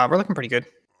 We're looking pretty good.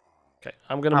 Okay,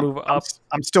 I'm gonna move up.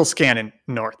 I'm still scanning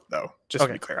north, though. Just to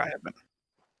Okay. be clear, I haven't.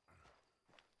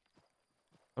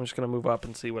 I'm just gonna move up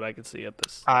and see what I can see at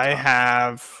this. I top.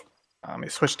 have. Let me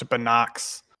switch to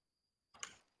binocs.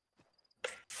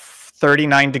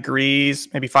 39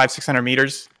 degrees, maybe 600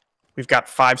 meters. We've got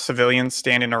 5 civilians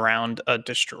standing around a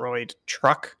destroyed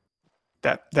truck.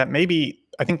 That maybe,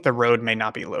 I think the road may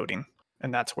not be loading,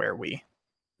 and that's where we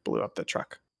blew up the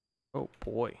truck. Oh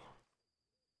boy.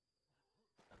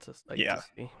 That's a sight Yeah. to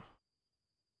see.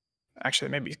 Actually,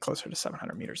 it may be closer to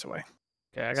 700 meters away.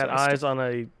 Okay, I So got it's eyes on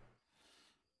a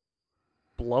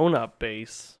blown up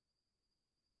base.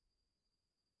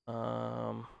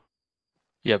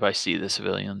 Yep, I see the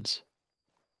civilians.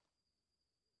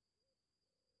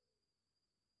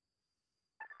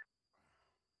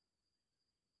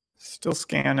 Still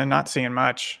scanning, not seeing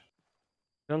much.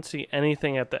 Don't see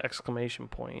anything at the exclamation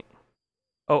point.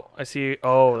 Oh, I see.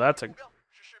 Oh, that's a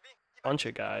bunch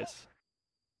of guys.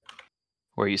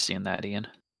 Where are you seeing that, Ian?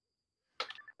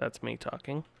 That's me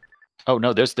talking. Oh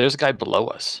no, there's a guy below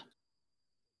us.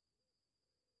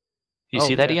 You Oh,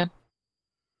 see that, yeah. Ian?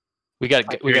 We got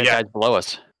Yeah. guys below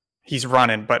us. He's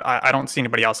running, but I don't see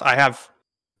anybody else. I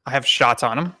have shots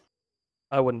on him.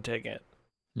 I wouldn't take it.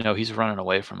 No, he's running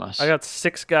away from us. I got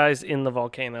 6 guys in the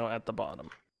volcano at the bottom.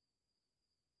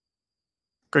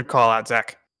 Good call out,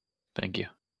 Zach. Thank you.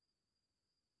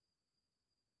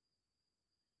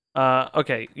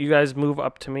 Okay, you guys move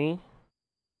up to me.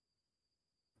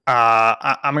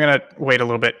 I'm gonna wait a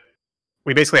little bit.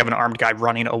 We basically have an armed guy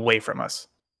running away from us.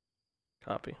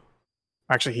 Copy.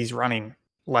 Actually, he's running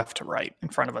left to right in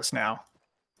front of us now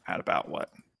at about,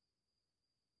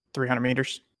 300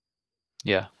 meters?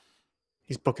 Yeah.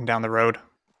 He's booking down the road.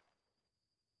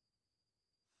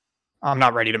 I'm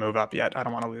not ready to move up yet. I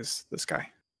don't want to lose this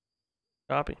guy.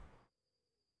 Copy.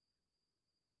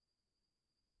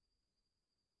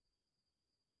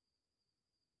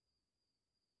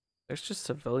 There's just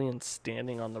civilians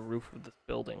standing on the roof of this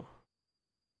building.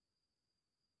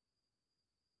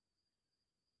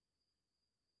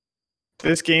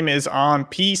 This game is on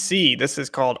PC. This is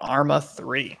called ARMA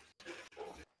 3.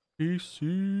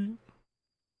 PC.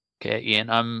 Okay, Ian,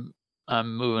 I'm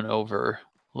moving over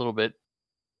a little bit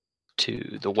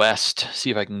to the west, see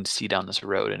if I can see down this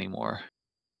road anymore.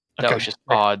 That Okay. was just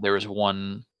odd. There was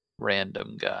one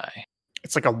random guy.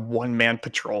 It's like a one-man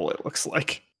patrol, it looks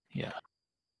like. Yeah.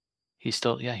 He's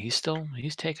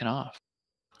taking off.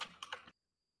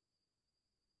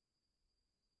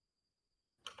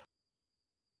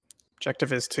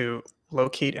 Objective is to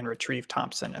locate and retrieve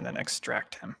Thompson and then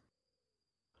extract him.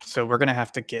 So we're going to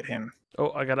have to get him.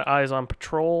 Oh, I got eyes on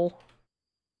patrol.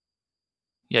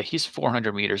 Yeah, he's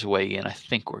 400 meters away, Ian. I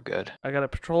think we're good. I got a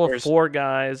patrol of Where's- 4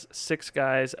 guys, 6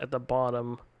 guys at the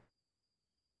bottom.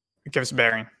 Give us a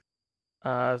bearing.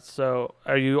 So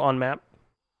are you on map?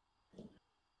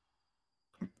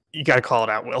 You got to call it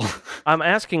out, Will. I'm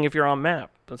asking if you're on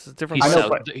map. This is different. He's I know,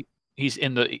 south, he's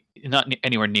in the not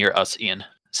anywhere near us, Ian.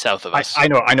 South of us. I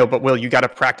know, but Will, you got to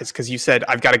practice because you said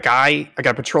I got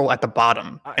a patrol at the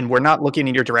bottom, and we're not looking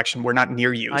in your direction. We're not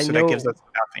near you, I so know. that gives us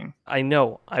nothing. I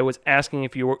know. I was asking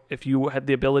if you had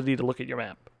the ability to look at your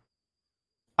map.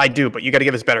 I do, but you got to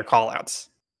give us better call outs.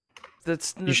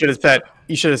 That's You should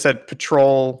have said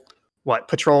patrol. What?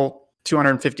 Patrol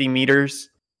 250 meters,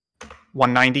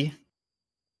 190.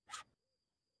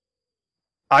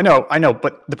 I know,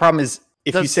 but the problem is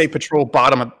if you say patrol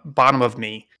bottom of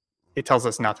me, it tells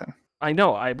us nothing. I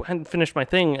know. I hadn't finished my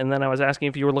thing, and then I was asking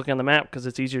if you were looking on the map because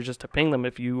it's easier just to ping them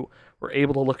if you were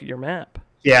able to look at your map.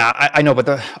 Yeah, I know, but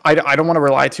I don't want to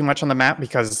rely too much on the map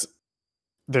because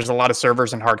there's a lot of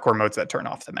servers and hardcore modes that turn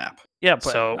off the map. Yeah, but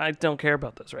So- I don't care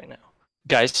about this right now.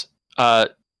 Guys,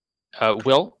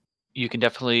 Will, you can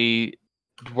definitely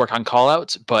work on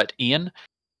callouts, but Ian,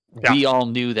 we all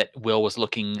knew that Will was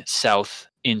looking south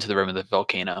into the rim of the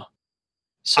volcano.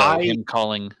 So him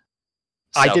calling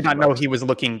I did not know southwest- he was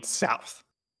looking south.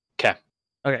 Okay.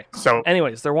 Okay. So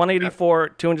Anyways, they're 184,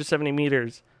 270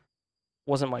 meters.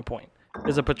 Wasn't my point.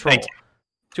 Is a patrol. Thank you.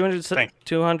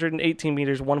 218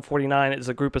 meters, 149 is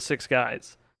a group of 6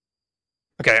 guys.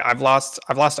 okay, I've lost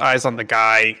eyes on the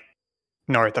guy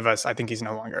north of us. I think he's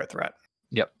no longer a threat.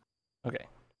 Yep. Okay.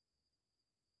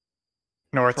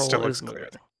 North Patrol still is looks clear.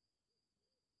 moving.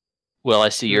 Well, I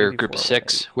see your group 284 of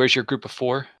 6. Where's your group of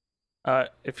 4?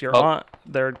 If you're Oh. on,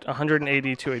 they're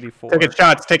 180, 284. Take it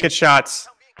shots. Take it shots.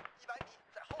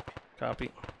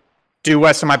 Copy. Due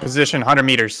west of my position, 100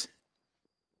 meters.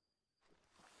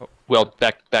 Well,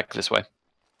 back this way.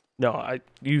 No,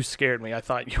 you scared me. I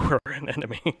thought you were an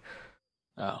enemy.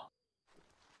 Oh.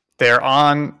 They're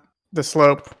on the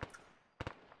slope.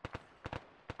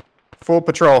 Full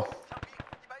patrol.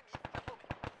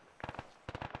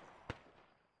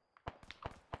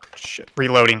 Shit.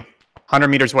 Reloading. 100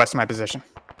 meters west of my position.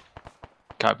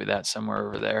 Copy that, somewhere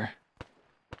over there.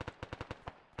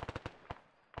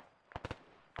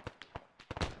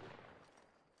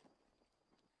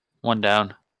 One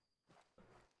down.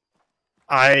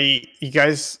 I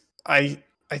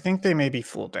think they may be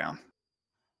full down.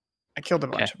 I killed a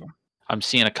bunch of them. I'm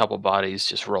seeing a couple bodies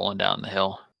just rolling down the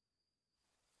hill.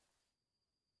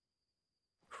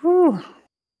 Whew.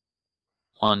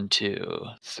 1, 2,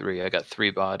 3. I got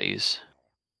 3 bodies.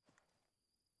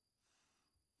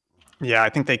 Yeah, I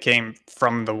think they came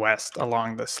from the west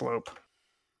along the slope.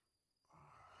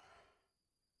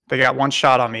 They got one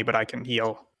shot on me, but I can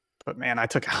heal. But man, I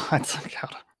took out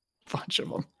a bunch of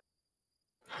them.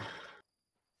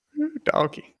 Ooh,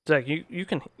 doggy. Zach, you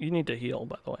need to heal,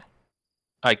 by the way.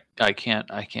 I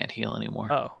can't heal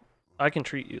anymore. Oh, I can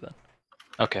treat you then.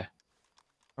 Okay. I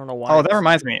don't know why. Oh, that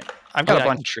reminds me. I've got Yeah, a I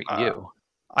can bunch. treat you.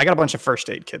 I got a bunch of first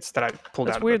aid kits that I pulled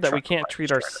out. That's of weird the that we truck. can't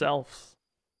treat ourselves.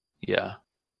 Yeah.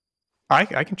 I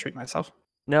can treat myself.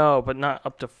 No, but not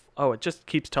up to. Oh, it just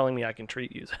keeps telling me I can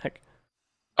treat you, Zach.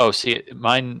 Oh, see,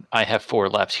 mine, I have 4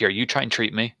 left here. You try and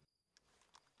treat me.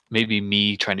 Maybe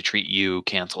me trying to treat you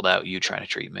canceled out you trying to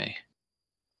treat me.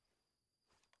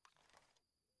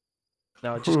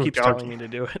 No, it just Ooh, keeps doggy. telling me to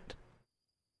do it.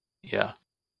 Yeah.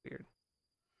 Weird.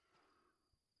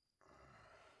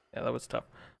 Yeah, that was tough.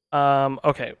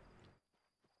 Okay.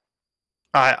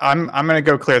 I'm gonna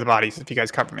go clear the bodies if you guys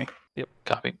cover me. Yep.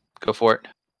 Copy. Go for it.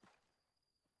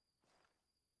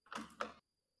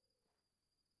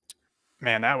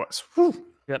 Man, that was. Whew.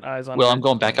 Got eyes on. Well, I'm Ridge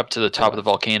going back Point. up to the top of the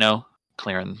volcano,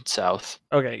 clearing south.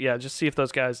 Okay, yeah, just see if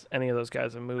any of those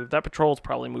guys have moved. That patrol's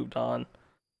probably moved on.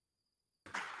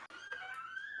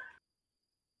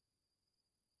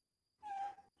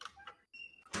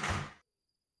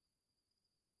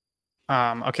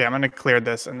 Okay, I'm gonna clear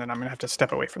this, and then I'm gonna have to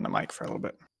step away from the mic for a little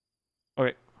bit.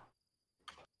 Okay.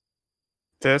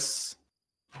 This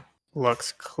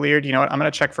looks cleared. You know what? I'm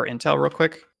gonna check for intel real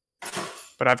quick.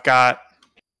 But I've got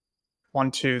 1,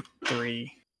 2,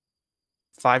 3,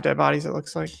 5 dead bodies. It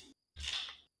looks like.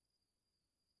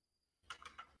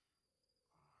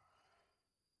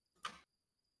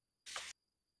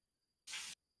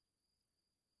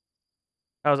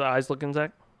 How's the eyes looking,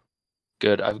 Zach?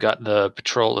 Good. I've got the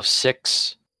patrol of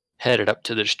 6 headed up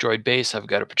to the destroyed base. I've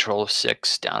got a patrol of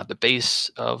 6 down at the base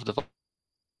of the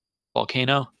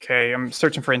volcano. Okay, I'm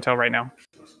searching for intel right now.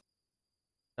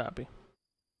 Copy.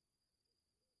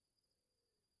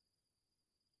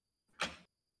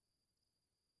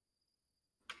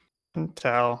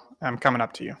 Intel. I'm coming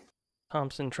up to you.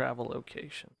 Thompson travel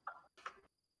location.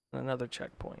 Another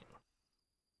checkpoint.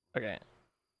 Okay.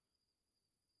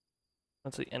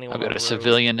 Let's see anyone. I've on got a the road.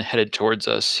 civilian headed towards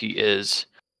us. He is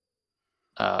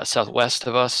southwest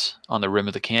of us on the rim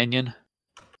of the canyon,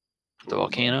 the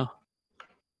volcano.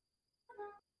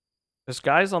 There's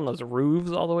guys on those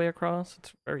roofs all the way across.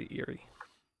 It's very eerie.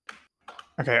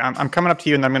 Okay, I'm coming up to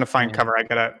you, and I'm gonna find Yeah. cover. I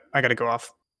gotta go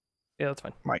off Yeah, that's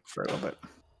fine. mic for a little bit.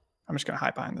 I'm just gonna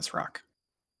hide behind this rock.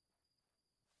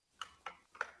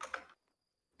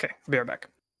 Okay, I'll be right back.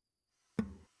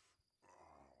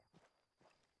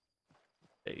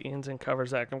 Okay, Ian's in cover,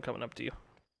 Zach. I'm coming up to you.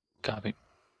 Copy.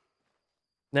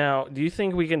 Now, do you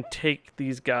think we can take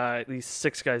these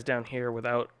 6 guys down here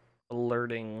without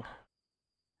alerting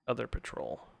other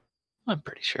patrol? I'm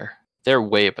pretty sure. They're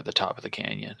way up at the top of the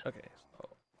canyon. Okay.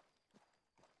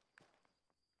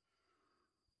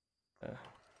 So,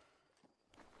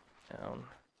 down.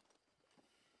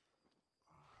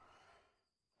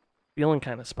 Feeling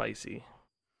kind of spicy.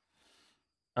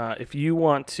 If you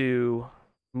want to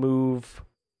move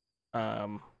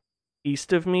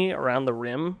east of me around the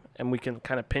rim, and we can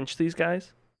kind of pinch these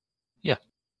guys. Yeah.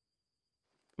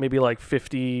 Maybe like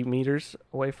 50 meters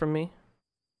away from me.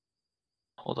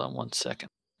 Hold on 1 second.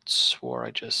 Swore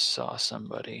I just saw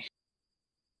somebody.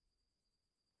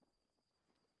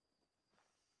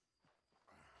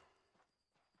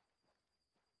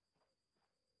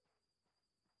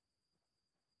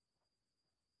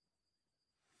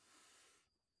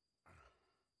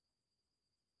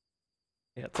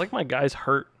 Yeah, it's like my guy's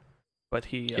hurt, but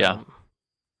he Yeah.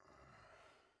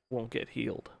 won't get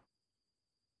healed.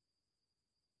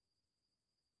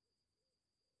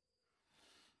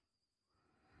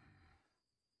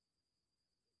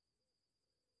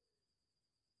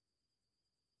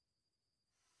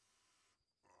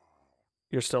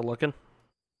 You're still looking?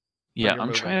 Yeah, you're I'm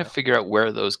moving trying now. to figure out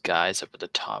where those guys up at the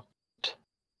top.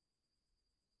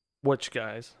 Which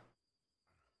guys?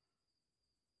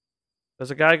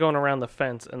 There's a guy going around the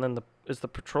fence, and then is the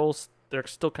patrols. They're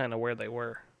still kind of where they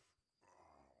were.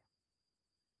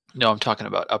 No, I'm talking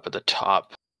about up at the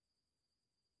top.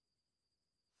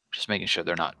 Just making sure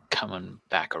they're not coming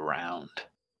back around.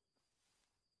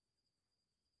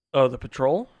 Oh, the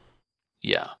patrol?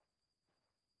 Yeah.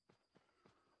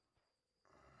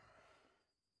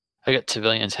 I got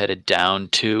civilians headed down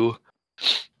to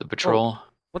the patrol.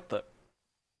 What the?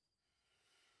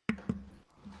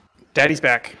 Daddy's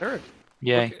back.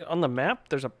 Yay. Look, on the map,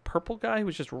 there's a purple guy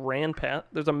who just ran past.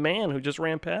 There's a man who just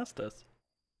ran past us.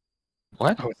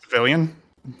 What? Oh, civilian?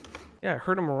 Yeah, I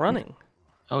heard him running.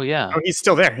 Oh, yeah. Oh, he's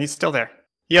still there. He's still there.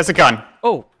 He has a gun.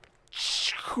 Oh.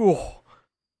 Phew.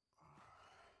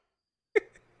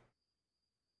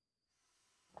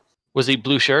 Was he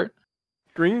blue shirt?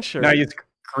 Green shirt. No, he's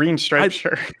green striped I-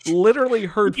 shirt. Literally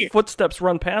heard footsteps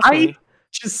run past me.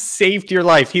 Just saved your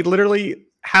life. He literally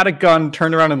had a gun,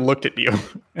 turned around, and looked at you.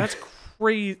 That's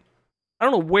crazy. I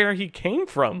don't know where he came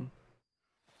from.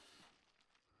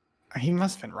 He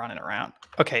must have been running around.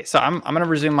 Okay, so I'm gonna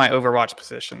resume my Overwatch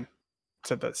position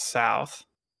to the south.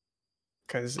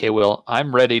 Because Okay, Will,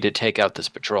 I'm ready to take out this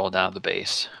patrol down at the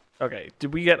base. Okay,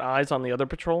 did we get eyes on the other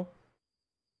patrol?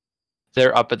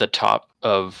 They're up at the top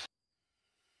of...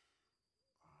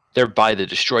 They're by the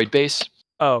destroyed base.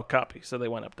 Oh, copy. So they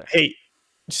went up there. hey,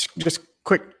 just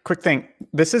quick thing.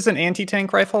 This is an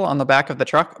anti-tank rifle on the back of the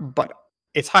truck, but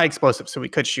it's high explosive, so we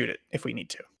could shoot it if we need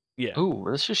to. Yeah. Ooh,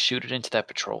 let's just shoot it into that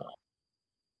patrol.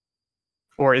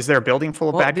 Or is there a building full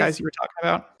of Well, bad guys these- you were talking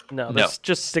about? No, there's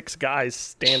just 6 guys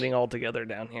standing all together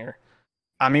down here.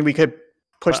 I mean, we could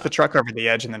push Wow. the truck over the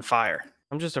edge and then fire.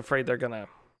 I'm just afraid they're gonna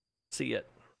see it.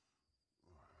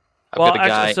 I've Well, got a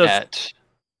guy actually, so- at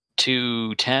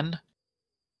 210,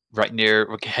 right near,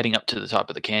 we're heading up to the top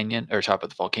of the canyon, or top of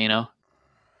the volcano.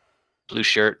 Blue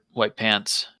shirt, white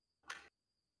pants.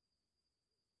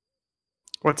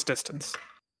 What's distance?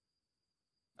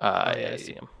 Oh, yeah, I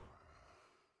see him.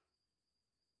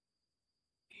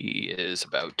 He is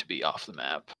about to be off the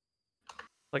map.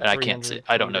 Like And I can't see.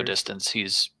 I don't know meters. distance.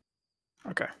 He's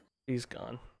Okay. He's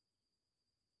gone.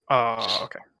 Oh,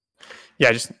 okay.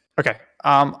 Yeah, just okay.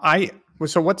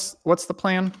 So what's the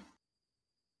plan?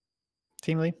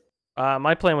 Team lead?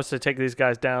 My plan was to take these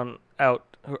guys down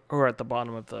out who are at the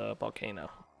bottom of the volcano.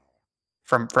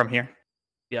 From here?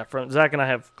 Yeah, from Zach and I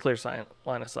have clear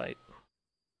line of sight.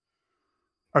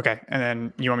 Okay. And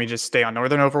then you want me to just stay on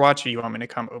Northern Overwatch, or you want me to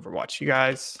come Overwatch you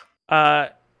guys?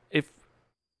 If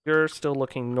you're still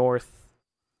looking north,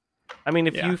 I mean,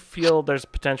 if Yeah. you feel there's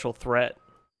potential threat,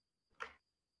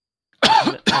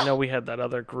 I know we had that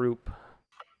other group.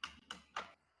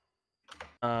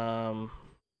 I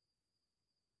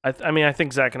mean, I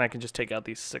think Zach and I can just take out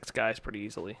these 6 guys pretty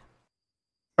easily.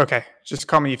 Okay. Just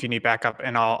call me if you need backup,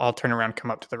 and I'll turn around,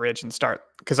 come up to the ridge, and start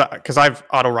because I've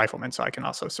auto rifleman, so I can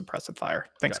also suppress the fire.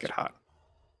 Things Gotcha. get hot.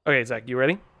 Okay, Zach, you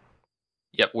ready?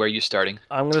 Yep. Where are you starting?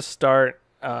 I'm gonna start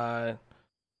at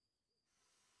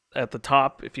the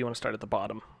top. If you want to start at the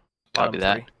bottom. Copy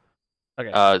that. 3.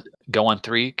 Okay. Go on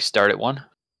 3. Start at 1.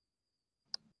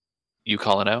 You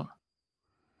call it out.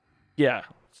 Yeah.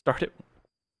 Start it.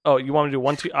 Oh, you want me to do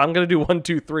 1, 2? I'm gonna do 1,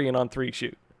 2, 3, and on 3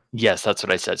 shoot. Yes, that's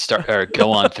what I said. Start or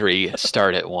go on 3.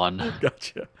 Start at 1.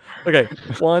 Gotcha. Okay.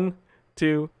 1,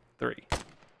 2, 3.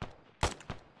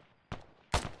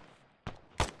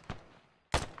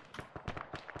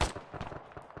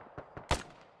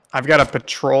 I've got a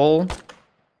patrol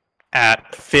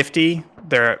at 50.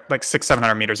 They're like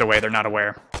 600-700 meters away. They're not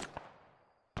aware.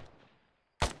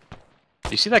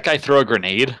 Do you see that guy throw a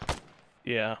grenade?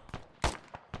 Yeah.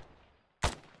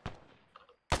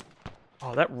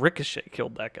 Oh, that ricochet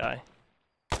killed that guy.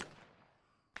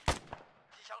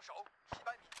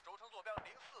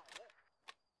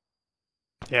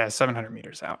 Yeah, 700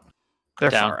 meters out. They're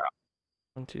Down. far out.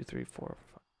 1, 2, 3, 4,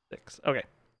 5, 6. Okay.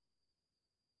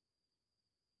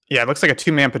 Yeah, it looks like a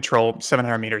 2-man patrol,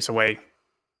 700 meters away,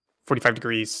 45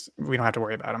 degrees. We don't have to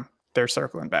worry about them. They're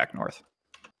circling back north.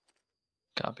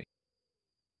 Copy.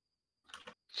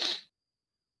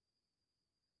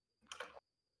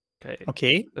 Okay.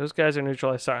 Okay. Those guys are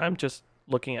neutralized. Sorry, I'm just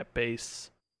looking at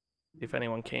base. If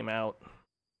anyone came out.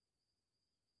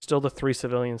 Still the 3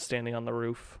 civilians standing on the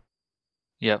roof.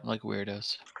 Yep, like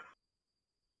weirdos.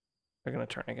 They're gonna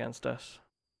turn against us.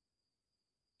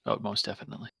 Oh, most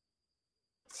definitely.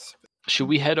 Should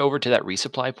we head over to that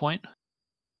resupply point?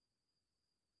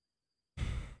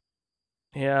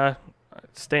 Yeah,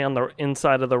 stay on the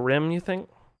inside of the rim. You think,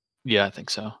 Yeah, I think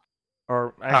so.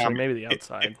 or actually maybe the If,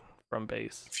 outside from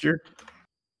base. if you're,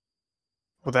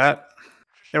 well, that,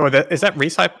 is that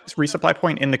resupply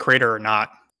point in the crater or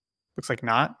not? Looks like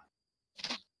not.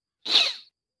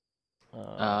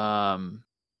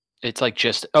 It's like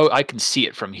just. Oh, I can see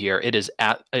it from here. It is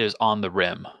on the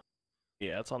rim.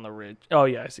 Yeah, it's on the ridge. Oh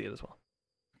yeah, I see it as well.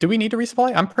 Do we need to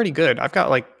resupply? I'm pretty good. I've got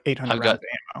like 800 rounds of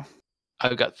ammo.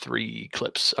 I've got 3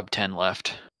 clips of 10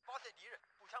 left.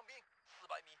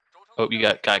 Oh, you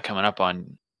got a guy coming up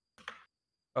on.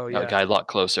 Oh A yeah, guy a lot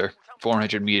closer.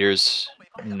 400 meters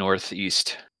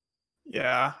northeast.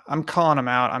 Yeah, I'm calling them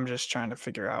out. I'm just trying to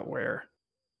figure out where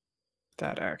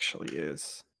that actually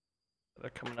is. they're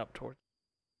coming up towards.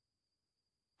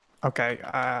 Okay,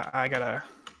 I gotta.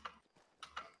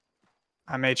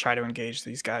 I may try to engage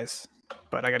these guys,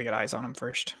 but I gotta get eyes on them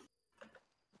first.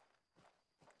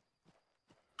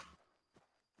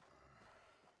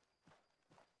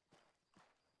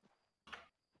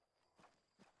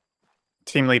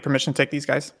 Team lead, permission to take these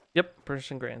guys? Yep,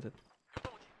 permission granted.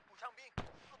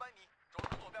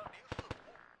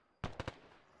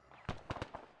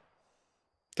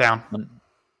 Down.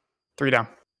 3 down.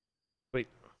 Wait.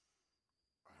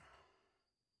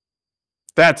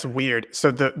 That's weird.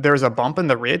 So there's a bump in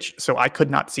the ridge, so I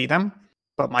could not see them,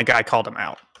 but my guy called them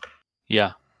out.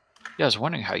 Yeah. Yeah, I was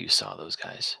wondering how you saw those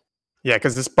guys. Yeah,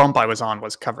 because this bump I was on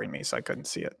was covering me, so I couldn't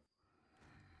see it.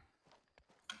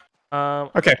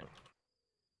 Okay.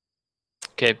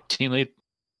 Okay, team lead.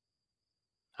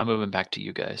 I'm moving back to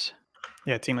you guys.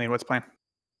 Yeah, team lead, what's the plan?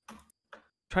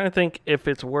 Trying to think if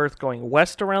it's worth going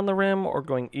west around the rim or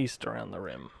going east around the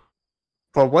rim.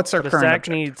 Well, what's our But current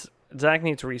Zach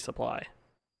needs resupply.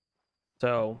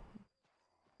 So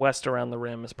west around the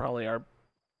rim is probably our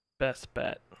best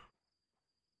bet.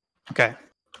 Okay.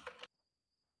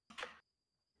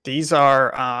 These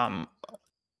are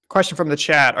question from the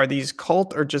chat, are these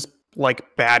cult or just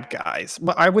like bad guys?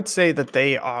 Well, I would say that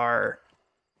they are,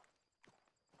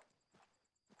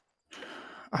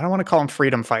 I don't want to call them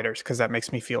freedom fighters because that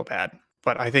makes me feel bad,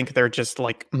 but I think they're just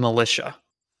like militia,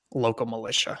 local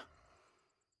militia.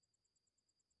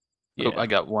 Yeah. Oh, I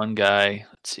got one guy.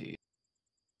 Let's see.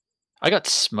 I got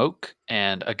smoke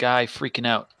and a guy freaking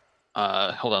out.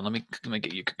 Hold on, let me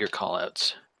get you your call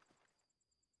outs.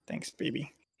 Thanks,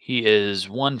 baby. He is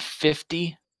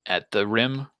 150 at the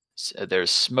rim. There's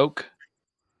smoke.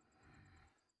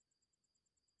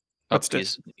 Oh,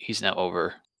 he's now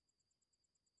over.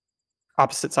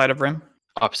 Opposite side of rim?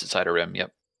 Opposite side of rim,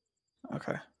 yep.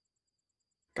 Okay.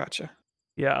 Gotcha.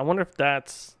 Yeah, I wonder if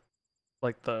that's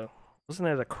like wasn't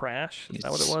there the crash? Is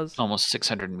that what it was? Almost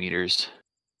 600 meters.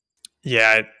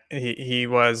 Yeah, he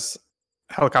was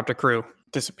helicopter crew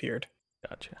disappeared.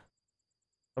 Gotcha.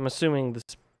 I'm assuming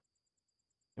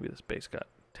maybe this base got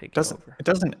taken over. It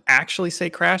doesn't actually say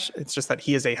crash. It's just that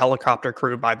he is a helicopter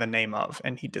crew by the name of,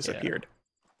 and he disappeared.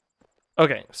 Yeah.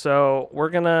 Okay, so we're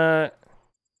gonna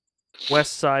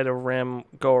west side of rim,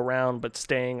 go around, but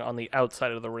staying on the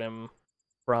outside of the rim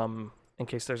in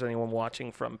case there's anyone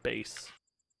watching from base.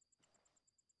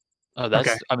 Oh, that's.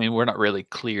 Okay. I mean, we're not really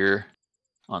clear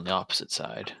on the opposite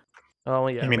side. Oh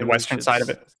yeah. You mean the western side of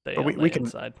it? But we can.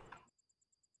 inside.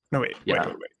 No wait.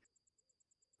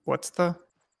 What's the?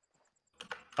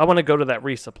 I want to go to that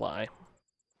resupply.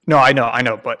 No, I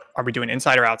know. But are we doing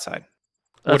inside or outside?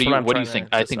 What do you think?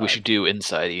 I think we should do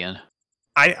inside, Ian.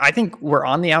 I think we're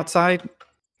on the outside.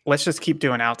 Let's just keep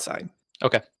doing outside.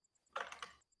 Okay.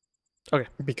 Okay.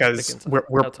 Because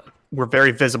we're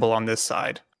very visible on this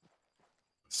side.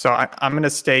 So I'm going to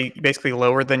stay basically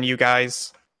lower than you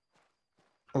guys,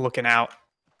 looking out,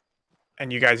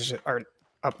 and you guys are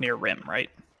up near rim, right?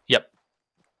 Yep.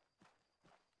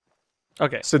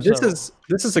 Okay. So this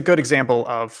is a good example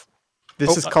of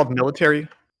this is called military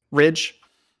ridge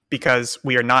because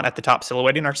we are not at the top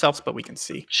silhouetting ourselves, but we can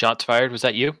see. Shots fired. Was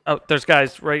that you? Oh, there's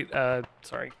guys right.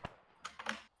 Sorry.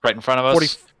 Right in front of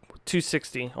us.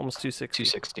 260, almost 260.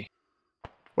 260.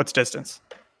 What's distance?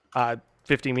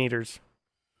 50 meters.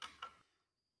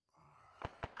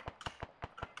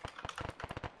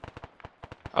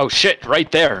 Oh shit!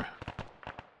 Right there.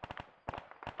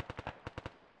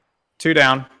 2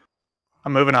 down.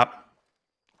 I'm moving up.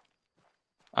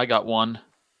 I got one.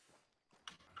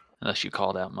 Unless you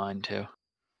called out mine too.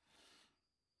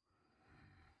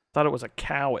 Thought it was a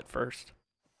cow at first.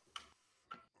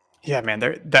 Yeah, man.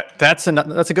 That's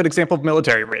a good example of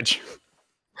military ridge.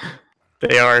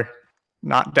 They are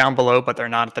not down below, but they're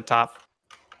not at the top.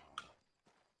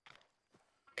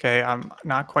 Okay, I'm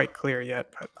not quite clear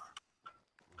yet, but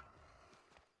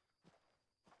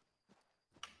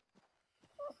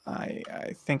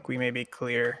I think we may be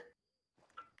clear.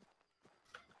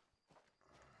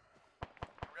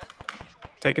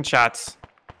 Taking shots.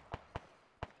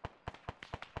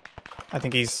 I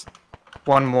think he's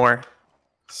one more.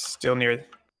 Still near.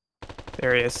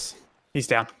 There he is. He's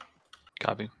down.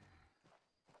 Copy.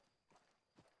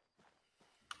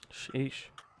 Sheesh.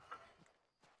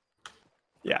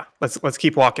 Yeah, let's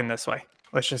keep walking this way.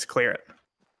 Let's just clear it.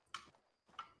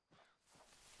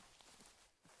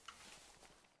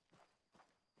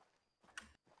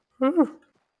 Whew.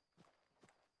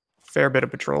 Fair bit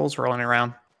of patrols rolling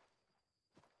around.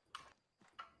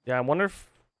 Yeah, I wonder if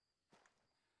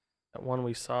that one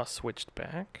we saw switched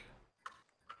back.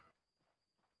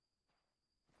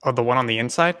 Oh, the one on the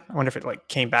inside? I wonder if it like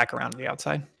came back around to the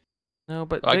outside. No,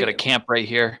 but Oh, I got a camp right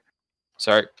here.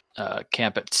 Sorry,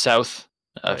 camp at south,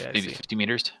 Oh, yeah, I maybe see. 50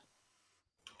 meters.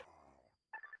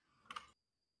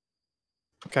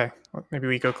 Okay, well, maybe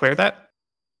we go clear that.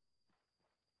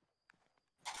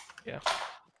 Yeah.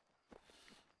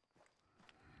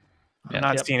 I'm Yeah.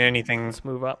 not Yep. seeing anything Let's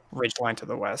move up. ridgeline to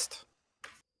the west.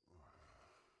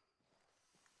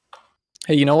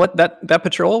 Hey, you know what? That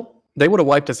patrol, they would have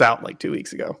wiped us out like 2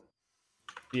 weeks ago.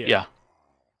 Yeah.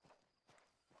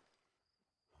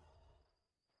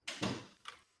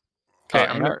 Okay,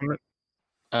 And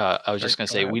I was just Sorry, gonna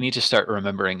go say ahead. we need to start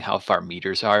remembering how far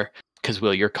meters are, because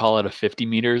Will, your call at 50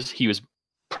 meters, he was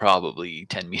probably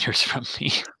 10 meters from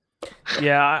me.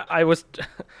 Yeah, I was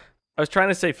I was trying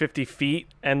to say 50 feet,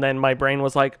 and then my brain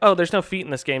was like, oh, there's no feet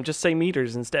in this game. Just say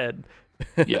meters instead.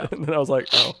 Yeah. And then I was like,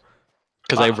 oh.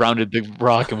 Because I rounded the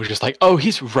rock and was just like, oh,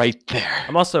 he's right there.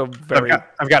 I'm also very...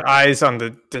 I've got eyes on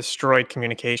the destroyed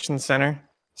communications center.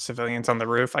 Civilians on the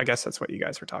roof. I guess that's what you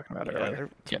guys were talking about Yeah, earlier.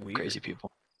 it's Yeah, weird. crazy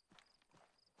people.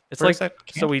 It's Where like is that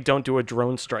so camp? we don't do a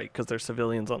drone strike because there's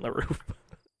civilians on the roof.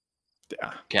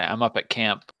 Yeah. Okay, I'm up at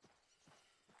camp.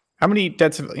 How many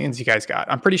dead civilians you guys got?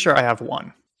 I'm pretty sure I have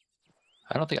one.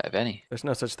 I don't think I have any. There's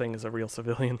no such thing as a real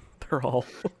civilian. They're all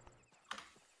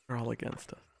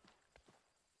against us.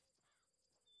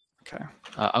 Okay.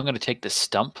 I'm gonna take this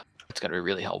stump. It's gonna be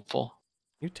really helpful.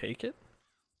 You take it?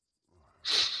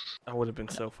 That would have been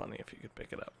so funny if you could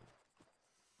pick it up.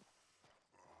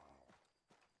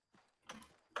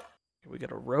 We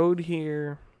got a road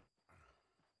here.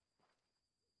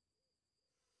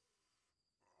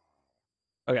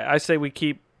 Okay, I say we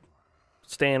keep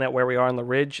staying at where we are on the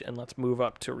ridge and let's move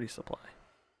up to resupply.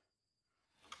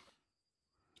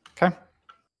 Okay.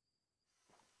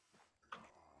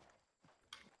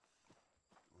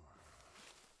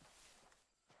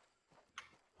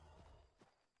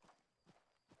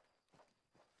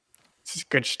 This is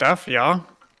good stuff, y'all.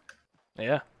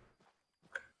 Yeah,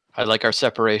 I like our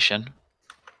separation.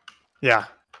 Yeah.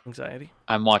 anxiety.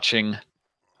 I'm watching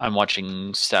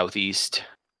southeast.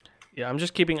 Yeah, I'm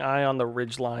just keeping eye on the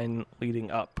ridge line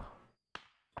leading up.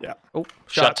 Yeah. Oh,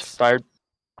 Shots shots. fired.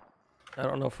 I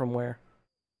don't know from where.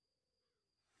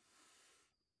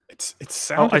 It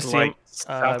sounded see like him.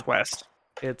 southwest,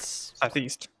 It's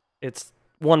southeast.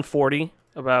 140,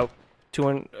 about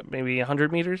 200, maybe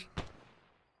 100 meters.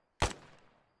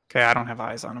 Okay, I don't have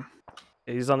eyes on him.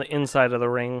 He's on the inside of the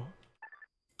ring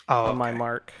Oh, on my okay.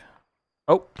 mark.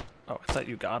 Oh, I thought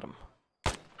you got him.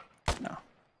 No.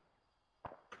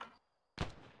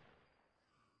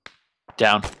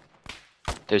 Down.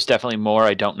 There's definitely more.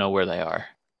 I don't know where they are.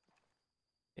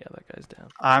 Yeah, that guy's down.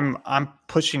 I'm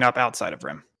pushing up outside of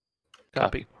rim.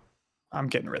 Copy. I'm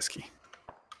getting risky.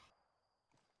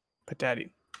 But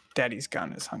Daddy's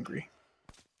gun is hungry.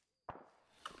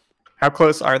 How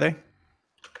close are they?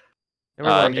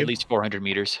 Everyone, At least 400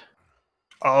 meters.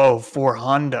 Oh, for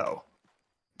hundo.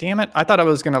 Damn it! I thought I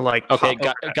was gonna like. Okay,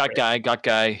 pop over that way. got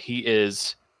guy. He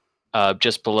is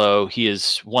just below. He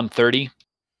is 130.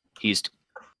 He's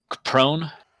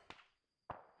prone.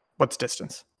 What's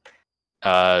distance?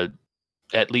 At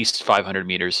least 500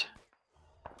 meters.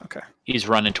 Okay. He's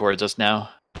running towards us now.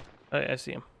 I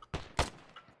see him.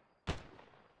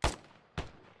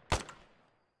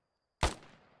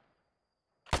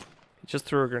 He just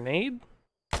threw a grenade?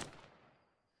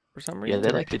 For some Yeah, reason? they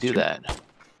like to do that.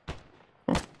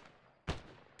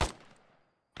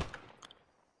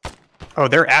 Oh,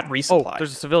 they're at Oh, resupply.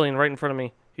 there's a civilian right in front of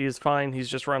me. He is fine. He's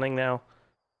just running now.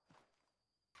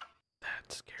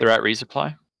 That's scary. They're at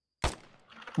resupply.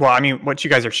 Well, I mean, what you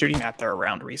guys are shooting at, they're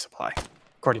around resupply,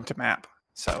 according to map.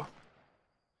 So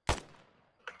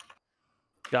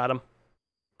Got him.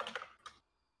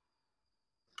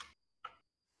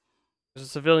 There's a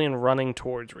civilian running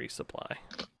towards resupply.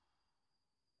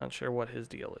 Not sure what his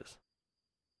deal is.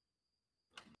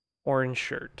 Orange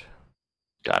shirt.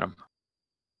 Got him.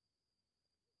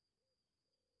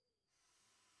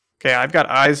 Okay, I've got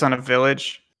eyes on a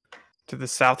village to the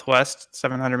southwest,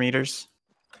 700 meters.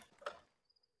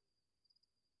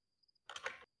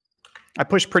 I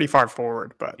pushed pretty far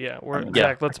forward, but Yeah, we're mean,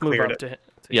 Zach. Let's I move cleared up to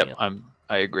Yep, him.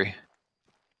 I agree.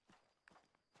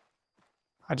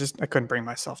 I couldn't bring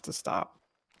myself to stop.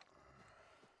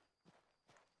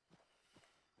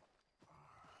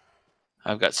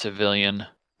 I've got civilian.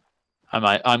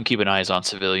 I'm keeping eyes on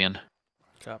civilian.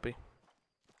 Copy.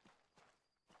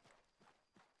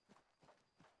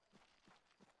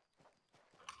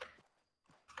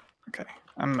 Okay,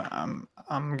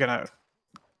 I'm gonna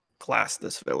glass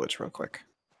this village real quick.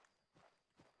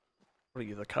 What are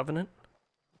you, the Covenant?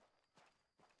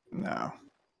 No.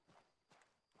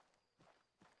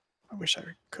 I wish I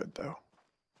could though.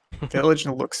 Village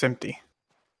looks empty.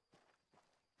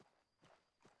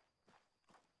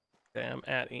 Okay, I'm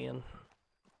at Ian.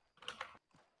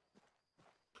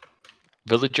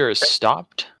 Villager is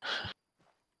stopped.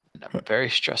 And I'm very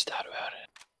stressed out about it.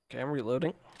 Okay, I'm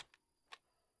reloading.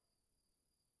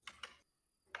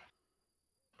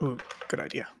 Ooh, good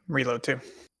idea. Reload too.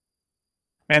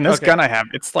 Man, this Okay. gun I have,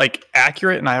 it's like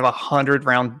accurate, and I have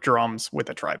 100-round drums with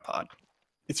a tripod.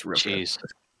 It's real Jeez.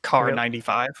 good. Car Okay.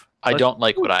 95. I don't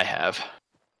like what I have.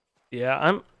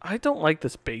 Yeah, I don't like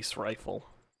this base rifle.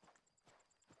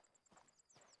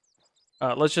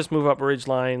 Let's just move up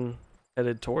ridgeline,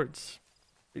 headed towards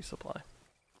resupply.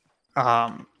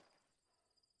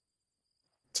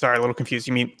 Sorry, a little confused.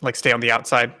 You mean like stay on the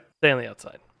outside? Stay on the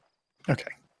outside. Okay.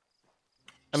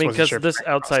 I Just mean, wasn't because sure if this you're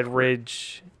gonna cross outside over.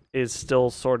 ridge is still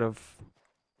sort of,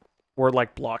 we're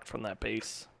like blocked from that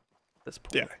base at this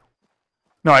point. Yeah.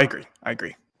 No, I agree. I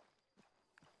agree.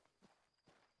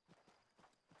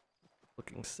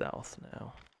 Looking south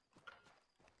now.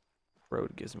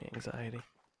 Road gives me anxiety.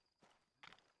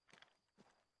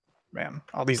 Man,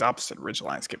 all these opposite ridge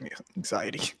lines give me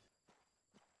anxiety.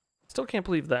 Still can't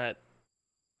believe that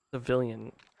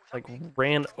civilian like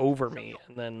ran over me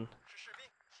and then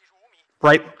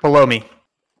Right below me.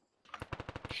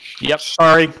 Yep.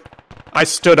 Sorry. I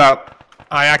stood up.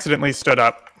 I accidentally stood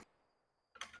up.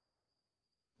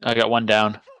 I got one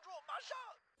down.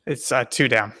 It's 2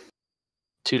 down.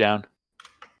 2 down.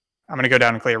 I'm gonna go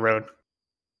down and clear road.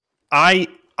 I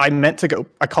meant to go.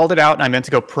 I called it out, and I meant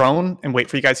to go prone and wait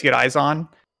for you guys to get eyes on,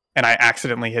 and I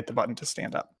accidentally hit the button to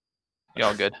stand up. You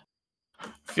all good?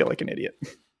 Feel like an idiot,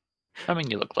 I mean,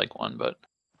 you look like one, but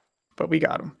but we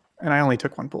got him, and I only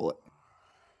took 1 bullet.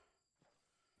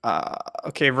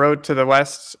 Okay, road to the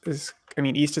west is. I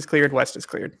mean, east is cleared, west is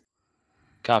cleared.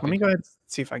 copy. Let me go ahead and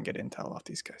see if I can get intel off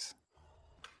these guys.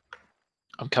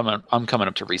 I'm coming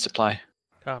up to resupply.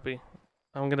 copy.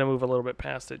 I'm gonna move a little bit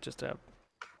past it just to have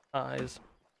eyes.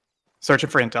 Searching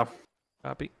for intel.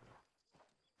 Copy.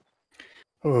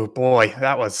 Oh boy,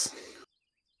 that was.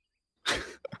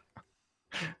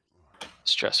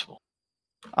 Stressful.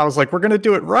 I was like, we're gonna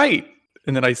do it right,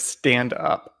 and then I stand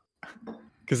up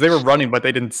because they were running, but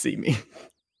they didn't see me.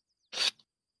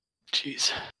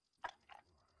 Jeez.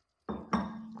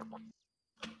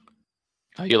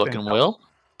 How you looking, Will?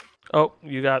 Oh,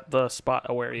 you got the spot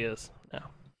of where he is now.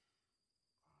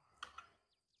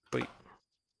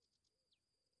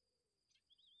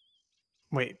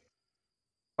 Wait,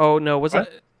 Oh no, was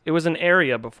What? it was an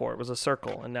area before. It was a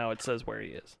circle, and now it says where he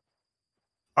is.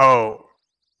 oh,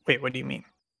 wait, what do you mean?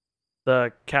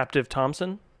 The captive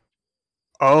Thompson?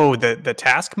 Oh, the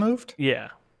task moved? Yeah.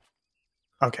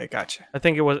 Okay, gotcha. I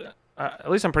think it was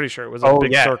at least I'm pretty sure it was a Oh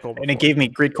big yeah, circle and it before. gave me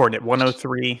grid coordinate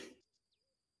 103,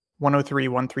 103,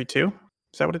 132.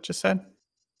 Is that what it just said?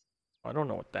 I don't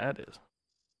know what that is.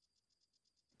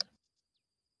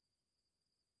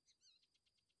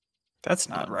 That's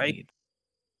not Yeah, right. neat.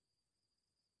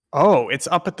 Oh, it's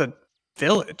up at the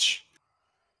village.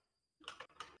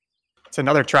 It's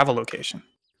another travel location.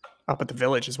 Up at the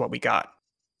village is what we got.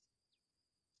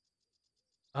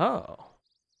 Oh.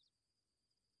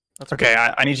 That's Okay,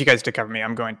 weird. I need you guys to cover me.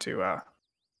 I'm going to.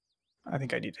 I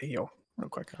think I need to heal real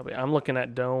quick. I'm looking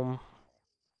at Dome.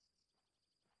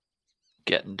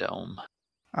 Getting dome.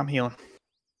 I'm healing.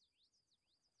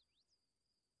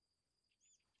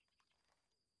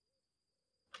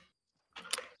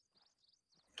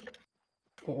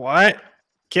 What?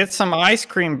 Get some ice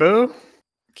cream, boo.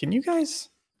 Can you guys?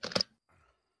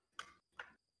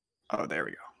 Oh, there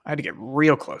we go. I had to get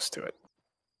real close to it.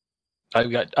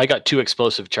 I got 2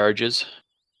 explosive charges.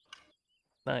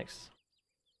 Nice.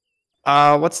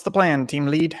 What's the plan, team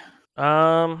lead?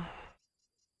 Um,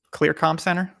 Clear comm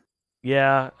center?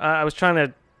 yeah, I was trying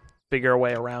to figure a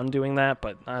way around doing that,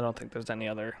 but I don't think there's any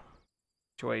other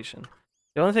situation.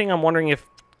 The only thing I'm wondering if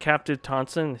Captain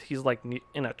Thompson, he's like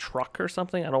in a truck or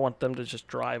something. I don't want them to just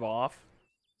drive off.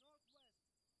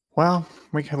 Well,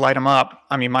 we could light them up.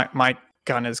 I mean, my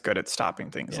gun is good at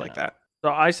stopping things like that.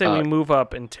 So I say we move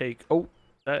up and take. Oh,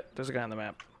 there's a guy on the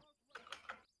map.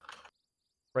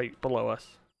 Right below us.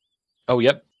 Oh,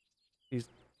 yep. He's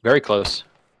very close.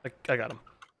 I got him.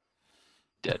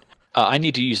 Dead. I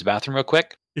need to use the bathroom real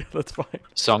quick. Yeah, that's fine.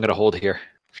 So I'm gonna hold here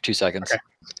for 2 seconds. Okay.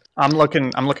 I'm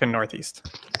looking northeast.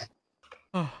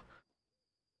 Oh.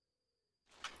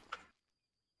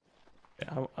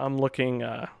 Yeah, I'm looking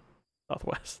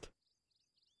southwest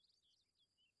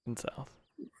and south.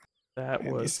 That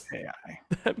Man, was these AI.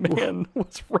 that man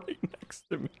was right next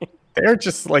to me. They're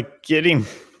just like getting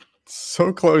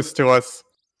so close to us,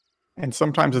 and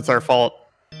sometimes it's our fault.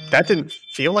 That didn't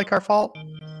feel like our fault.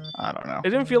 I don't know. It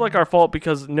didn't feel like our fault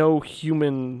because no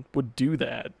human would do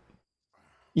that.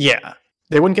 Yeah,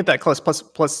 they wouldn't get that close.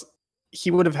 Plus, he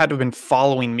would have had to have been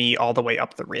following me all the way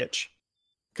up the ridge,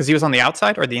 because he was on the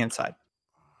outside or the inside.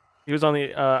 He was on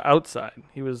the outside.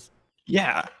 He was.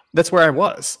 Yeah, that's where I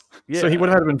was. Yeah. So he would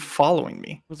have had to been following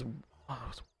me. It was.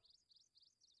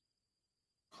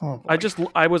 Oh, boy.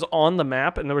 I was on the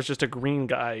map and there was just a green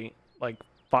guy like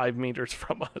 5 meters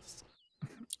from us.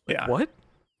 Like, Yeah. what?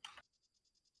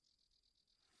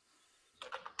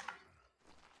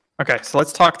 Okay, so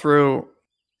let's talk through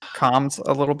comms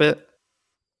a little bit.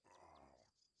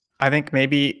 I think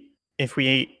maybe if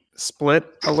we split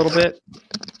a little bit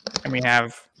and we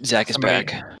have Zach is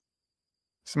back.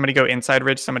 Somebody go inside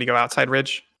ridge, somebody go outside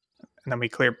ridge, and then we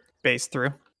clear base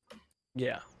through.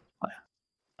 Yeah.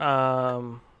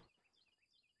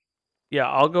 Yeah,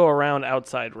 I'll go around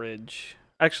outside ridge.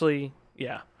 Actually,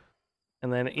 yeah.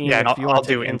 And then Ian, Yeah, and if you I'll want to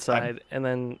do do inside. inside, and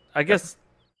then I guess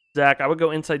Zach, I would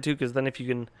go inside too, because then if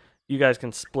you guys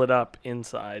can split up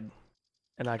inside,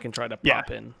 and I can try to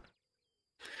pop in.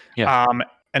 Yeah.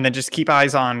 And then just keep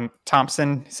eyes on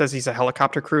Thompson. He says he's a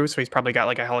helicopter crew, so he's probably got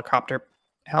like a helicopter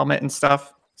helmet and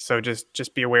stuff. So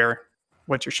just be aware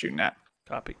what you're shooting at.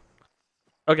 Copy.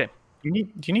 Okay. Do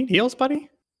you need heals, buddy?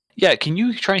 Yeah, can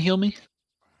you try and heal me?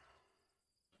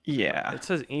 Yeah. It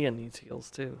says Ian needs heals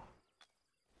too.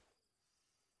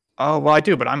 Oh well, I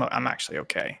do, but I'm actually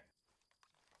okay.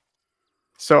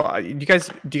 So do you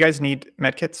guys need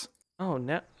medkits? Oh,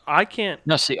 no, I can't.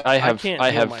 No, see, I have can't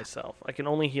heal myself. I can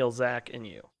only heal Zach and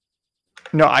you.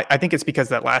 No, I think it's because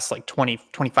that last like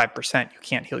 25% you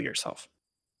can't heal yourself.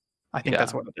 I think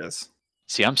that's Yeah. what it is.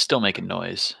 See, I'm still making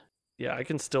noise. Yeah, I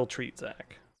can still treat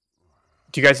Zach.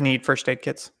 Do you guys need first aid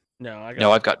kits? No,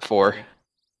 No, I've got 4.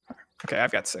 Okay,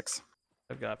 I've got 6.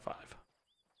 I've got 5.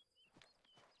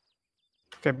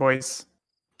 Okay, boys.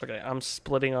 Okay, I'm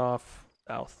splitting off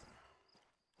south.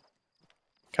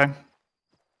 Okay.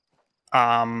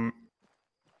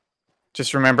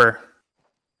 Just remember,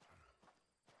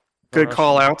 good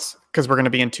call outs, because we're going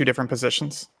to be in 2 different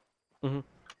positions. Mhm.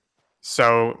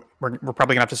 So we're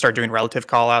probably going to have to start doing relative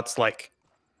call outs, like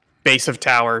base of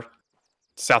tower,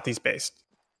 southeast base,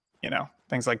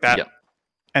 things like that. Yep.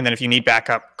 And then if you need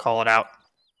backup, call it out,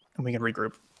 and we can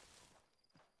regroup.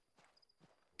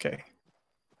 Okay.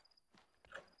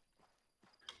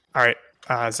 All right,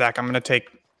 Zach, I'm going to take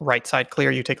right side clear.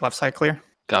 You take left side clear.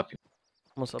 Copy.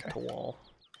 Almost up Okay. to wall.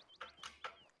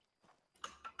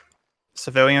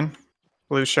 Civilian,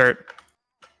 blue shirt,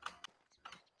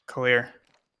 clear.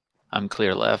 I'm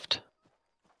clear left.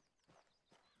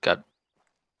 Got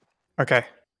Okay,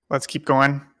 let's keep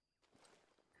going.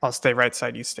 I'll stay right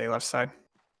side, you stay left side.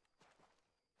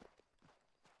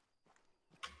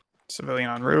 Civilian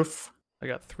on roof. I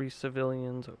got 3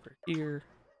 civilians over here.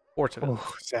 4 civilians.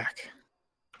 Oh,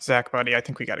 Zach, buddy, I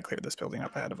think we got to clear this building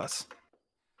up ahead of us.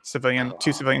 Civilian,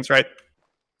 2 civilians right.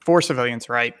 4 civilians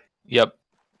right. Yep.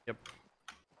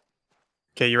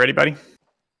 Okay, you ready, buddy?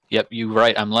 Yep, you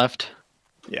right, I'm left.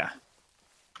 Yeah.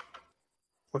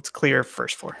 Let's clear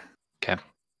first floor. Okay.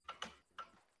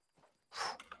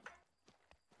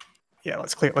 Yeah,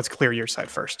 let's clear your side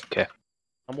first. Okay.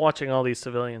 I'm watching all these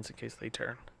civilians in case they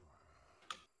turn.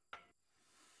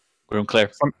 Room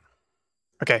clear.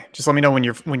 Okay, just let me know when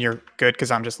you're good,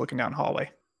 because I'm just looking down the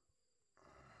hallway.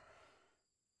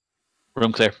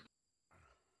 Room clear.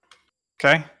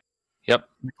 Okay. Yep.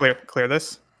 Clear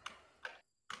this.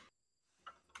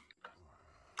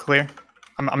 Clear.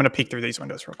 I'm gonna peek through these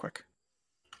windows real quick.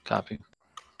 Copy.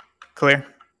 Clear.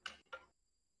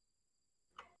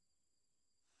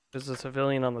 There's a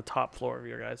civilian on the top floor of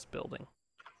your guys' building.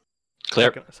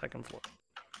 Clear. Second floor.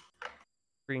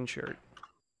 Green shirt.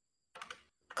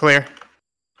 Clear.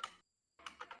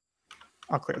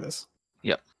 I'll clear this.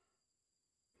 Yep.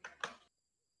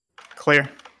 Clear.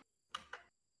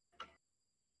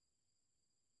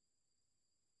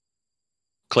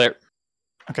 Clear.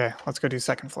 Okay, let's go do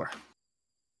second floor.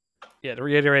 Yeah, to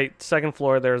reiterate, second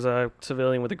floor, there's a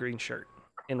civilian with a green shirt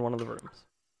in one of the rooms.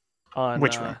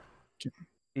 Which room?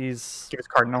 He's Give us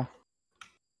Cardinal.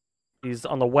 He's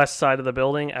on the west side of the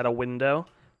building at a window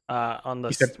on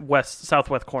the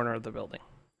southwest corner of the building.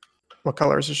 What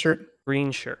color is his shirt?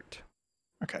 Green shirt.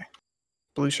 Okay.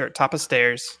 Blue shirt, top of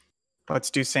stairs. Let's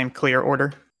do same clear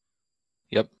order.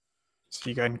 Yep. So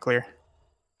you go ahead and clear.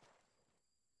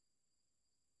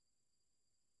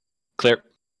 Clear.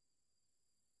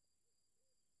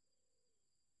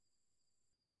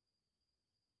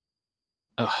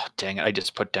 Oh, dang it. I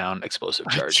just put down explosive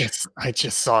charge. I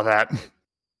just saw that.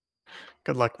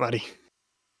 Good luck, buddy.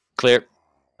 Clear.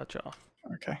 Touch off.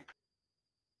 Okay.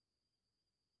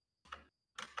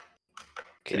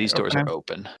 Okay, these doors are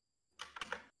open.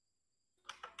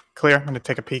 Clear. I'm going to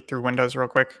take a peek through windows real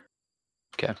quick.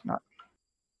 Okay.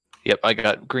 Yep, I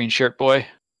got green shirt boy.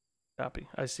 Copy.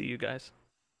 I see you guys.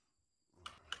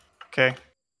 Okay.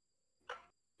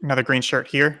 Another green shirt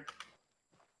here.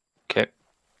 Okay.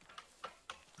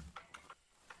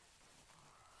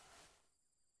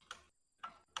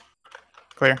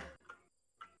 Clear.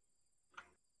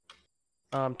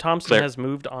 Thompson Clear. has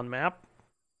moved on map.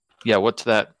 Yeah, what's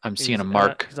that? I'm seeing a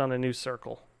mark. He's on a new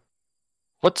circle.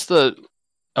 What's the...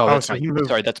 Oh, that's so my... he moved.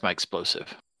 Sorry, that's my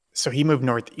explosive. So he moved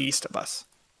northeast of us.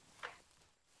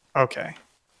 Okay.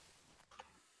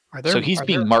 So he's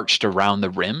being marched around the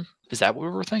rim? Is that what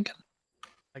we were thinking?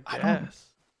 I guess.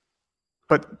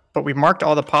 But we marked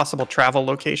all the possible travel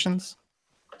locations.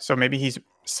 So maybe he's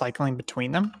cycling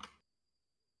between them.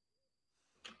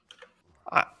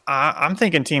 I'm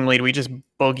thinking team lead, we just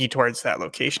bogey towards that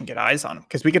location, get eyes on him.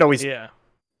 Because we could always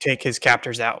take his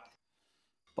captors out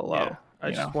below. Yeah.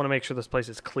 I just want to make sure this place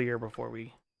is clear before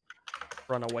we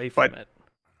run away from it.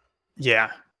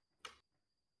 Yeah.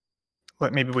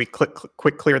 Maybe we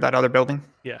quick clear that other building.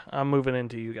 Yeah, I'm moving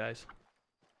into you guys.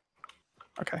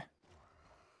 Okay.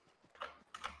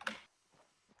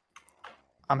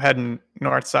 I'm heading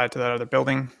north side to that other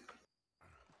building.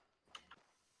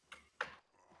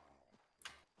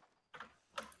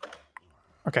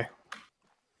 Okay.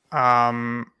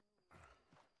 How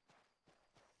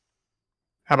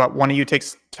about one of you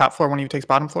takes top floor, one of you takes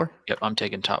bottom floor? Yep, I'm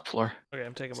taking top floor. Okay,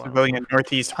 I'm taking bottom. Civilian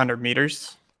northeast 100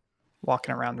 meters.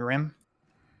 Walking around the rim.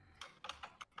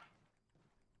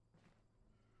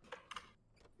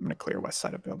 I'm going to clear west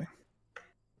side of building.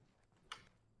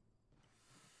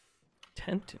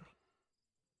 Tent. Did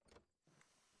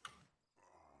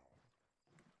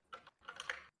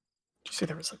you say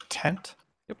there was a tent?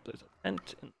 Yep, there's a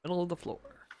tent in the middle of the floor.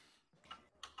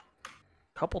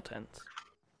 Couple tents.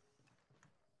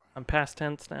 I'm past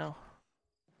tents now.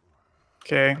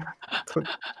 Okay.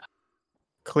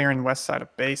 Clearing west side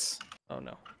of base. Oh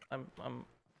no, I'm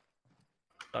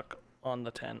stuck on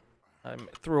the tent. I'm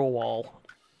through a wall.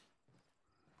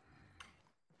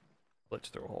 Glitch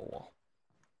through a whole wall.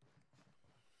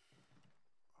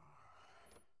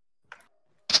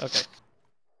 Okay.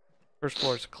 First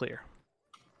floor is clear.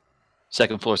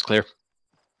 Second floor is clear.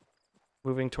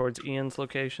 Moving towards Ian's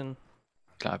location.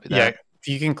 Copy that. Yeah, if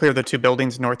you can clear the two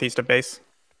buildings northeast of base.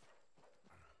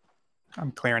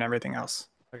 I'm clearing everything else.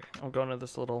 Okay, I'm going to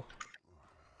this little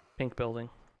pink building.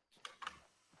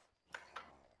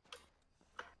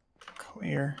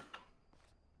 Clear.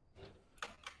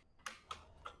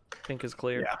 Pink is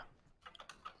clear. Yeah.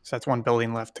 So that's one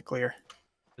building left to clear.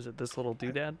 Is it this little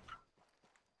doodad?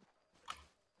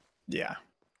 Yeah.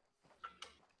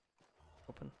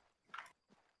 Open.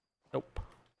 Nope.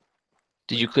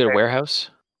 Did you clear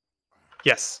warehouse?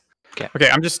 Yes. Okay. Okay,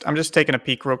 I'm just taking a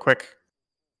peek real quick.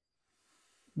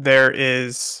 There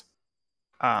is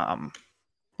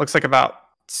looks like about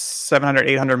 700,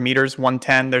 800 meters,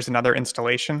 110. There's another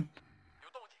installation.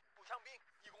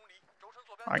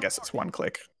 I guess it's one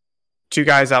click. Two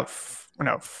guys out,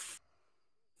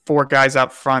 four guys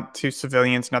out front, two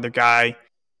civilians, another guy,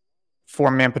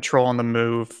 4-man patrol on the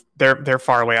move. They're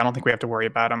far away. I don't think we have to worry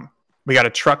about them. We got a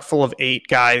truck full of 8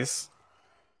 guys,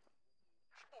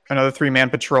 another 3-man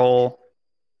patrol,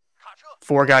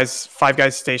 5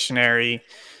 guys stationary.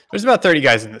 There's about 30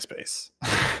 guys in this base.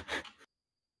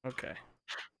 Okay.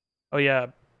 Oh yeah,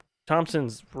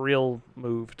 Thompson's real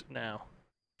moved now.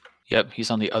 Yep,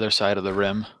 he's on the other side of the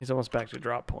rim. He's almost back to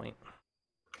drop point.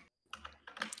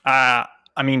 I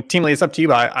mean, team lead, it's up to you,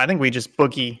 but I think we just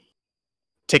boogie,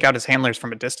 take out his handlers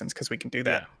from a distance because we can do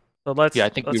that. Yeah. So let's I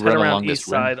think we head run around along east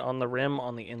this rim. side on the rim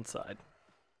on the inside.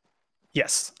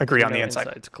 Yes, agree on the inside.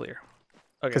 Inside's clear.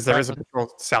 Okay, Because there is a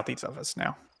patrol southeast of us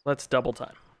now. let's double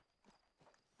time.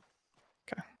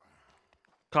 Okay.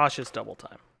 Cautious double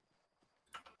time.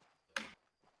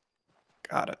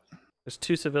 Got it. There's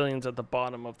 2 civilians at the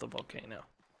bottom of the volcano.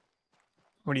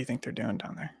 What do you think they're doing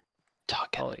down there?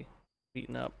 Talking. Probably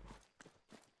beating up.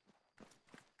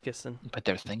 Kissing. But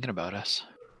they're thinking about us.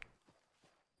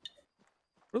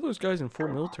 What are those guys in full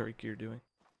military gear doing?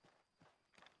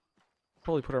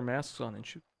 Probably put our masks on and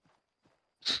shoot.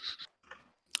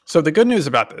 So the good news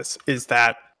about this is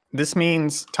that this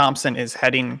means Thompson is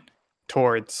heading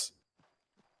towards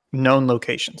known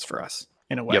locations for us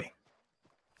in a way. Yep.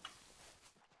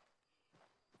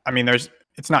 I mean,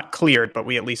 it's not cleared, but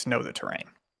we at least know the terrain.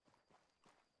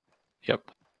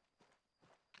 Yep.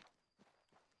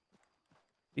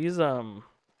 These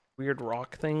weird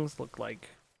rock things look like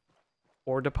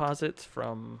ore deposits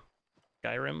from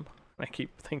Skyrim. I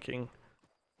keep thinking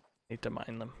I need to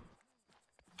mine them.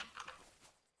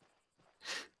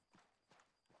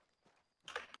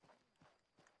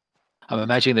 I'm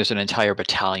imagining there's an entire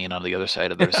battalion on the other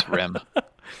side of this rim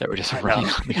that were just running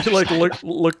on the You other like side.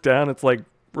 look down, it's like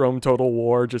Rome Total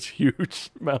War, just huge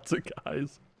amounts of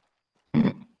guys. Oh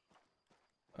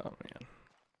man.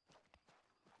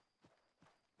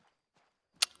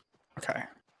 Okay.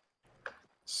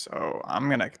 So I'm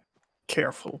going to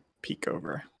careful peek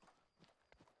over.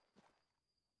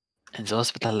 And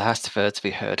those were the last words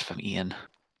we heard from Ian.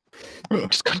 I'm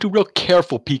just going to do a real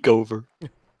careful peek over.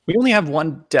 We only have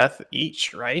 1 death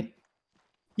each, right?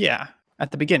 Yeah,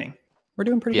 at the beginning. We're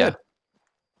doing pretty good.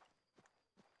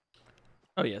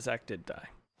 Oh yeah, Zach did die.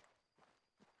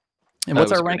 And That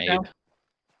what's was our a rank now? grenade.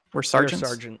 We're We're sergeants?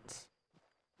 sergeants.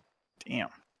 Damn.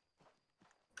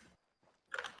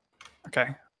 Okay.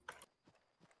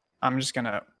 I'm just going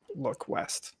to look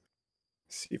west.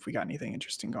 See if we got anything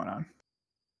interesting going on.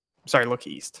 Sorry, look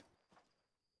east.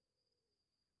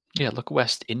 Yeah, look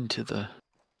west into the...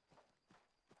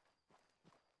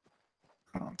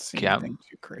 I don't see Yeah. anything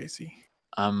too crazy.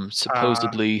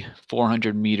 supposedly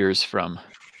 400 meters from.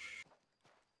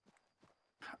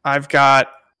 I've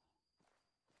got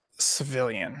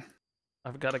civilian.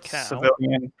 I've got a cow.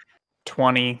 Civilian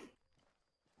 20.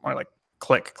 More like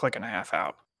click and a half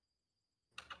out.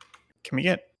 Can we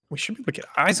get... We should be able to get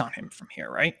eyes on him from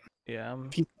here, right? Yeah.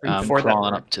 If he's I'm before that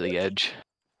crawling road. up to the edge.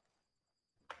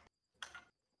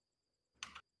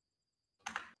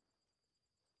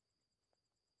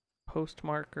 Post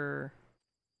marker.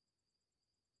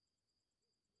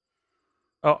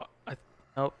 Oh,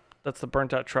 oh, that's the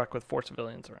burnt out truck with 4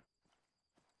 civilians around.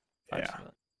 5 Yeah.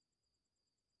 civilians.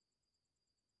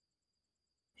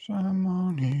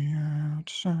 Somebody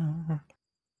outside.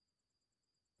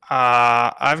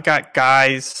 I've got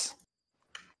guys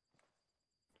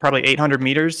probably 800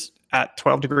 meters at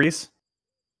 12 degrees.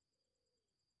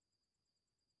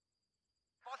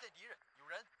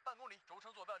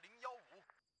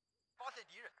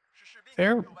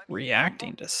 They're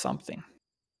reacting to something.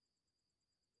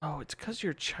 Oh, it's because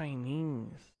you're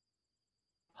Chinese.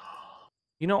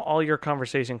 You know, all your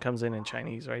conversation comes in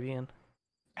Chinese, right, Ian?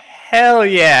 Hell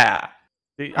yeah.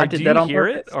 Do, I do did that you on hear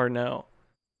purpose. it or no?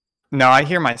 No, I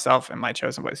hear myself in my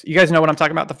chosen voice. You guys know what I'm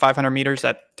talking about? The 500 meters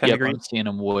at 10 Yep, degrees? I'm seeing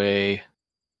them way. So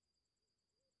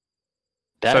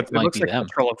That it might looks be like them. a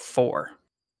control of 4.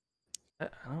 I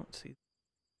don't see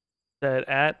that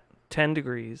at 10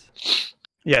 degrees.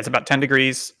 Yeah, it's about 10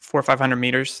 degrees, 400 or 500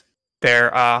 meters. They're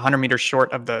 100 meters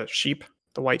short of the sheep,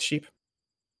 the white sheep.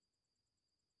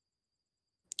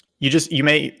 You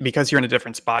may, because you're in a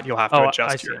different spot, you'll have to Oh, I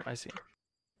adjust see him. I see him.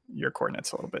 your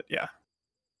coordinates a little bit. Yeah.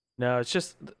 No, it's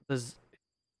just this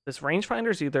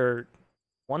rangefinder's either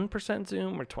 1%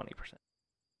 zoom or 20%.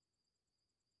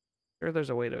 Sure,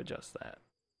 there's a way to adjust that.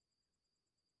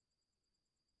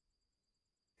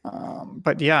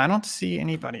 But yeah, I don't see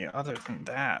anybody other than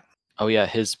that. Oh yeah,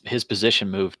 his position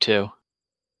moved too.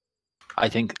 I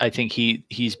think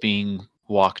he's being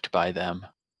walked by them.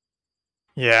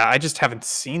 Yeah, I just haven't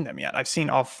seen them yet. I've seen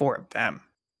all 4 of them.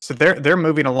 So they're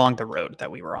moving along the road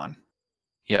that we were on.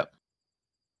 Yep.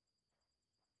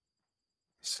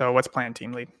 So what's plan,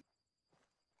 team lead?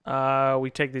 We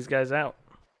take these guys out.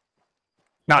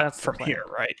 Not That's the from plan. here,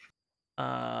 right?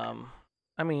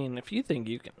 I mean, if you think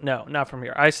you can, no, not from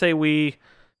here. I say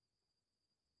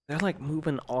they're like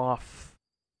moving off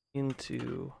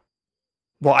into.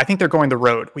 Well, I think they're going the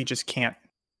road. We just can't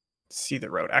see the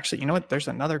road. Actually, you know what? There's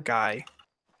another guy.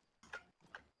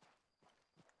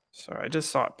 So I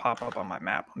just saw it pop up on my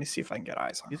map. Let me see if I can get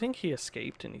eyes on You him. think he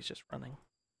escaped and he's just running?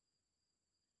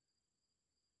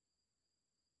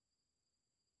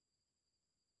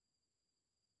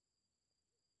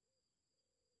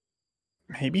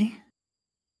 Maybe?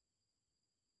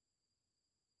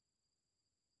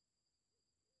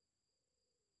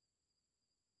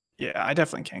 Yeah, I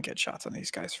definitely can't get shots on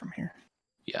these guys from here.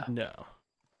 Yeah. No.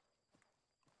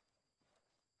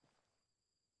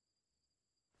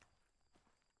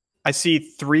 I see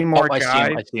 3 Oh, more I see him.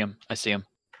 guys. I see him. I see him.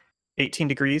 18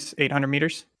 degrees, 800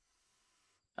 meters.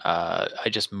 I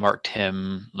just marked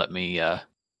him. Let me.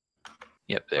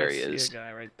 Yep, there I he see is. a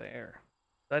guy right there.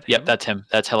 Is that Yep, him? that's him.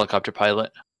 That's helicopter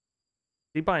pilot. Is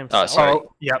he by himself? Sorry.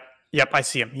 Oh, yep. I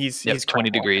see him. He's 20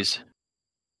 crawling. degrees.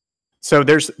 So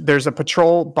there's a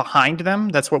patrol behind them.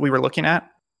 That's what we were looking at,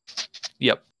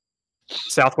 Yep.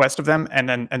 southwest of them, and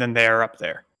then they're up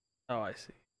there. Oh, I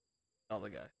see. Oh, the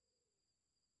guy.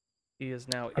 He is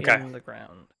now Okay. in the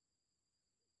ground.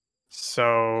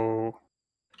 So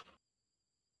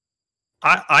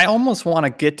I almost want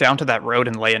to get down to that road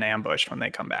and lay an ambush when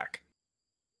they come back.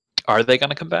 Are they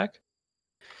gonna come back?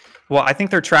 Well, I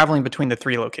think they're traveling between the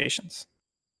 3 locations,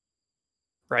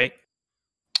 right?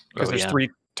 Because Oh, there's yeah. 3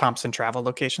 Thompson travel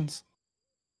locations.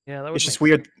 Yeah, that would It's just make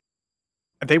weird.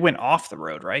 They went off the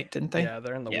road, right? Didn't they? Yeah,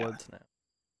 they're in the Yeah. woods now.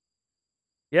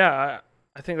 Yeah,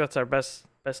 I think that's our best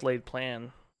laid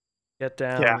plan. Get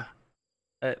down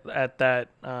at that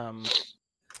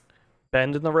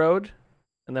bend in the road,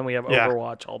 and then we have Yeah.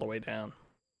 Overwatch all the way down.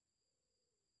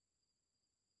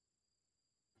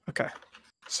 Okay.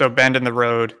 So bend in the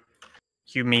road.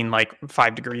 You mean like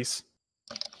 5 degrees?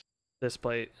 This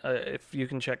plate, if you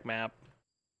can check map,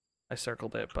 I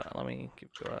circled it, but let me give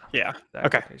you a Yeah. exact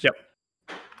Okay. location.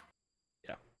 Yep.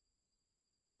 Yeah.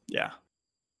 Yeah.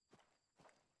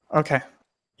 Okay.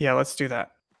 Yeah, let's do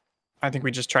that. I think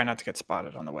we just try not to get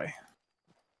spotted on the way.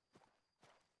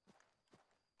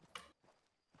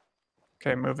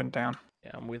 Okay, moving down.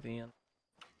 Yeah, I'm with Ian.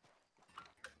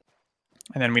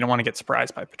 And then we don't want to get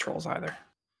surprised by patrols either.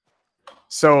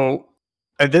 So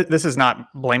this is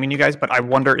not blaming you guys, but I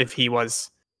wonder if he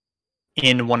was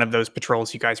in one of those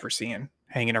patrols you guys were seeing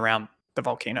hanging around the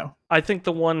volcano. I think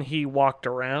the one he walked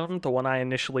around, the one I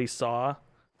initially saw,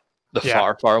 The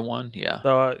Yeah. far one. Yeah.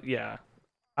 yeah,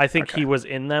 I think Okay. he was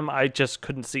in them. I just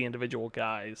couldn't see individual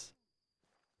guys,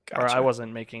 or I Gotcha.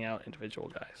 wasn't making out individual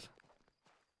guys.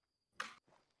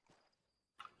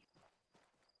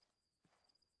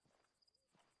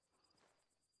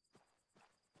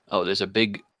 Oh, there's a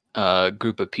big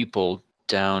group of people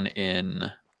down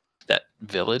in that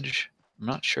village. I'm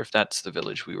not sure if that's the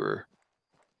village we were.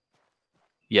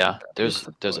 Yeah, there's the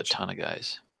a village. ton of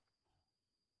guys.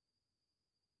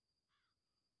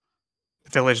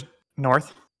 Village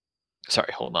north.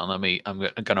 Sorry, hold on.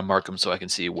 I'm gonna mark them so I can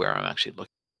see where I'm actually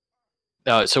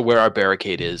looking. So where our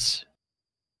barricade is,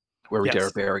 where we did our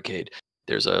Yes. barricade,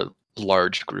 there's a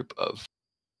large group of.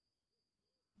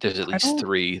 There's at least don't-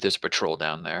 3. There's a patrol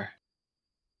down there.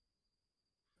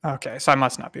 Okay, so I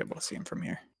must not be able to see him from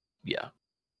here. Yeah,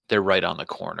 they're right on the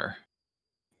corner.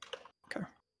 Okay.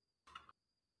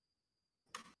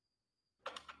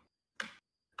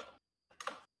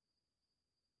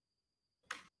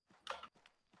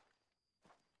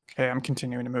 Okay, I'm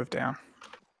continuing to move down.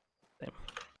 Same.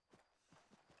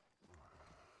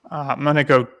 I'm gonna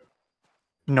go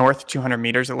north 200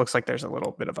 meters. It looks like there's a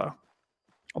little bit of a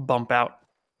bump out.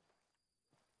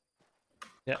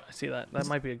 Yeah, I see that. That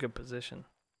might be a good position.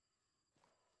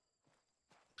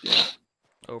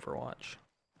 Overwatch.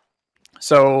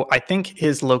 So I think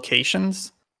his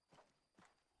locations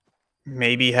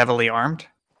may be heavily armed.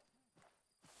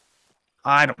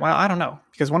 I don't know,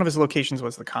 because one of his locations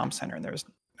was the comm center, and there was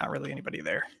not really anybody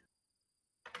there.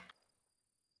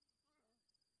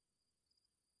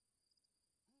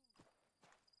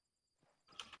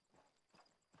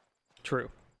 True.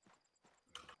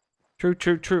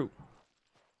 True.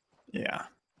 Yeah.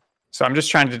 So I'm just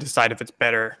trying to decide if it's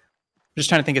better. I'm just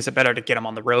trying to think: is it better to get him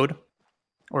on the road,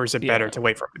 or is it better Yeah. to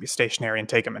wait for him to be stationary and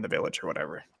take him in the village or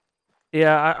whatever?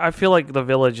 Yeah, I feel like the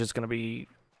village is going to be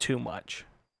too much.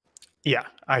 Yeah,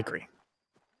 I agree.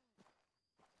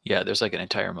 Yeah, there's like an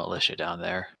entire militia down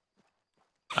there.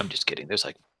 I'm just kidding. There's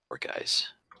like 4 guys,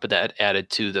 but that added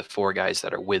to the 4 guys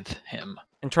that are with him.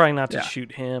 And trying not to Yeah.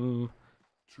 shoot him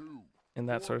 2. in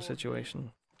that sort of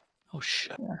situation. Oh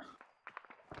shit!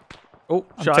 Oh,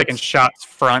 I'm shots. taking shots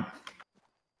front.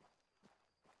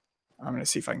 I'm gonna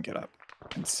see if I can get up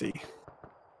and see.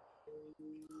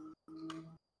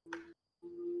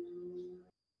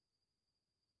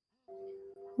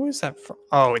 Who is that from?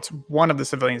 Oh, it's one of the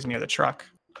civilians near the truck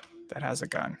that has a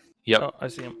gun. Yep. Oh, I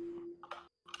see him.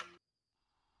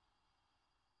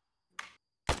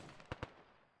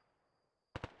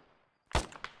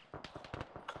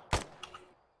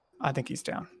 I think he's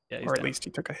down, Yeah, he's or at down. least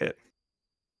he took a hit.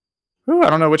 Ooh,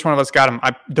 I don't know which one of us got him.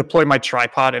 I deployed my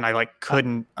tripod and I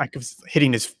couldn't. I was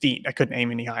hitting his feet. I couldn't aim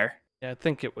any higher. Yeah, I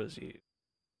think it was you.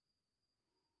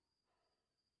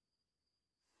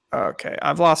 Okay,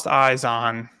 I've lost eyes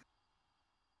on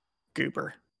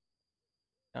Goober.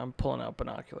 I'm pulling out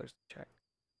binoculars to check.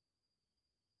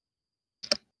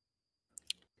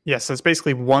 Yeah, so it's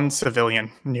basically one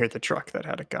civilian near the truck that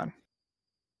had a gun.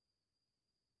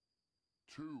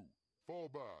 2. Fall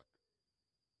back.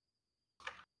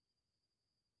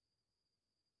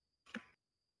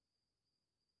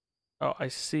 Oh, I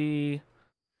see.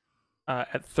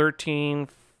 At 13,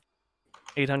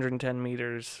 810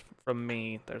 meters from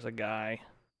me, there's a guy.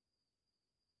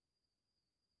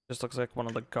 Just looks like one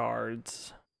of the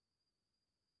guards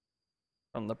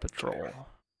from the patrol.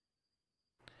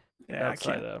 Yeah,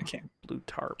 Outside I of can't blue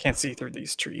tarp. can't see through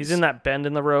these trees. He's in that bend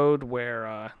in the road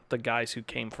where the guys who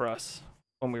came for us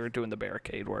when we were doing the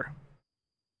barricade were.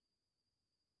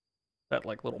 That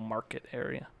like little market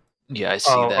area. Yeah, I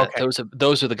see Oh, that. okay.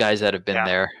 Those are the guys that have been Yeah.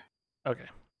 there. Okay.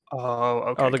 Oh,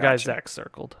 okay. Oh, the guys gotcha. Zach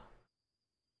circled.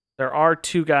 There are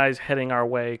 2 guys heading our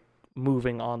way,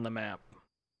 moving on the map.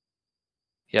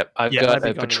 Yep, I've Yeah, might got be a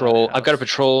going to that patrol. I've got a house.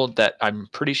 patrol that I'm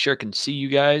pretty sure can see you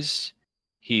guys.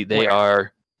 They Where?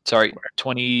 are sorry, Where?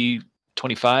 20,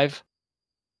 25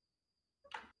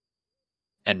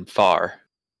 and far.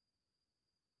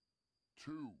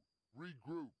 2.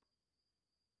 Regroup.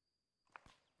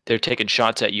 They're taking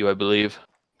shots at you, I believe.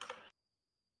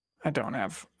 I don't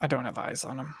have eyes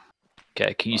on them.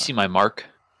 Okay, can you see my mark?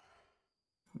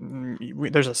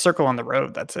 There's a circle on the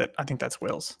road. That's it. I think that's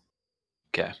Will's.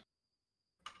 Okay.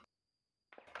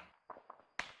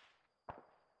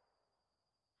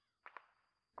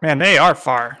 Man, they are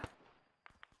far.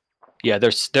 Yeah,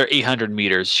 they're 800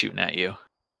 meters shooting at you.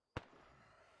 I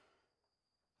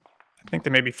think they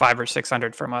may be 500 or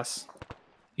 600 from us.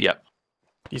 Yep.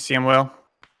 You see them, Will?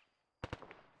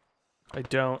 I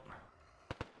don't.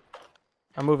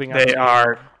 I'm moving up. They to you.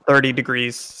 are 30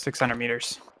 degrees, 600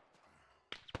 meters.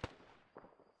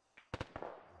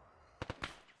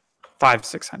 500,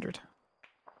 600.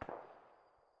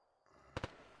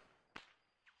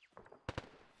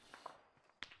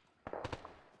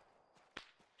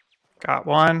 Got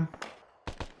 1.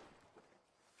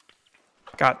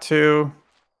 Got 2.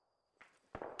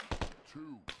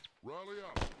 2. Rally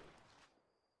up.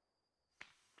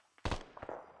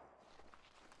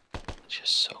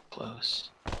 Just so close.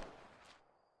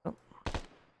 Oh.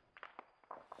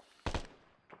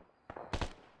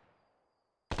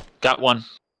 Got one.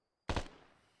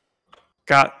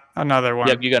 Got another one.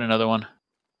 Yep, you got another one.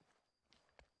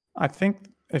 I think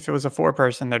if it was a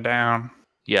 4-person, they're down.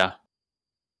 Yeah.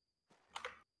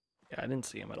 Yeah, I didn't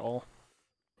see him at all.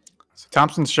 So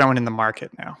Thompson's showing in the market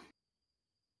now.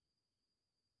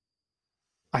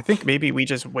 I think maybe we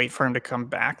just wait for him to come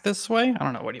back this way. I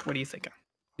don't know. What are you thinking?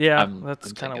 Yeah, I'm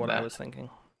that's kind of thinking what I that. was thinking.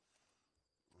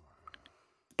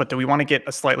 But do we want to get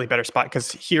a slightly better spot?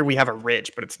 Because here we have a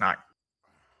ridge, but it's not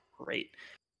great.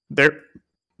 There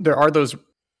are those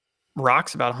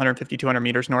rocks about 150, 200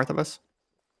 meters north of us.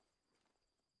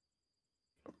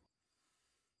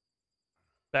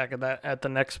 Back at the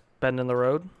next bend in the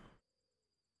road.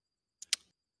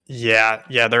 Yeah,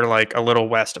 they're like a little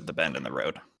west of the bend in the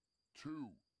road. 2.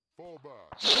 Fall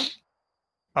back.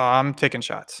 I'm taking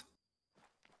shots.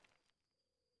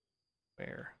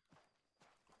 Where?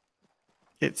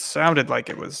 It sounded like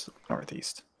it was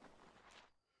northeast.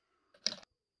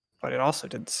 But it also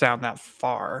didn't sound that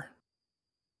far.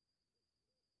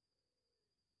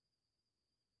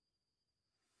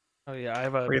 Oh yeah, I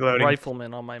have a Reloading.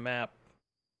 rifleman on my map.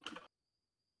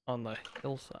 On the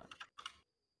hillside.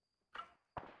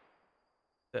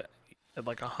 At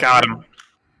like 100. Got him.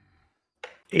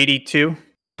 82,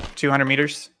 200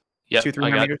 meters. Yep, 200, I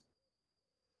 300 got meters.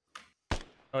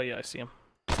 Oh yeah, I see him.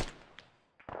 He's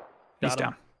Got him.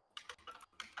 down.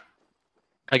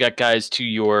 I got guys to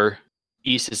your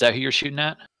east. Is that who you're shooting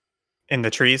at? In the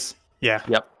trees? Yeah.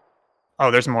 Yep.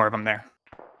 Oh, there's more of them there.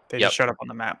 They Yep. just showed up on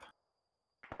the map.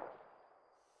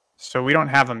 So we don't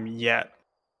have them yet.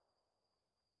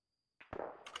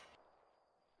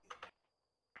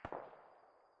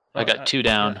 I got 2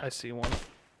 down. Yeah, I see one.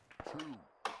 2.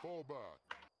 Fall back.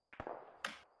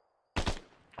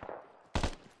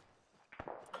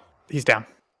 He's down.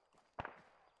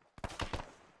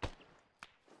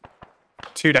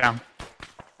 2 down.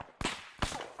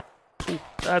 Ooh,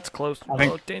 that's close. I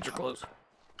think- Oh, danger close.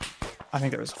 I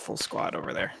think there was a full squad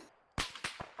over there.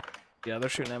 Yeah, they're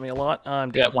shooting at me a lot. I'm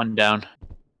Got dead. 1 down.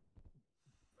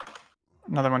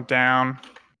 Another one down.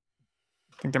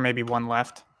 I think there may be one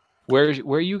left. Where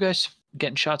are you guys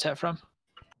getting shots at from?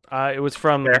 It was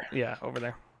from There. yeah, over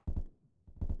there.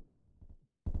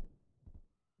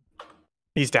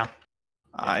 He's down.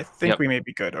 I think Yep. we may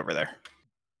be good over there.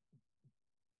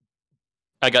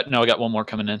 I got 1 more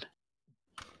coming in.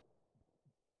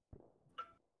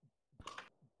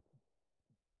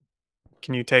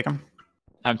 Can you take him?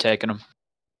 I'm taking them.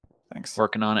 Thanks.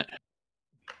 Working on it.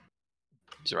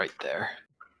 He's right there.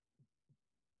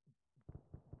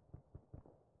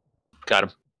 Got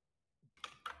him.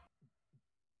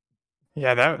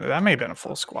 Yeah, that may have been a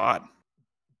full squad.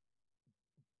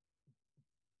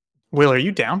 Will, are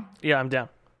you down? Yeah, I'm down.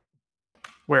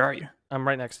 Where are you? I'm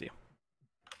right next to you.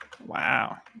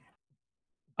 Wow.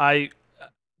 I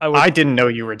I didn't know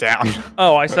you were down.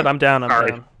 Oh, I said I'm down. I'm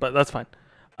Sorry. down, but that's fine.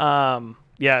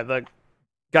 Yeah, the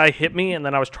guy hit me, and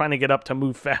then I was trying to get up to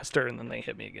move faster, and then they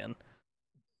hit me again.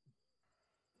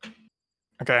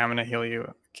 Okay, I'm gonna heal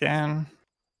you again.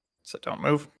 So don't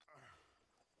move.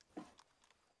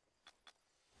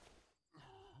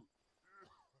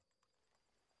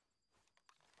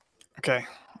 Okay,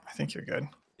 I think you're good.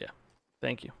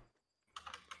 Thank you.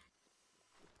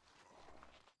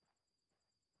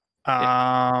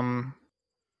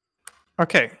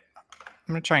 Okay. I'm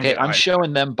gonna try and Okay, get I'm eyes.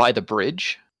 showing them by the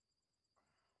bridge.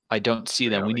 I don't see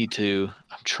them. We Really? need to.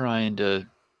 I'm trying to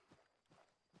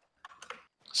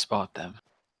spot them.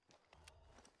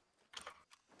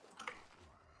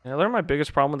 Yeah, I learned my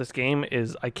biggest problem with this game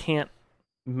is I can't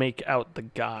make out the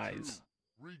guys.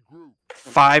 Regroup.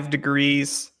 5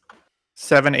 degrees,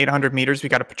 800 meters. We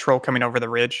got a patrol coming over the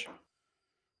ridge.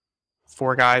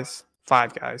 4 guys,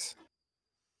 5 guys.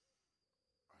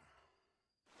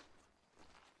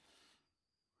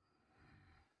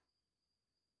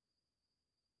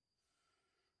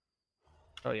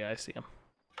 Oh yeah, I see them.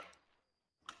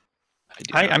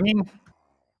 I mean,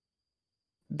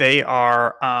 they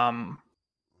are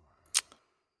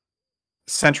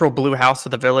central blue house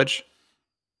of the village,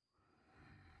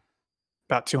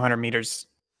 about 200 meters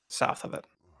south of it,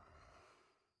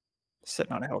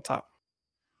 sitting on a hilltop.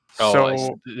 Oh,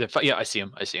 So yeah, I see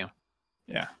him. I see him.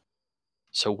 yeah,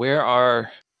 So where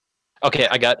are? Okay,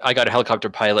 I got a helicopter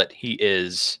pilot. He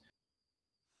is.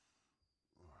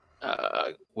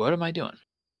 What am I doing?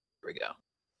 Here we go.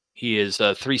 He is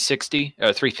 360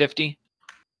 or 350.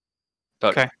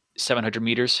 About Okay. 700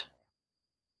 meters.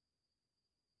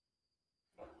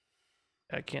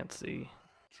 I can't see.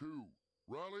 2.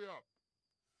 Rally up.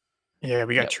 yeah,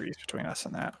 we got Yep. trees between us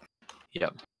and that.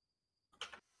 Yep.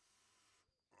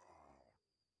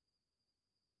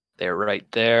 They're right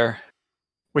there.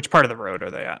 Which part of the road are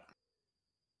they at?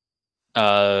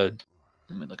 Let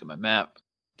me look at my map.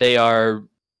 They are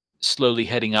slowly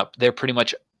heading up. They're pretty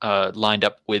much lined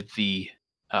up with the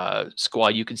squad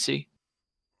you can see.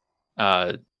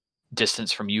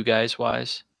 Distance from you guys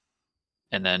wise.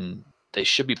 And then they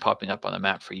should be popping up on the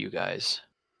map for you guys.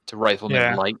 It's a rifleman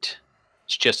Yeah. light.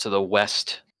 It's just to the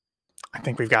west. I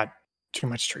think we've got too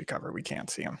much tree cover. We can't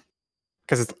see them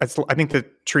because it's. I think the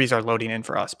trees are loading in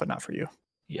for us, but not for you.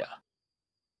 Yeah.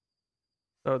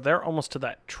 So they're almost to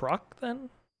that truck then?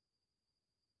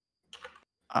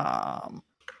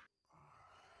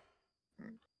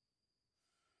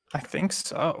 I think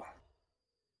so.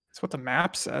 That's what the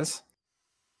map says.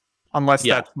 Unless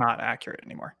Yeah. that's not accurate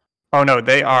anymore. Oh no,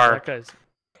 they are. That guy's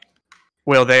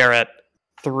Will, they are at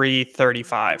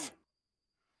 335,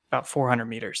 about 400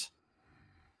 meters.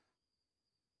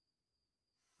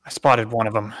 I spotted one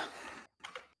of them.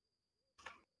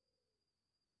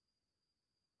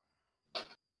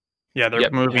 Yeah, they're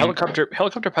Yep. moving.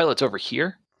 Helicopter pilot's over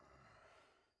here.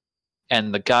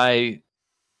 And the guy,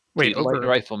 Wait, the light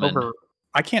rifleman. over.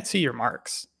 I can't see your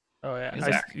marks. Oh yeah.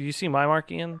 Zach. You see my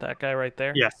mark, Ian? That guy right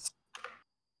there? Yes.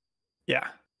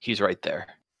 Yeah. He's right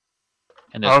there.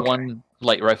 And there's Okay. one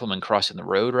light rifleman crossing the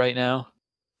road right now.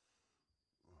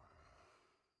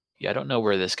 Yeah, I don't know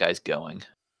where this guy's going.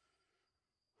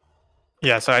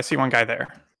 Yeah, so I see one guy there.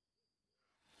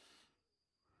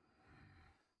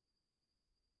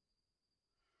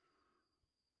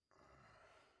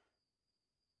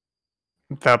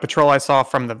 The patrol I saw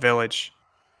from the village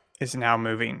is now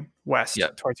moving west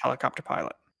Yep. towards helicopter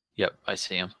pilot. Yep, I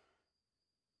see him.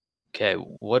 Okay,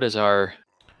 what is our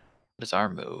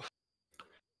move?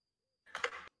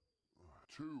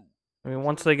 2. I mean,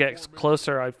 once they get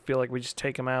closer, I feel like we just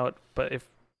take them out. But if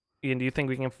Ian, do you think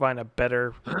we can find a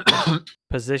better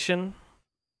position?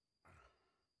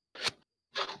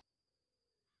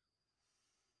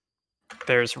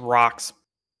 There's rocks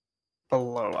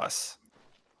below us,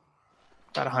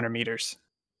 about 100 meters.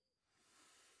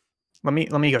 Let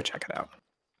me go check it out.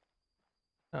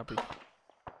 That'd be-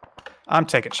 I'm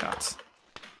taking shots.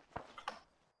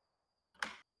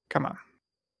 Come on.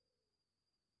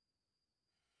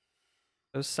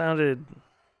 Those sounded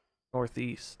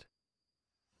northeast.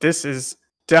 This is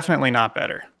definitely not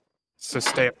better. So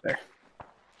stay up there.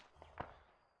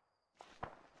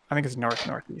 I think it's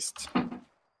northeast.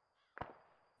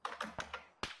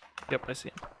 Yep, I see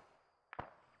him.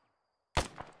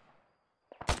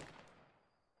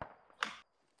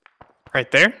 Right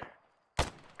there.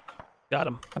 Got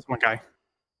him. That's one guy.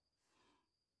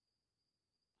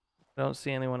 I don't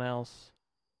see anyone else.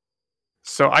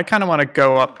 So I kind of want to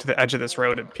go up to the edge of this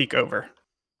road and peek over.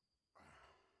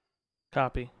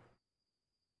 Copy.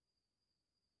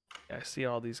 Yeah, I see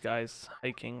all these guys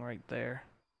hiking right there.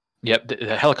 Yep,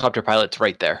 the helicopter pilot's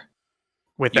right there.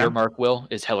 With Your them. mark, Will,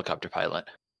 is helicopter pilot.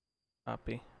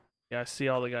 Copy. Yeah, I see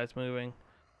all the guys moving.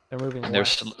 They're moving And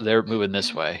west. they're moving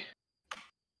this way.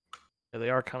 Yeah, they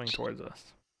are coming towards us.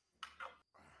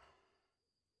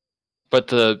 But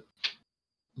the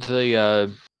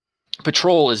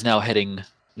patrol is now heading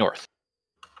north.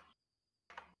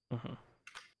 Mm-hmm.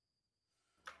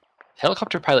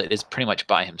 Helicopter pilot is pretty much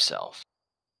by himself.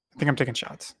 I think I'm taking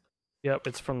shots. Yep,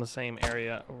 it's from the same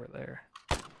area over there.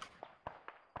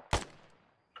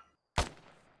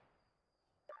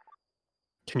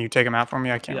 Can you take him out for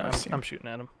me? I can't Yeah, really see him. I'm shooting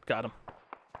at him. Got him.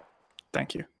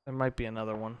 Thank you. There might be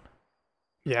another one.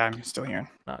 Yeah, I'm still here.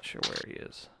 Not sure where he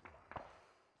is.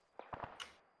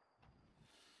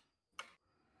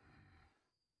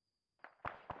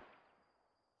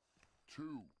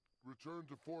 Two. Return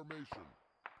to formation.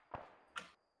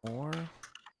 Or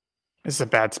This is a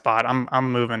bad spot.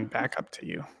 I'm moving back up to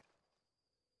you.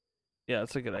 yeah,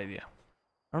 that's a good idea.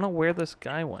 I don't know where this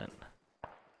guy went.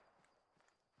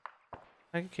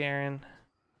 Hi, Karen.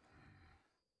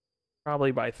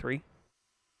 Probably by 3. Is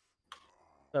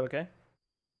that okay?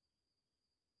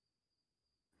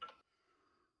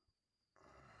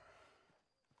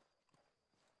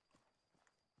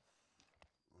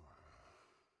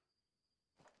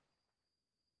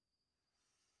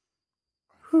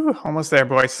 Whew, almost there,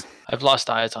 boys. I've lost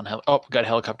eyes on we got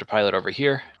helicopter pilot over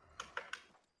here.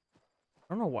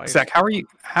 I don't know why. Zach, how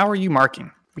are you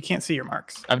marking? We can't see your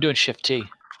marks. I'm doing shift T.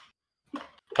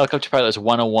 Helicopter pilot is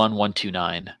 101,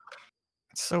 129.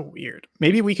 It's so weird.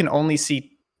 Maybe we can only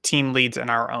see team leads in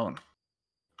our own.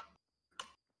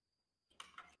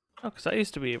 Oh, because I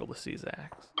used to be able to see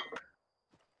Zach's.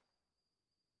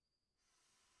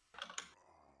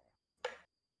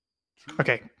 Two.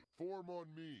 Okay, Form on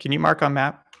me. can you mark on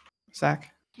map,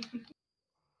 Zach?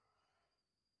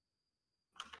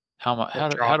 How do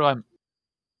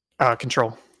I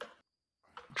Control.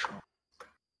 control?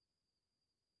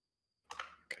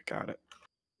 Okay, got it.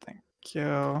 Thank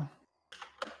you.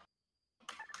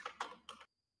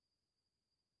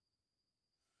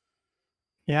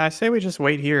 Yeah, I say we just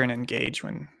wait here and engage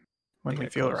when we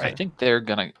Get feel closer. I right. think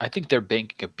they're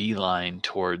banking a beeline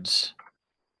towards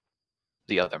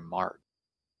the other mark.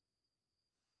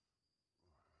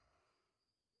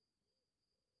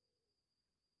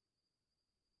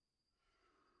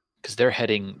 Because they're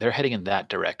heading in that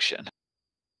direction.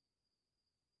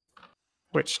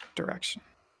 Which direction?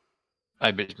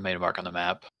 I just made a mark on the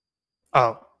map.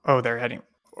 Oh, they're heading.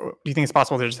 Do you think it's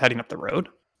possible they're just heading up the road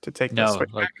to take the No,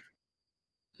 switch like back?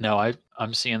 no,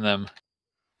 I'm seeing them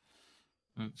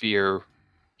veer.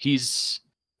 He's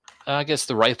I guess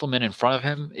the rifleman in front of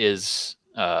him is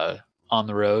on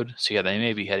the road. So yeah, they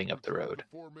may be heading up the road.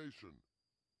 Formation.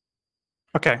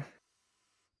 Okay.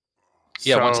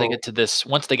 Yeah, once they So-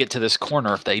 get to this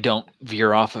corner, if they don't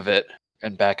veer off of it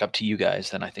and back up to you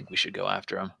guys, then I think we should go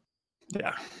after them.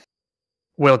 Yeah.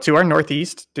 Will, to our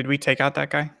northeast, did we take out that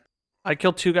guy? I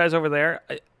killed 2 guys over there.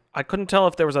 I couldn't tell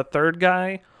if there was a third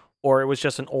guy or it was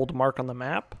just an old mark on the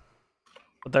map.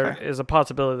 But there Okay. is a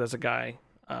possibility there's a guy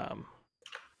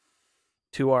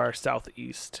to our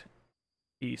southeast,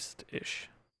 east-ish.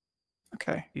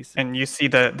 Okay. East. And you see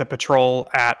the patrol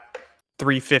at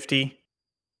 350,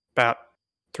 about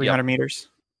 300 meters.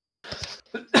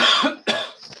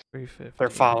 350. They're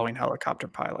following helicopter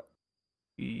pilot.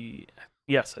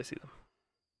 Yes, I see them.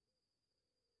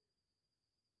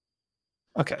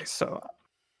 Okay, so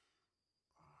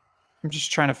I'm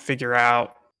just trying to figure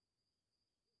out.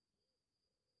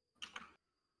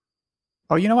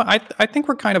 Oh, you know what? I think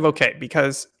we're kind of okay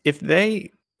because if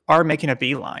they are making a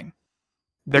beeline,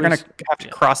 they're going to have to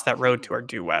yeah. cross that road to our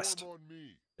due west. Form on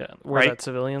me. Yeah, where Right. that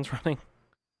civilian's running.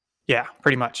 Yeah,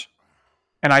 pretty much.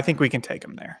 And I think we can take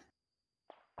them there.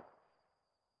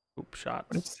 Oop, shots.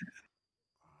 What is that?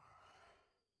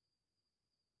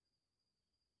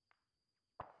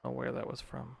 I don't know where that was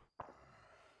from.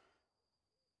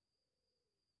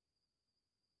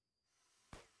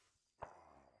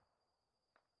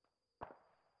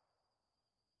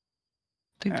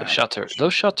 I think Ah,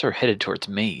 those shots are headed towards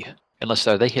me. Unless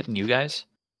are they hitting you guys?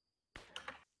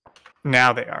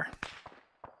 Now they are.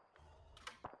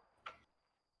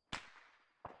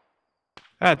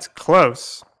 That's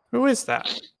close. Who is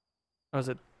that? Oh, is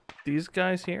it these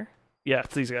guys here? Yeah,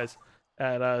 it's these guys.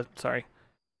 At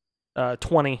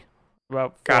 20,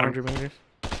 about Got 'em. 400 meters.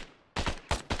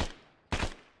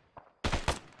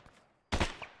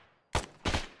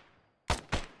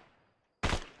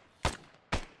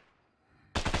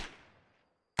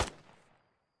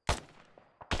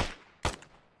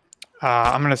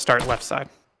 I'm gonna start left side.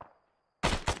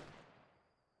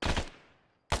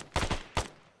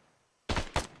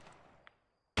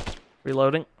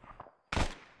 Reloading.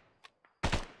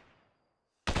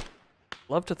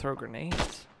 Love to throw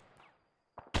grenades.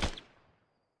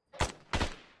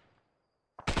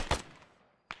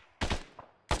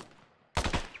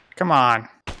 Come on.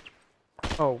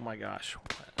 Oh my gosh.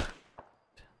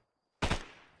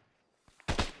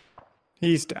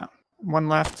 He's down. One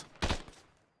left.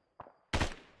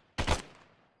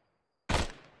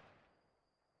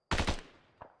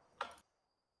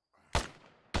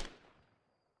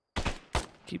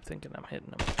 Keep thinking I'm hitting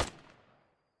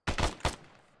him.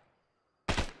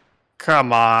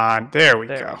 Come on. There we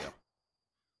There go. we go.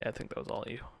 Yeah, I think that was all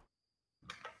you.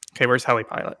 Okay, where's heli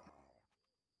pilot?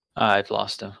 I've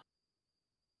lost him.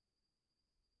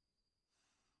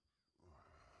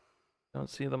 Don't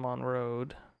see them on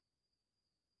road.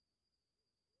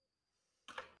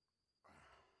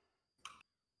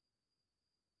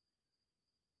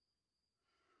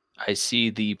 I see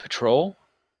the patrol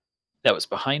that was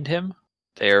behind him.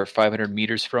 They're 500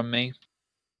 meters from me.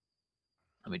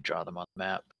 Let me draw them on the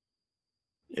map.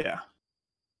 Yeah.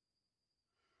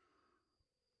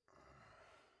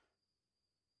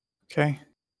 Okay.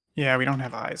 Yeah, we don't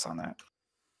have eyes on that.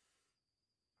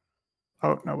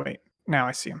 Oh, no, wait. Now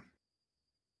I see him.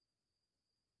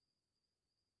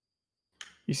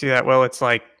 You see that? Well, it's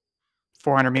like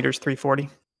 400 meters, 340.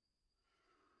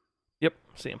 Yep,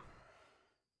 see him.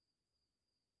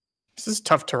 This is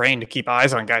tough terrain to keep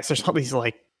eyes on, guys. There's all these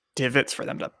like divots for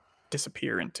them to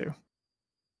disappear into.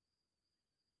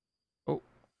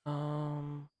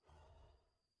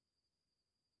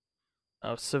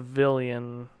 Oh,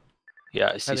 civilian.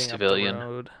 Yeah, I see Heading civilian. Up the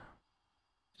road.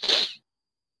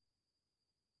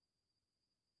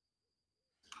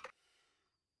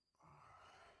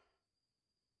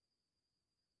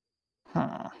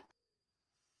 Huh.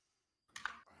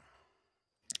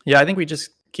 Yeah, I think we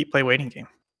just keep play waiting game.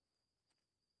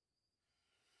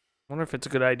 Wonder if it's a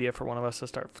good idea for one of us to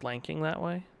start flanking that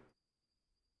way. Right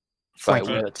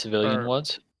Flanking. where that civilian Or-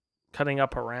 was. Cutting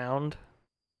up around.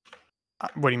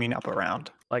 What do you mean up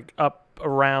around? Like up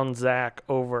around Zach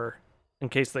over in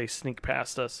case they sneak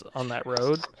past us on that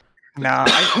road. Nah,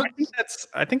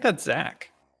 I think that's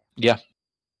Zach. Yeah.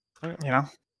 You know,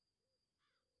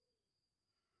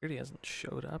 He hasn't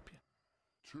showed up yet.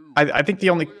 I think the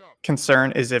only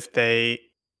concern is if they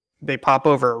pop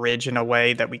over a ridge in a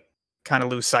way that we kind of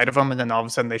lose sight of them, and then all of a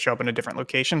sudden they show up in a different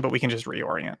location. But we can just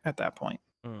reorient at that point.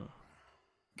 Mm.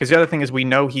 Because the other thing is we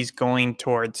know he's going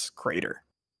towards Crater,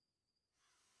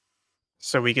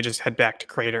 so we could just head back to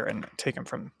Crater and take him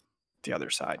from the other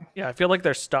side. Yeah, I feel like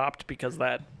they're stopped because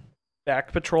that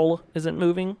back patrol isn't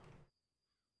moving.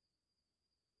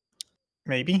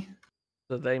 Maybe.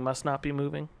 So they must not be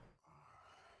moving.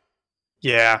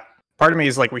 Yeah. Part of me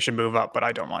is like we should move up, but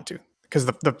I don't want to. Because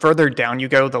the further down you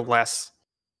go, the less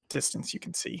distance you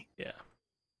can see. Yeah.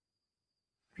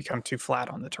 Become too flat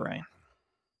on the terrain.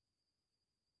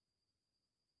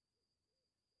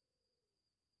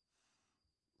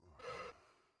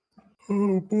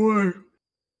 Oh boy.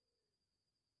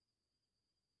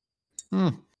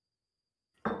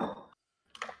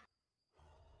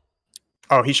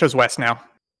 Oh, he shows west now.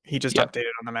 He just Yep.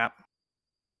 updated on the map.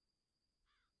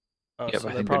 Oh, Yep, so I they're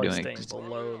think they're probably doing staying ex-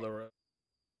 below the road.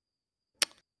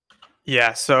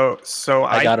 Yeah, so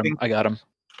I got him. think I got him.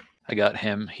 I got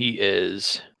him. He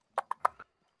is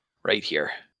right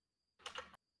here.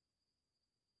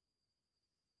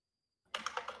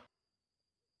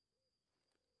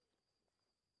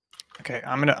 okay,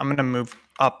 I'm gonna move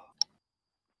up.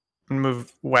 I'm gonna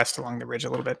move west along the ridge a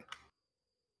little bit.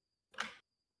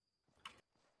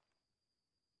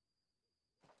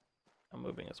 I'm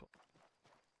moving as well.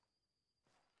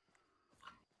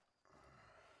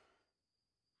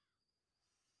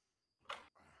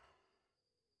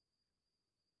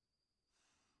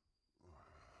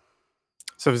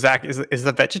 So Zach, is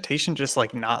the vegetation just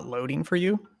like not loading for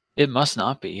you? It must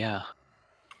not be, yeah.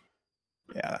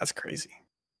 Yeah, that's crazy.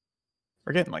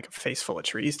 We're getting like a face full of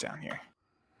trees down here.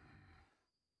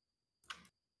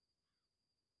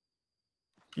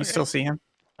 You Okay. still see him?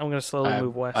 I'm going to slowly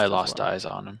move west. I as lost well. eyes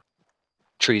on him.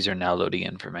 Trees are now loading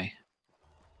in for me.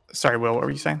 Sorry, Will, what were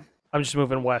you saying? I'm just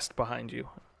moving west behind you.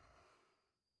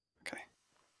 Okay.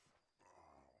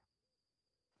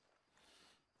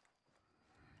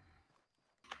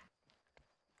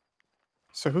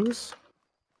 So who's...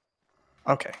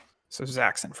 Okay, so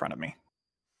Zach's in front of me.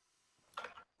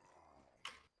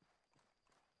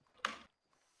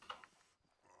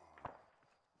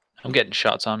 I'm getting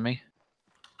shots on me.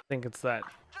 I think it's that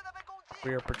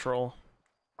rear patrol.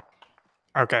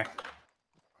 Okay,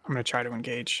 I'm gonna try to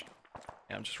engage.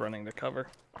 Yeah, I'm just running to cover.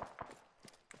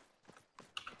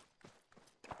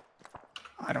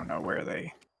 I don't know where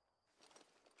they.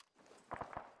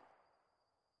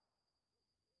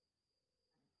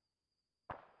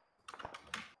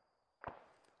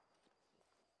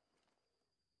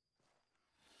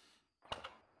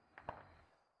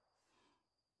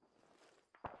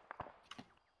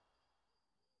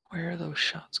 Where are those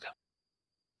shots coming?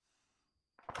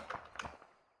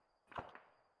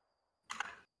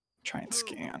 Try and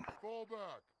scan. Fall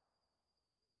back.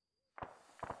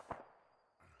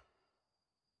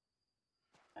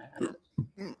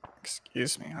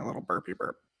 Excuse me, a little burpy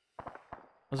burp. That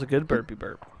was a good burpee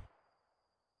burp.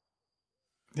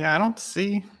 Yeah, I don't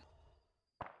see.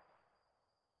 I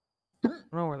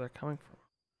don't know where they're coming from.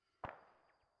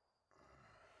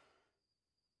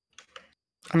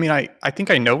 I mean, I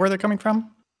think I know where they're coming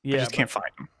from. Yeah, I just can't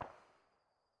find them.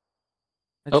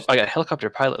 Oh, I got a helicopter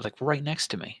pilot like right next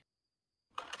to me.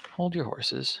 Hold your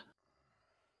horses.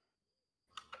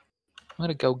 I'm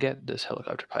gonna go get this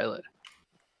helicopter pilot.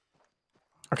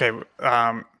 Okay,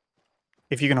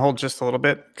 if you can hold just a little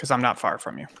bit, because I'm not far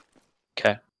from you.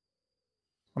 Okay.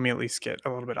 Let me at least get a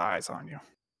little bit of eyes on you.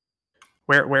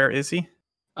 Where is he?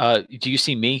 Do you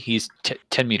see me? He's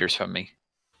 10 meters from me.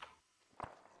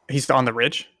 He's on the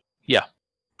ridge? Yeah.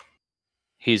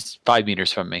 He's 5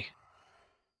 meters from me.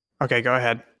 Okay, go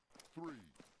ahead. 3.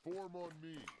 Form on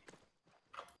me.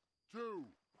 2.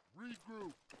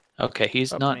 Regroup. Okay,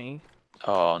 he's Up not. me.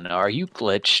 Oh no, are you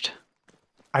glitched?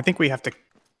 I think we have to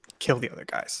kill the other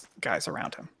guys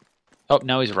around him. Oh,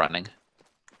 now he's running.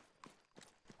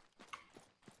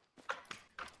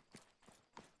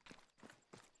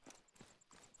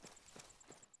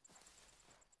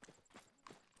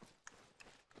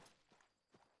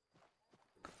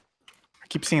 I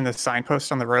keep seeing the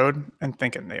signpost on the road and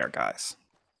thinking they are guys.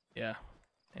 Yeah.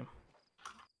 Same.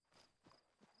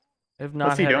 I've What's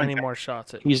not he had doing any there? more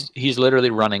shots at He's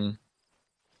literally running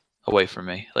away from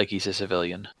me like he's a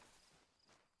civilian.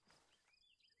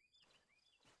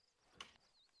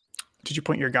 Did you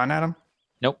point your gun at him?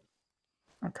 Nope.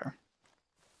 Okay.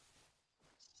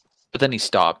 But then he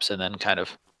stops and then kind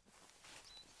of.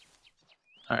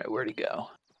 All right, where'd he go?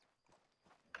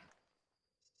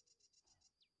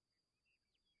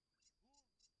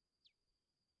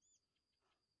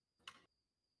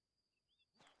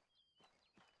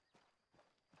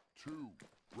 Two.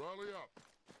 Rally up.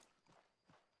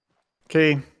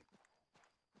 Okay.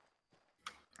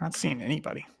 Not seeing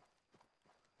anybody.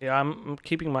 Yeah, I'm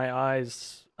keeping my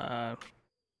eyes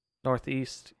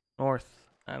northeast, north.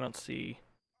 I don't see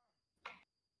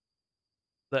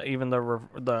even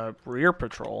the rear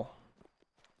patrol.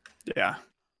 Yeah.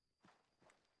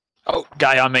 Oh,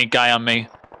 guy on me.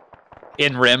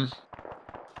 In rim.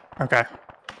 Okay.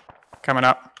 Coming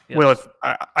up. Yes. Will,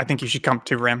 I think you should come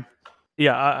to Rim.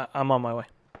 Yeah, I'm on my way.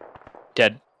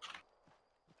 Dead.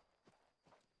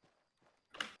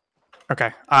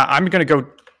 Okay. I'm going to go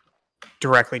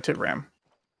directly to Rim.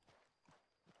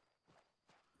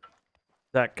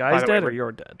 That guy's the way, dead or we're-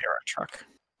 you're dead? You're a truck.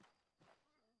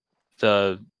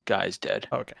 The guy's dead.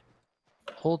 Okay.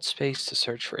 Hold space to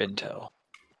search for intel.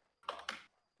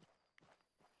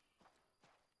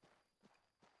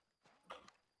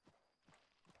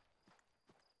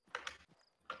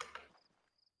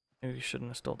 Maybe you shouldn't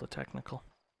have stole the technical.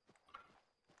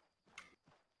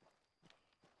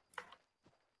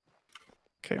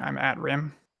 Okay, I'm at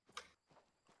Rim.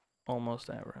 Almost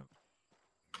at rim.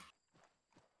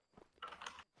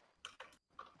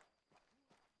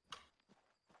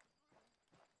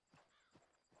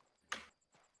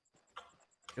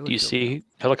 Do you see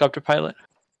helicopter pilot?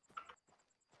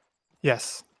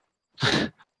 Yes.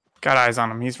 Got eyes on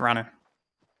him. He's running.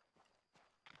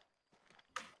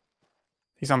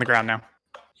 He's on the ground now.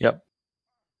 Yep.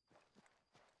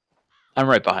 I'm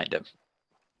right behind him.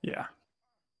 Yeah.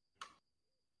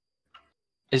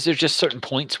 Is there just certain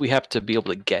points we have to be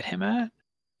able to get him at?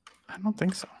 I don't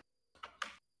think so.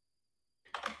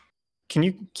 Can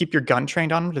you keep your gun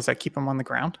trained on him? Does that keep him on the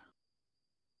ground?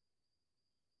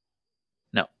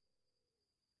 No.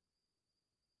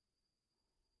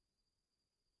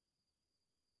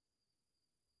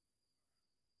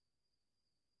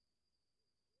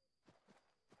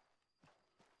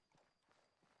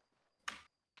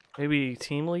 Maybe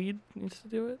team lead needs to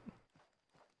do it.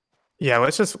 Yeah,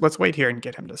 let's wait here and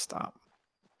get him to stop.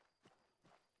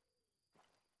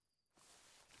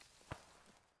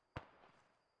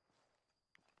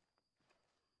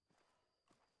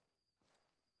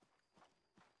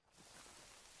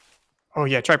 Oh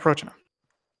yeah, try approaching him.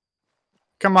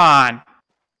 Come on.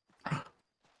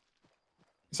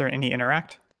 Is there any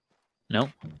interact? No.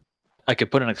 I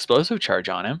could put an explosive charge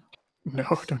on him. No,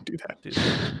 don't do that. Do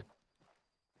that.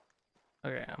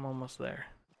 Okay, I'm almost there.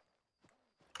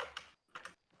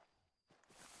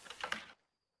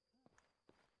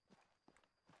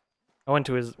 I went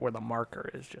to his where the marker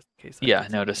is just in case. Yeah, I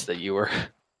noticed that you were.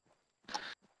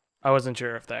 I wasn't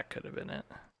sure if that could have been it.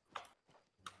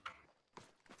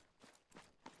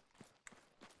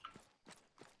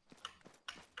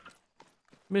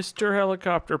 Mr.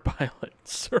 Helicopter Pilot,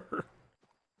 sir.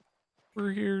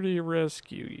 We're here to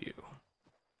rescue you.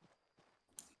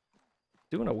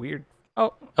 Doing a weird.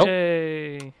 Oh,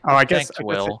 hey. Oh, I guess. Thanks,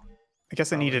 Will. I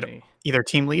guess I needed me. either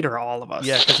team lead or all of us.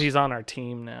 Yeah, because he's on our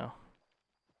team now.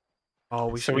 Oh,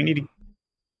 we So we need to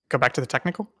go back to the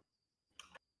technical.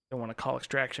 don't want to call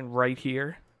extraction right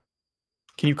here.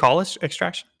 Can you call us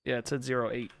extraction? Yeah, it said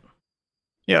 08.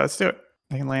 Yeah, let's do it.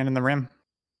 I can land in the rim.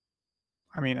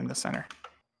 I mean, in the center.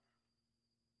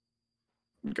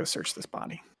 Go search this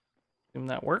body. Assume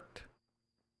that worked.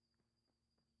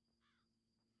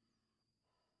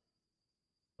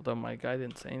 Although my guy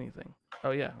didn't say anything.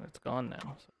 Oh yeah, it's gone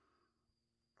now. So.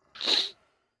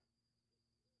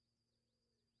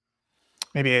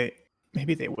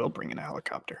 Maybe they will bring in a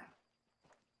helicopter.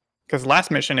 Because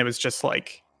last mission, it was just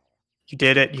like, you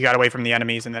did it, you got away from the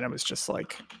enemies, and then it was just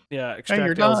like, Yeah, you're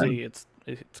extract done. LZ.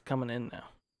 It's coming in now.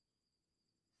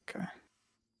 okay.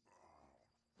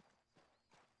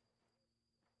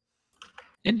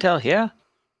 Intel here.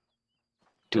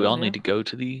 Do we all Yeah. need to go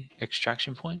to the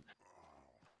extraction point?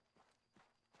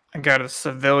 I got a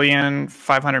civilian,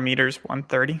 500 meters,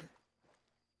 130.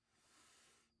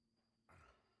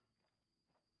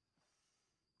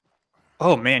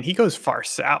 Oh man, he goes far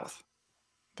south.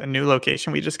 The new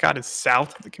location we just got is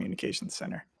south of the communications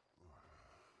center.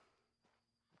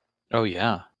 Oh,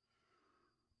 yeah.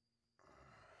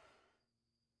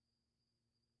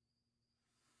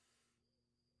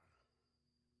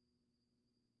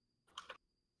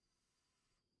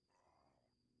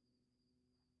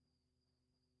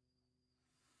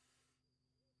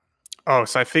 Oh,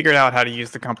 so I figured out how to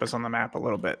use the compass on the map a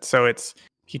little bit. So it's,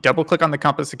 if you double click on the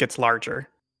compass, it gets larger,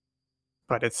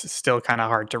 but it's still kind of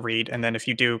hard to read. And then if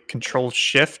you do Control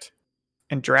Shift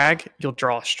and drag, you'll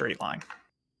draw a straight line.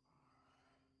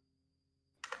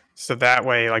 So that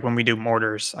way, like when we do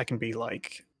mortars, I can be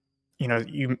like, you know,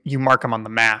 you mark them on the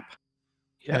map,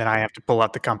 Yeah. and then I have to pull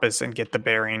out the compass and get the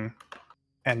bearing,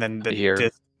 and then the Here.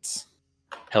 distance.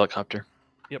 Helicopter.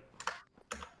 Yep.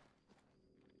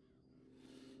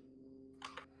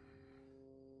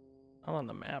 I'm on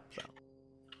the map though.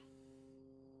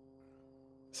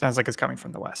 Sounds like it's coming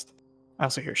from the west. I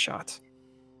also hear shots.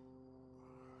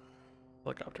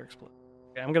 Helicopter explode.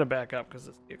 Okay, I'm gonna back up because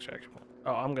it's the extraction point.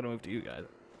 Oh, I'm gonna move to you guys.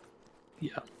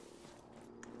 Yeah.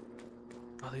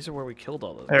 Oh, these are where we killed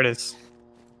all those. There it is.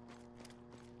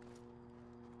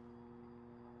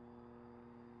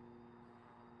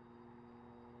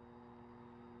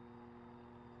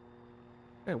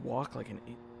 I walk like an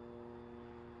idiot.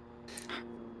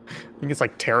 I think it's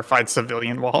like terrified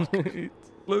civilian wall.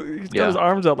 Look, he's got Yeah. his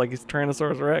arms out like he's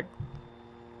Tyrannosaurus Rex.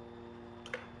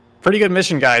 Pretty good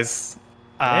mission, guys.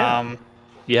 Yeah.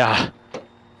 Yeah.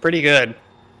 Pretty good.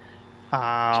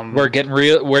 We're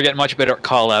getting much better at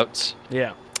call outs.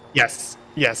 Yeah. Yes,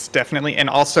 definitely. And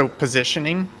also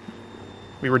positioning.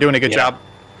 We were doing a good Yeah. job.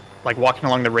 Like walking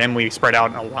along the rim, we spread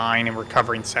out in a line and we're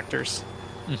covering sectors.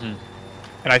 Mm-hmm.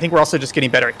 And I think we're also just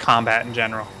getting better at combat in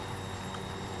general.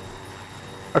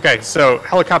 Okay, so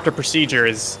helicopter procedure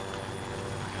is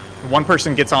one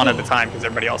person gets on at a time because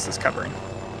everybody else is covering.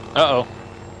 Uh-oh.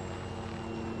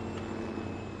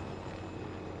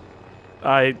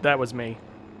 That was me.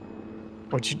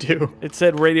 What'd you do? It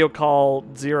said radio call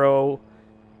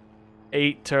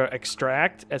 08 to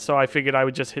extract, and so I figured I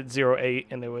would just hit 08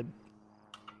 and it would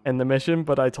end the mission,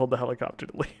 but I told the helicopter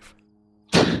to leave.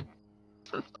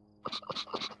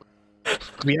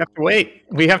 We have to wait.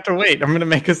 We have to wait. I'm going to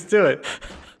make us do it.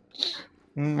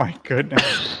 Oh my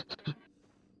goodness.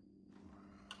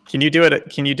 Can you do it?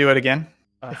 Can you do it again?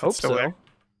 I If it's hope still so. there.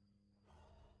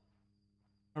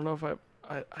 I don't know if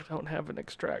I don't have an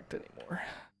extract anymore.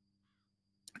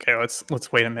 Okay,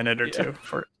 let's wait a minute or Yeah. two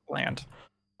for it to land.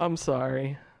 I'm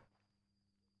sorry.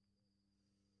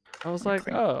 I was like,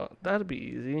 Clean. oh, that'd be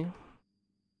easy.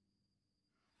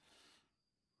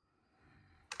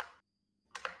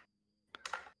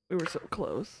 We were so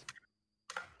close.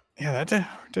 Yeah, that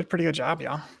did a pretty good job,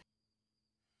 y'all.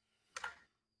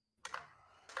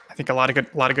 I think a lot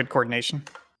of good coordination.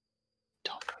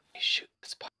 Don't let me shoot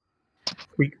this part.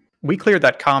 We cleared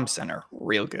that comm center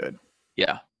real good.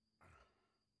 Yeah.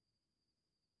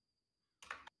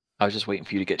 I was just waiting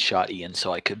for you to get shot, Ian,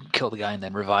 so I could kill the guy and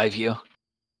then revive you.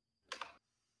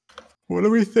 What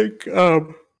do we think?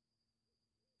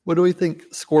 What do we think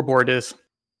scoreboard is?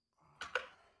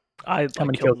 I How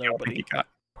many killed kills do you think nobody. you got?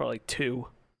 Probably 2.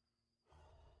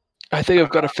 I think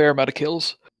I've got a fair amount of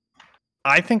kills.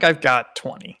 I think I've got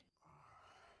 20.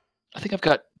 I think I've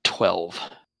got 12.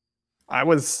 I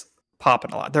was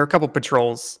popping a lot. There are a couple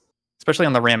patrols, especially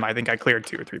on the rim. I think I cleared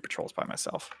 2 or 3 patrols by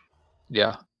myself,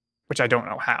 Yeah. which I don't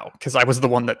know how, because I was the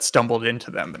one that stumbled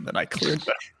into them and then I cleared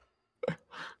them.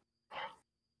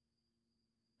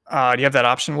 Do you have that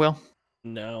option, Will?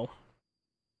 No.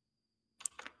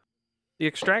 The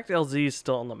extract LZ is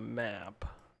still on the map.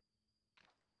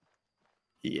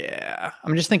 Yeah.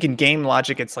 I'm just thinking game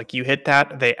logic. It's like you hit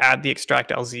that, they add the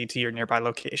extract LZ to your nearby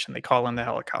location. They call in the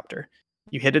helicopter.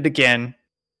 You hit it again,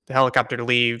 the helicopter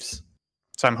leaves.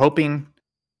 So I'm hoping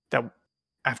that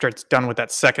after it's done with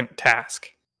that second task,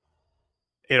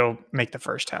 it'll make the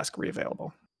first task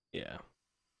reavailable. Yeah.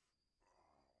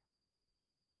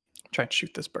 Try and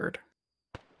shoot this bird.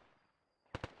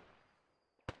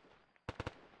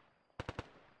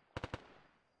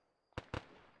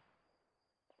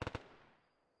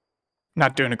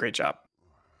 Not doing a great job.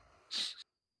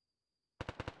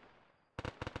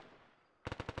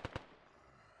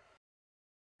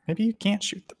 Maybe you can't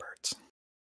shoot the birds.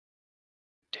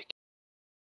 Are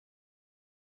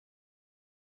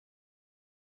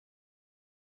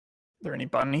there any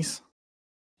bunnies?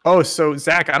 Oh, so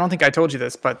Zach, I don't think I told you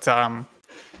this, but I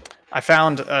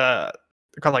found they're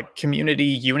called like community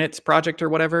units project or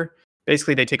whatever.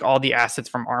 Basically, they take all the assets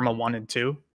from ARMA 1 and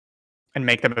 2 and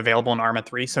make them available in ARMA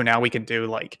 3. So now we can do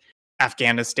like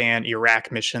Afghanistan, Iraq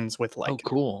missions with like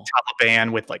cool.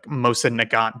 Taliban with like Mossad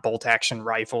Nagant bolt action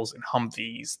rifles and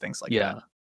Humvees, things like that.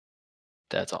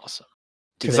 That's awesome.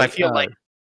 Because I feel like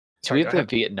do we have the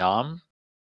Vietnam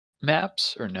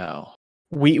maps or no?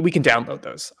 We can download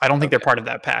those. I don't think they're part of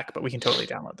that pack, but we can totally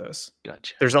download those.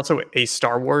 Gotcha. There's also a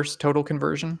Star Wars total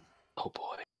conversion. Oh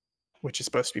boy. Which is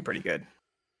supposed to be pretty good.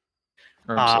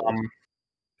 And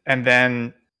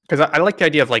then because I like the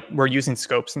idea of like we're using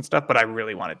scopes and stuff, but I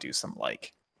really want to do some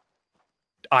like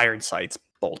iron sights,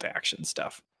 bolt action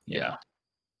stuff. Yeah.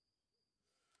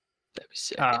 That'd be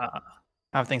sick. How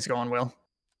are things going, Will?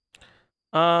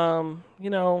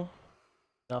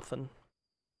 Nothing.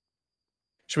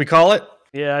 Should we call it?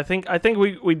 Yeah, I think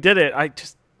we did it.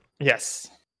 Yes.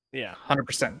 Yeah.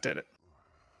 100% did it.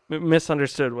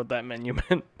 Misunderstood what that menu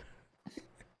meant.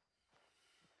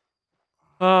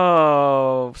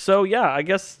 Oh, so yeah, I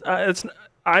guess uh-oh.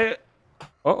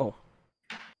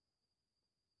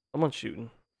 Someone's shooting.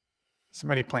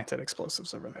 Somebody planted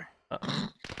explosives over there.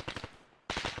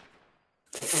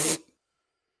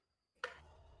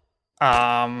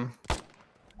 Uh-oh.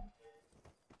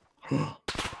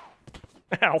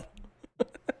 Ow.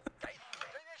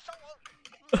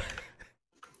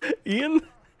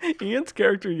 Ian's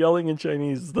character yelling in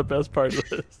Chinese is the best part of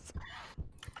this.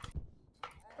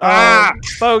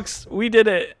 Folks, we did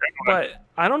it, but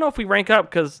I don't know if we rank up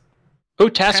because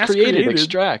task created,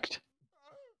 extract.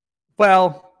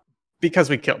 Well, because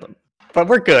we killed him, but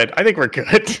we're good. I think we're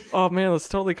good. Oh man, let's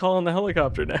totally call in the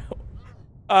helicopter now.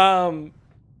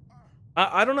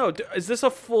 I don't know. Is this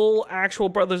a full actual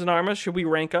Brothers in Arma? Should we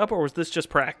rank up, or was this just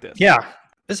practice? Yeah,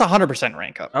 this is 100%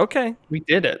 rank up. Okay, we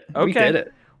did it. Okay. We did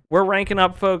it. We're ranking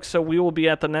up, folks. So we will be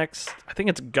at the next. I think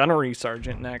it's Gunnery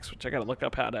Sergeant next, which I got to look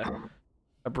up how to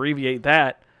abbreviate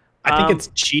that. I think it's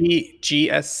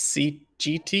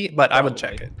GSCGT, but I would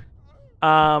check it.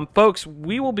 Folks,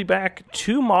 we will be back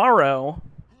tomorrow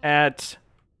at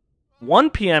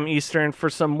 1 p.m. Eastern for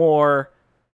some more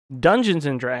Dungeons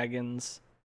and Dragons.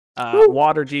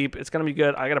 Waterdeep. It's gonna be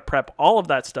good. I gotta prep all of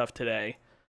that stuff today.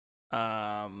 Maybe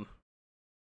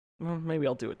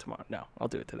I'll do it tomorrow. No, I'll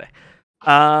do it today.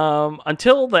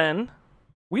 Until then,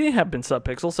 we have been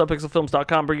Subpixel,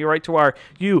 subpixelfilms.com, bring you right to our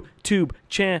YouTube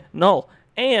channel.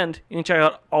 And you can check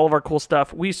out all of our cool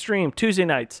stuff. We stream Tuesday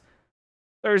nights,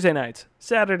 Thursday nights,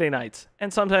 Saturday nights,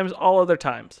 and sometimes all other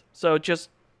times. So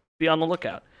just be on the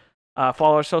lookout.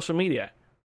 Follow our social media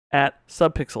at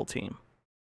Subpixel Team.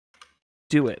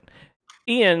 Do it.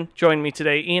 Ian joined me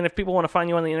today. Ian, if people want to find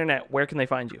you on the internet, where can they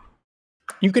find you?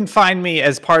 You can find me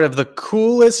as part of the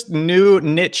coolest new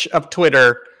niche of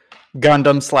Twitter,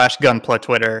 Gundam/Gunpla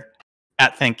Twitter,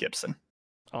 at Thank Gibson.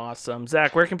 Awesome.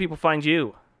 Zach, where can people find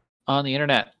you? On the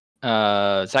internet.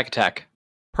 Zach Attack.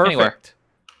 Perfect. Anywhere.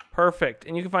 Perfect.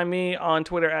 And you can find me on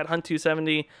Twitter at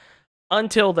Hunt270.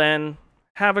 Until then,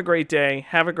 have a great day,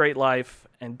 have a great life,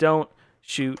 and don't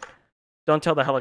tell the helicopter